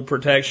 double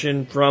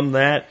protection from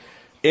that.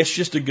 It's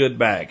just a good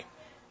bag.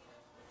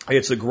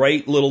 It's a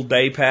great little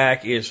day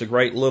pack. It's a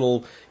great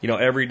little,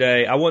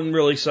 everyday. I wouldn't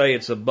really say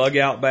it's a bug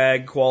out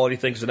bag quality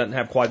thing because it doesn't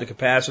have quite the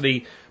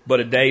capacity, but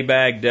a day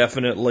bag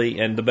definitely,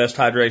 and the best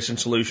hydration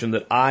solution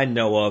that I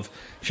know of.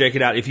 Check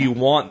it out. If you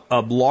want a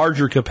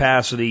larger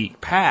capacity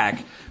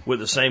pack with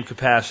the same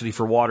capacity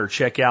for water,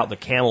 check out the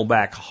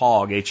Camelback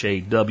Hog,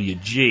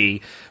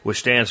 H-A-W-G, which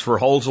stands for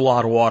holds a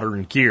lot of water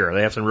and gear.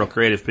 They have some real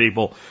creative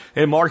people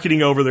in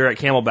marketing over there at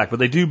Camelback, but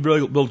they do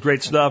build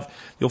great stuff.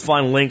 You'll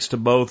find links to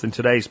both in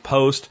today's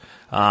post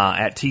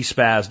at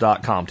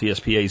tspaz.com,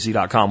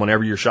 T-S-P-A-Z.com.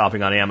 Whenever you're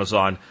shopping on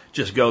Amazon,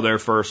 just go there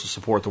first to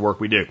support the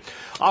work we do.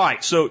 All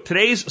right, so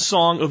today's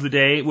song of the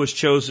day was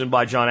chosen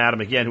by John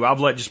Adam again, who I've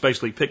let just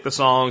basically pick the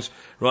songs,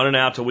 running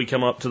out till we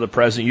come up to the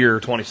present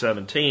year,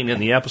 2017, in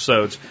the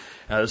episodes.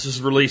 This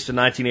is released in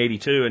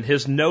 1982, and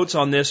his notes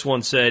on this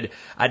one said,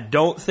 I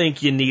don't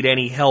think you need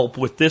any help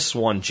with this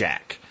one,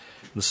 Jack.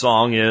 The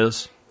song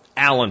is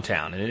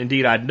Allentown, and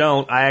indeed I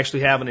don't. I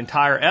actually have an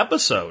entire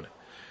episode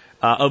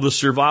of the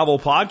Survival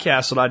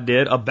podcast that I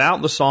did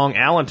about the song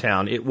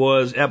Allentown. It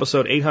was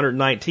episode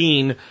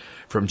 819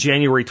 from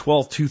January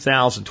 12th,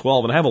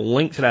 2012, and I have a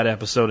link to that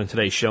episode in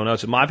today's show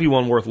notes. It might be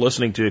one worth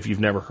listening to if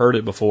you've never heard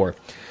it before.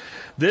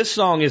 This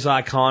song is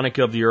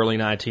iconic of the early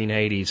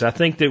 1980s. I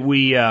think that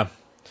we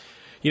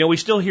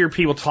still hear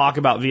people talk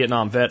about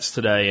Vietnam vets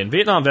today, and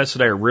Vietnam vets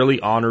today are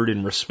really honored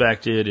and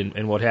respected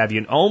and what have you,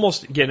 and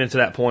almost getting into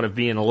that point of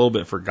being a little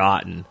bit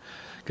forgotten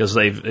because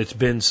it's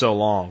been so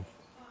long.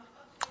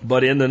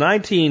 But in the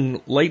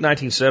late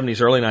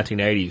 1970s, early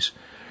 1980s,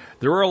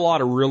 there were a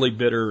lot of really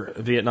bitter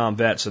Vietnam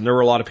vets, and there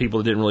were a lot of people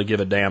that didn't really give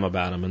a damn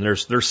about them. And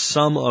there's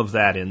some of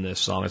that in this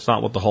song. It's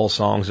not what the whole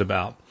song's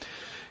about.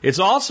 It's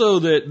also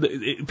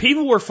that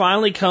people were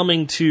finally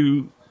coming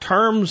to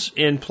terms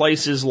in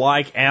places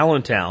like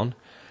Allentown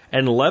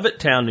and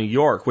Levittown, New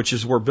York, which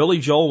is where Billy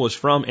Joel was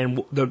from.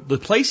 And the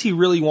place he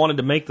really wanted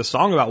to make the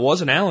song about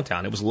wasn't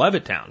Allentown. It was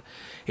Levittown.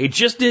 It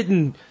just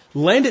didn't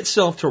lend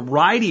itself to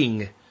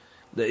writing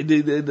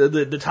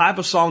the type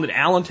of song that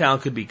Allentown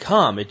could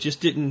become. It just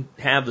didn't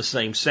have the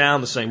same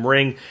sound, the same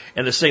ring,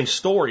 and the same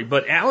story.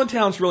 But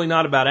Allentown's really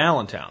not about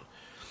Allentown.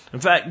 In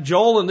fact,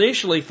 Joel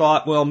initially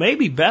thought, well,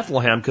 maybe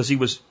Bethlehem, because he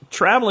was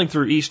traveling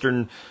through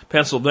eastern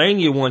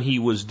Pennsylvania when he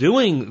was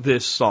doing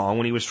this song,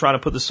 when he was trying to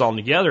put this song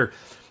together,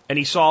 and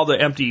he saw the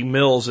empty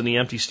mills and the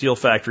empty steel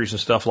factories and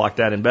stuff like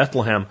that in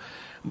Bethlehem.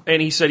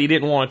 And he said he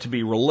didn't want it to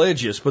be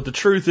religious, but the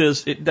truth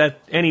is that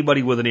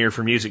anybody with an ear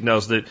for music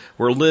knows that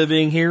we're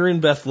living here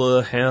in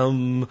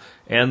Bethlehem,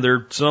 and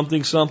there's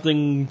something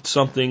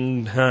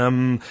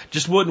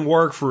just wouldn't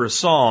work for a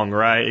song,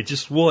 right? It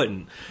just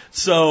wouldn't.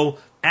 So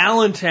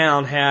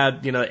Allentown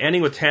had,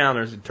 ending with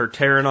town, they're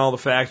tearing all the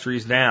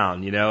factories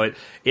down,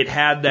 it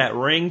had that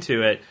ring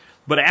to it.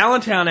 But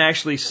Allentown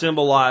actually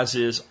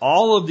symbolizes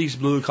all of these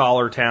blue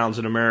collar towns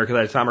in America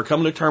at that time are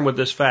coming to terms with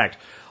this fact.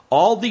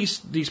 All these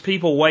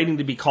people waiting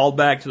to be called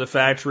back to the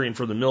factory and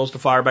for the mills to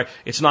fire back,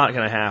 it's not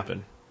going to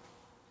happen.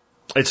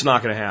 It's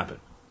not going to happen.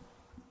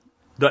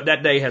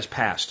 That day has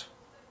passed.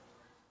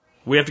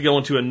 We have to go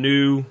into a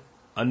new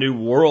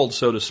world,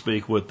 so to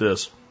speak, with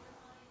this.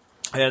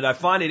 And I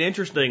find it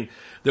interesting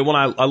that when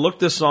I looked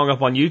this song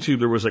up on YouTube,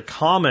 there was a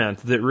comment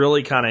that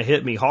really kind of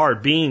hit me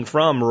hard, being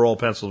from rural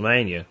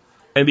Pennsylvania.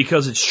 And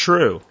because it's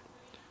true.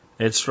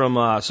 It's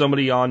from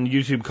somebody on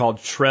YouTube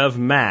called Trev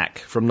Mack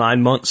from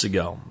 9 months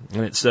ago.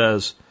 And it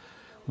says,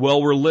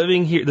 well, we're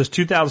living here, this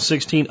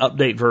 2016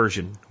 update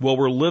version. Well,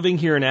 we're living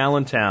here in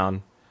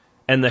Allentown,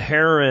 and the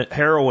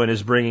heroin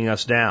is bringing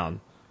us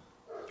down.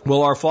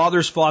 Well, our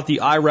fathers fought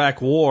the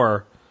Iraq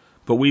War,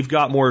 but we've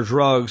got more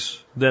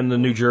drugs than the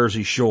New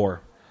Jersey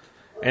Shore.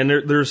 And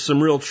there's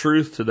some real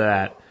truth to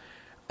that.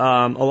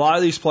 A lot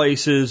of these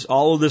places,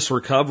 all of this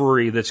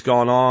recovery that's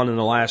gone on in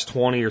the last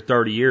 20 or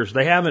 30 years,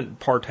 they haven't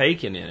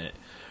partaken in it.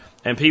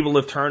 And people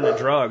have turned to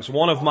drugs.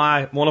 One of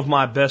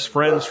my best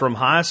friends from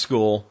high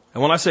school,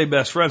 and when I say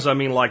best friends, I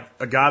mean like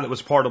a guy that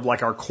was part of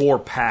like our core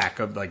pack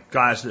of like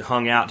guys that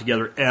hung out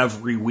together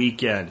every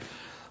weekend,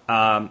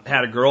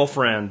 had a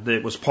girlfriend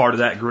that was part of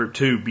that group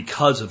too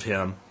because of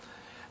him.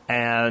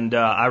 And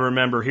I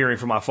remember hearing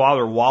from my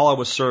father while I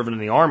was serving in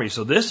the Army,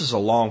 so this is a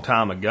long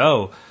time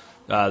ago,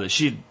 that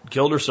she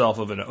killed herself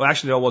of it.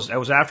 Actually, it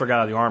was after I got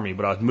out of the Army,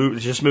 but I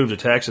just moved to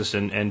Texas,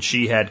 and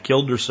she had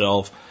killed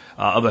herself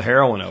of a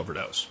heroin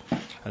overdose.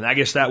 And I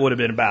guess that would have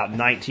been about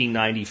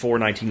 1994,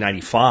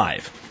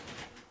 1995.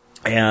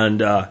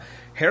 And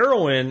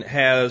heroin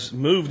has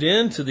moved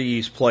into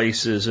these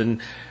places.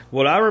 And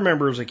what I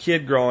remember as a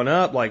kid growing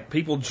up, like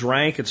people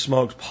drank and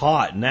smoked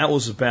pot, and that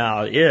was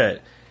about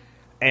it.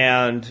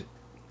 And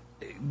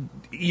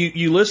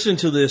you listen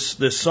to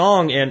this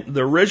song, and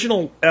the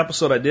original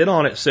episode I did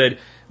on it said,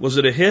 was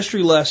it a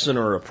history lesson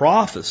or a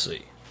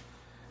prophecy?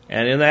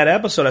 And in that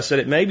episode, I said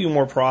it may be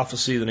more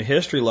prophecy than a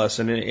history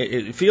lesson. And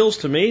it feels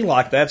to me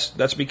like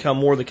that's become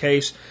more the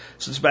case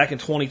since back in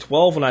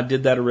 2012 when I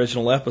did that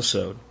original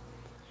episode.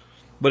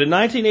 But in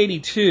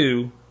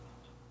 1982,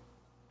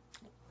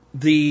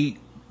 the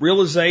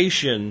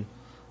realization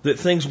that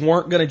things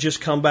weren't going to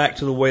just come back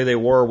to the way they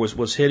were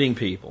was hitting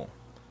people.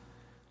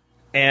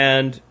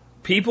 And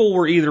people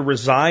were either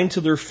resigned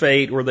to their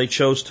fate, or they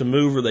chose to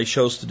move, or they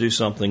chose to do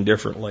something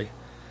differently.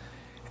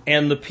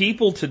 And the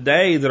people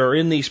today that are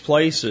in these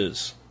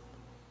places,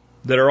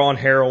 that are on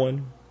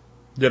heroin,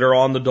 that are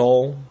on the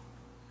dole,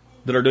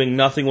 that are doing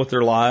nothing with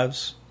their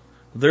lives,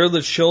 they're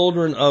the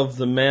children of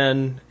the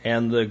men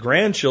and the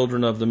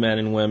grandchildren of the men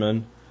and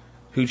women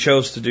who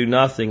chose to do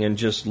nothing and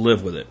just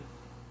live with it.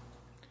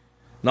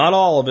 Not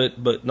all of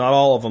it, but not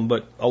all of them,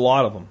 but a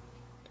lot of them.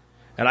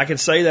 And I can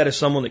say that as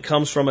someone that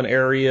comes from an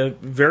area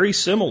very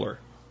similar.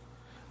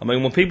 I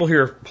mean, when people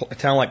hear a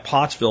town like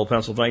Pottsville,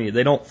 Pennsylvania,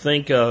 they don't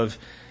think of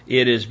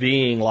it as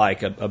being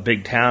like a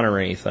big town or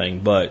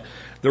anything, but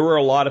there were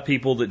a lot of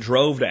people that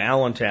drove to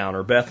Allentown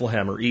or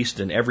Bethlehem or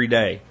Easton every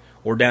day,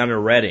 or down to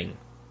Reading,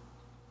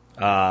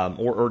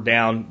 or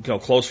down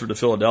closer to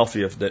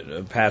Philadelphia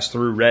that passed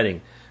through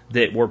Reading,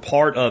 that were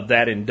part of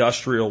that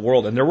industrial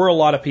world. And there were a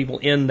lot of people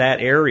in that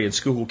area in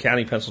Schuylkill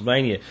County,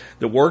 Pennsylvania,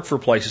 that worked for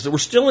places that were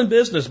still in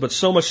business, but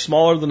so much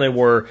smaller than they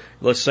were,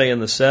 let's say, in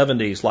the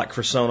 70s, like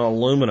Cressona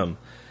Aluminum,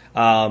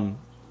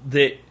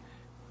 that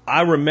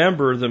I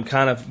remember them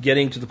kind of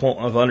getting to the point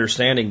of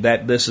understanding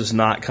that this is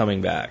not coming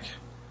back.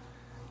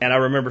 And I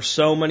remember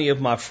so many of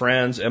my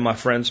friends and my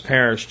friends'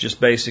 parents just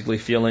basically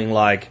feeling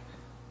like,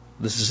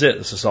 this is it,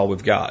 this is all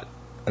we've got,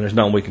 and there's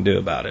nothing we can do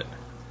about it.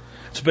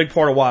 It's a big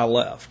part of why I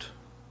left.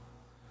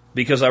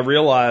 Because I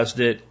realized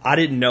that I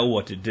didn't know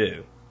what to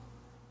do.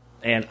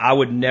 And I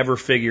would never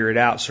figure it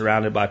out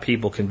surrounded by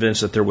people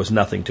convinced that there was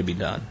nothing to be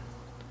done.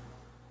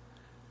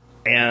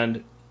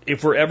 And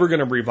if we're ever going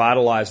to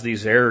revitalize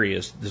these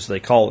areas, as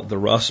they call it, the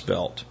Rust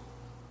Belt,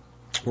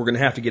 we're going to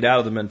have to get out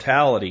of the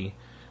mentality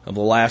of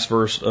the last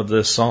verse of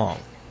this song.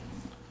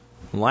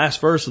 The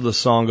last verse of this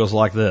song goes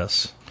like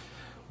this.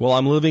 Well,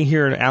 I'm living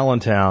here in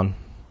Allentown,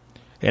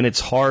 and it's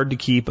hard to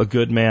keep a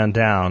good man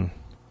down,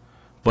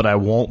 but I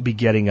won't be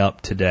getting up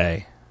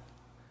today.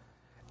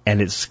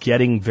 And it's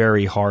getting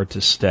very hard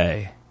to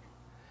stay.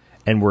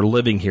 And we're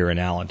living here in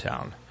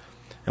Allentown.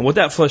 And what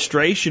that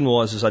frustration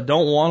was is I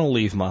don't want to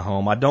leave my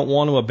home. I don't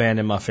want to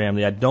abandon my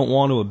family. I don't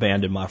want to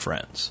abandon my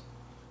friends.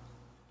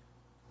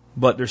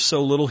 but there's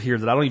so little here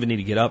that I don't even need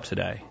to get up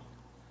today.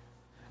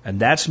 And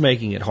that's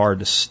making it hard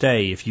to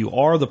stay if you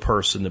are the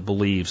person that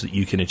believes that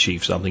you can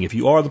achieve something, if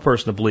you are the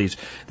person that believes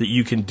that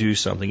you can do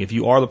something, if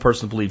you are the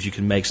person that believes you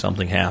can make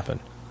something happen.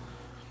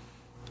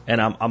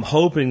 And I'm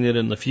hoping that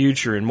in the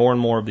future, in more and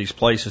more of these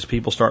places,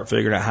 people start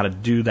figuring out how to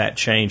do that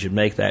change and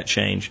make that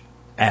change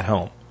at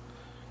home.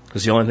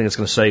 Because the only thing that's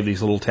going to save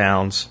these little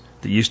towns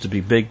that used to be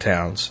big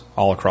towns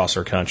all across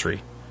our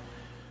country.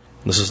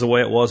 This is the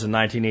way it was in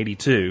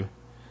 1982,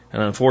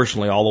 and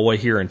unfortunately, all the way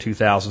here in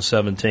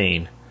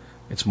 2017,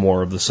 it's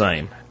more of the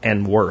same,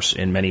 and worse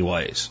in many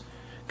ways.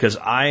 Because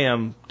I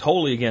am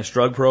totally against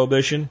drug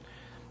prohibition,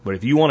 but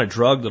if you want a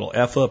drug that'll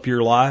F up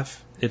your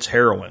life, it's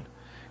heroin.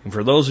 And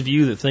for those of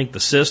you that think the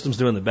system's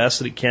doing the best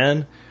that it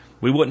can,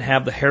 we wouldn't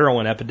have the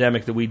heroin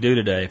epidemic that we do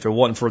today if it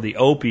wasn't for the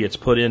opiates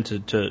put into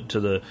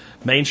the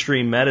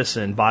mainstream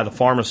medicine by the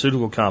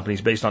pharmaceutical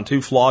companies based on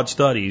 2 flawed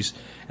studies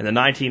in the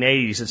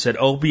 1980s that said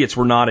opiates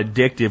were not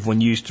addictive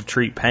when used to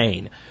treat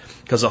pain.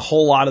 Because a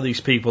whole lot of these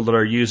people that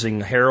are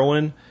using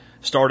heroin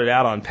started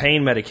out on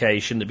pain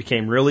medication that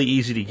became really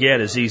easy to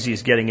get, as easy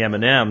as getting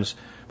M&Ms,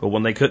 but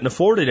when they couldn't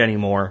afford it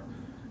anymore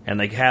and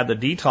they had the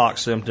detox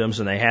symptoms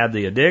and they had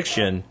the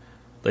addiction,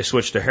 they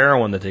switched to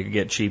heroin that they could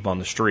get cheap on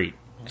the street.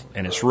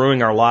 And it's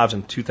ruining our lives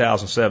in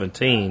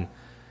 2017.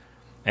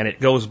 And it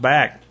goes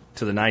back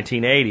to the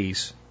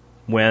 1980s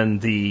when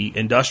the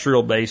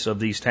industrial base of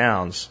these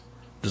towns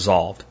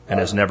dissolved and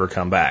has never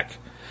come back.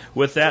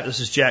 With that, this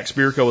is Jack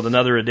Spirko with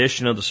another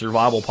edition of the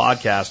Survival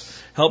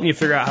Podcast, helping you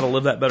figure out how to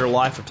live that better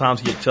life if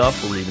times get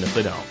tough or even if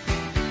they don't.